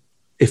 okay,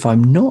 if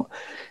I'm not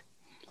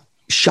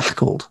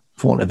shackled,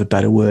 for want of a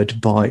better word,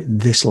 by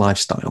this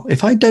lifestyle.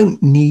 If I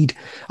don't need,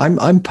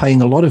 I'm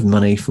paying a lot of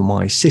money for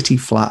my city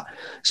flat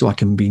so I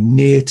can be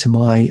near to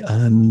my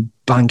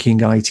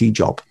banking IT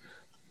job.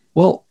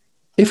 Well,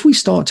 if we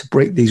start to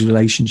break these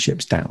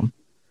relationships down,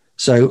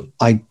 so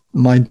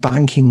my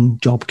banking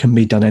job can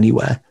be done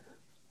anywhere.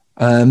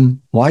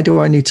 Why do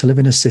I need to live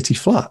in a city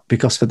flat?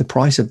 Because for the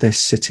price of this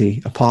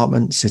city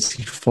apartment,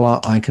 city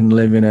flat, I can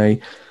live in a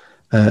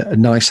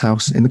nice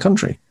house in the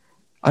country.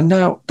 And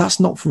now that's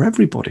not for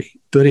everybody,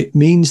 but it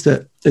means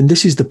that, and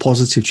this is the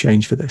positive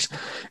change for this,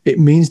 it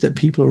means that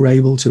people are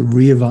able to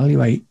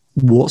reevaluate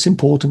what's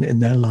important in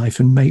their life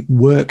and make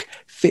work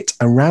fit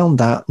around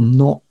that, and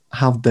not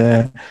have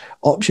their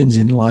options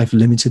in life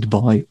limited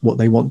by what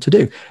they want to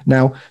do.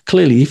 Now,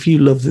 clearly, if you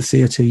love the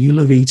theatre, you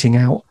love eating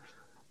out,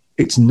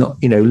 it's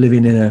not,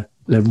 living in a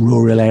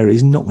rural area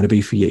is not going to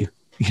be for you.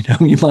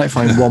 You might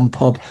find one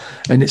pub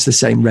and it's the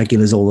same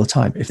regulars all the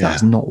time. If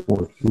that's not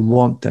what you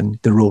want, then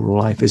the rural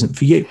life isn't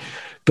for you.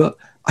 But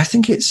I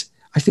think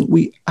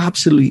we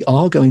absolutely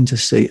are going to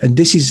see, and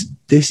this is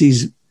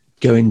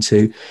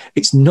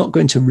it's not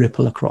going to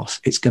ripple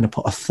across. It's going to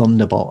put a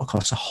thunderbolt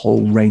across a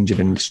whole range of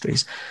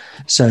industries.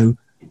 So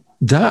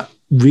that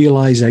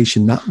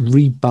realization, that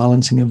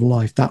rebalancing of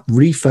life, that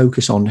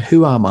refocus on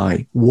who am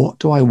I, what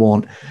do I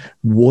want,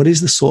 what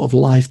is the sort of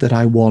life that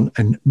I want,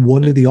 and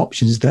what are the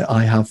options that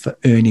I have for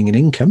earning an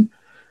income,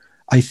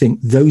 I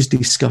think those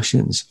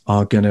discussions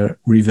are going to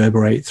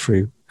reverberate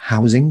through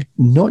housing,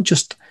 not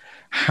just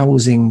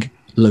housing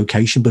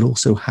location, but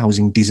also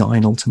housing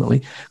design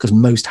ultimately, because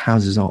most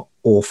houses are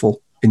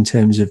awful in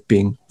terms of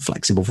being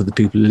flexible for the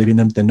people who live in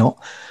them. They're not.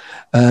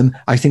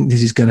 I think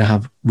this is going to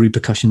have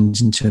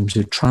repercussions in terms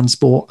of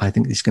transport. I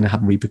think this is going to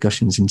have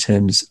repercussions in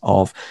terms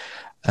of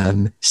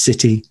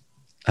city,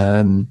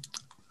 urban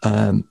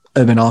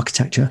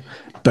architecture,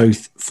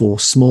 both for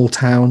small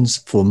towns,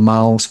 for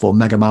malls, for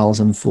mega malls,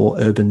 and for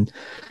urban,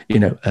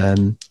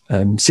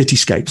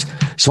 cityscapes.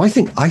 So I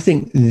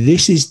think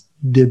this is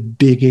the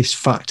biggest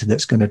factor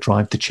that's going to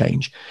drive the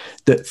change.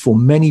 That for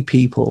many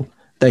people,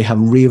 they have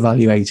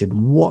reevaluated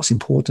what's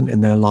important in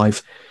their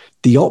life,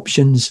 the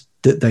options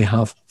that they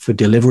have for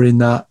delivering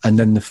that, and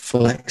then the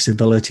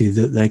flexibility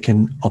that they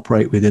can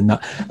operate within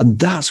that. And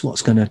that's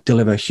what's going to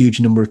deliver a huge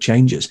number of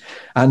changes.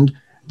 And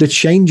the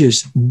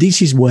changes,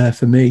 this is where,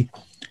 for me,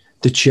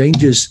 this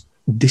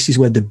is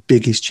where the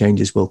biggest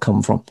changes will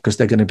come from, because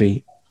they're going to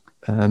be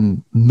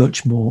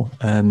much more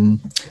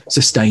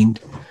sustained.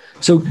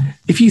 So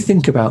if you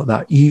think about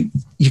that, you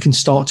can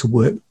start to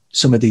work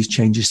some of these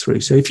changes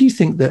through. So if you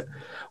think that,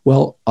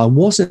 well, I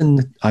was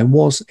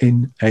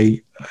in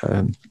a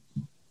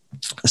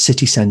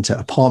city centre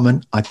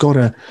apartment, I've got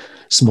a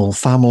small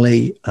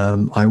family,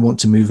 I want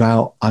to move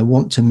out, I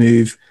want to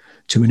move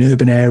to an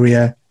urban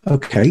area.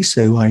 Okay,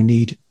 so I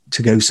need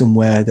to go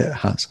somewhere that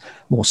has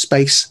more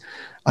space.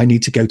 I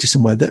need to go to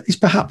somewhere that is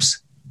perhaps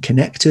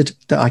connected,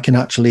 that I can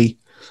actually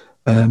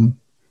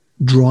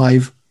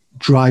drive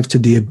to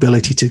the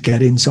ability to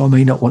get in. So I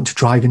may not want to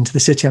drive into the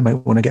city. I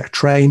might want to get a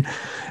train.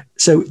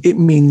 So it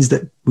means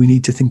that we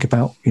need to think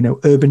about,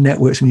 urban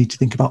networks. We need to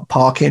think about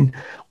parking.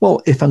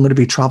 Well, if I'm going to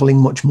be traveling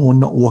much more,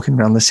 not walking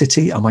around the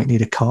city, I might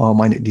need a car. I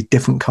might need a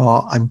different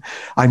car.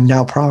 I'm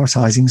now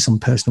prioritizing some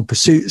personal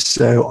pursuits.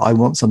 So I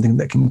want something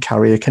that can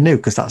carry a canoe,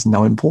 because that's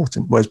now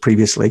important. Whereas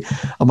previously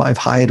I might have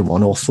hired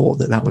one or thought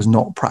that was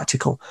not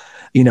practical.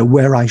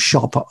 Where I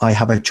shop, I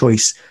have a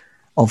choice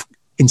of,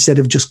 instead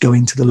of just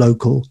going to the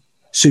local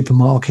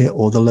supermarket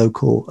or the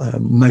local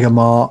mega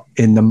mart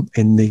in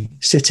the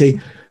city,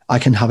 I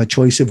can have a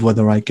choice of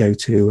whether I go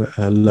to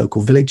a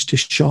local village to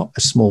shop,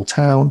 a small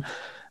town,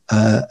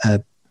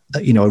 a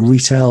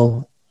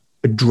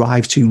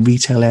drive-to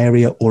retail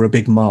area, or a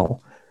big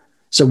mall.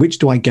 So which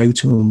do I go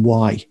to and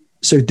why?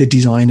 So the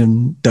design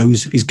and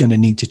those is going to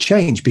need to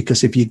change,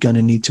 because if you're going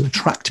to need to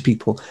attract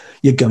people,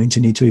 you're going to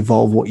need to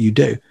evolve what you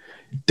do.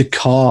 The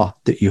car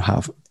that you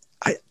have,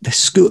 the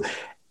school,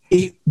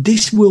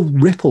 this will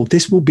ripple.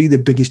 This will be the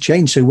biggest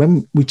change. So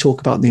when we talk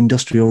about the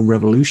Industrial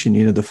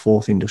Revolution, the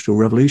fourth Industrial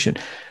Revolution,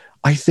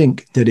 I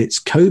think that it's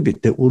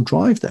COVID that will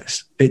drive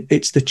this.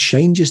 It's the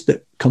changes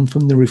that come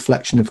from the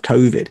reflection of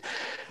COVID,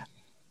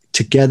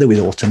 together with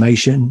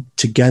automation,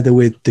 together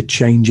with the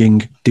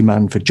changing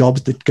demand for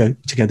jobs that go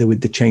together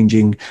with the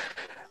changing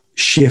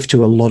shift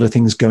to a lot of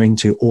things going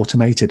to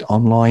automated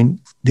online.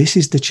 This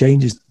is the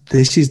changes.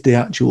 This is the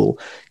actual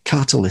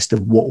catalyst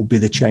of what will be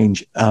the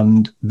change.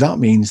 And that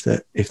means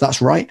that if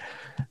that's right,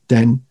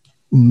 then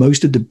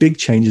most of the big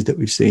changes that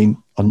we've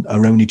seen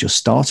are only just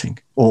starting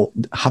or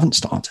haven't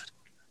started.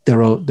 They're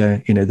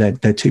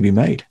to be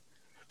made,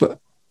 but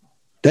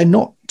they're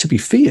not to be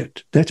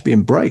feared. They're to be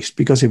embraced,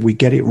 because if we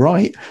get it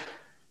right,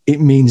 it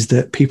means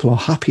that people are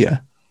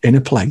happier in a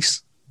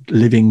place,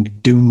 living,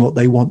 doing what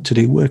they want to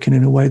do, working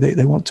in a way that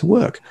they want to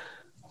work.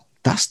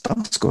 That's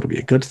got to be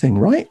a good thing,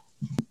 right?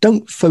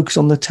 Don't focus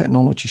on the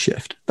technology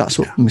shift. That's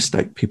what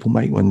mistake people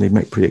make when they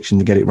make predictions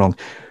and get it wrong.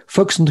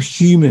 Focus on the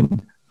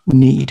human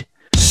need.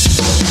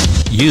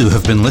 You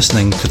have been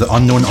listening to the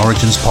Unknown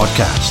Origins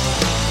podcast.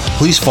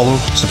 please follow,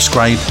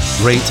 subscribe,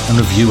 rate and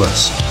review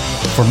us.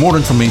 For more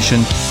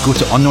information, go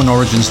to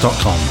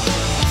unknownorigins.com.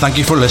 Thank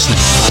you for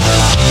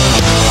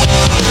listening.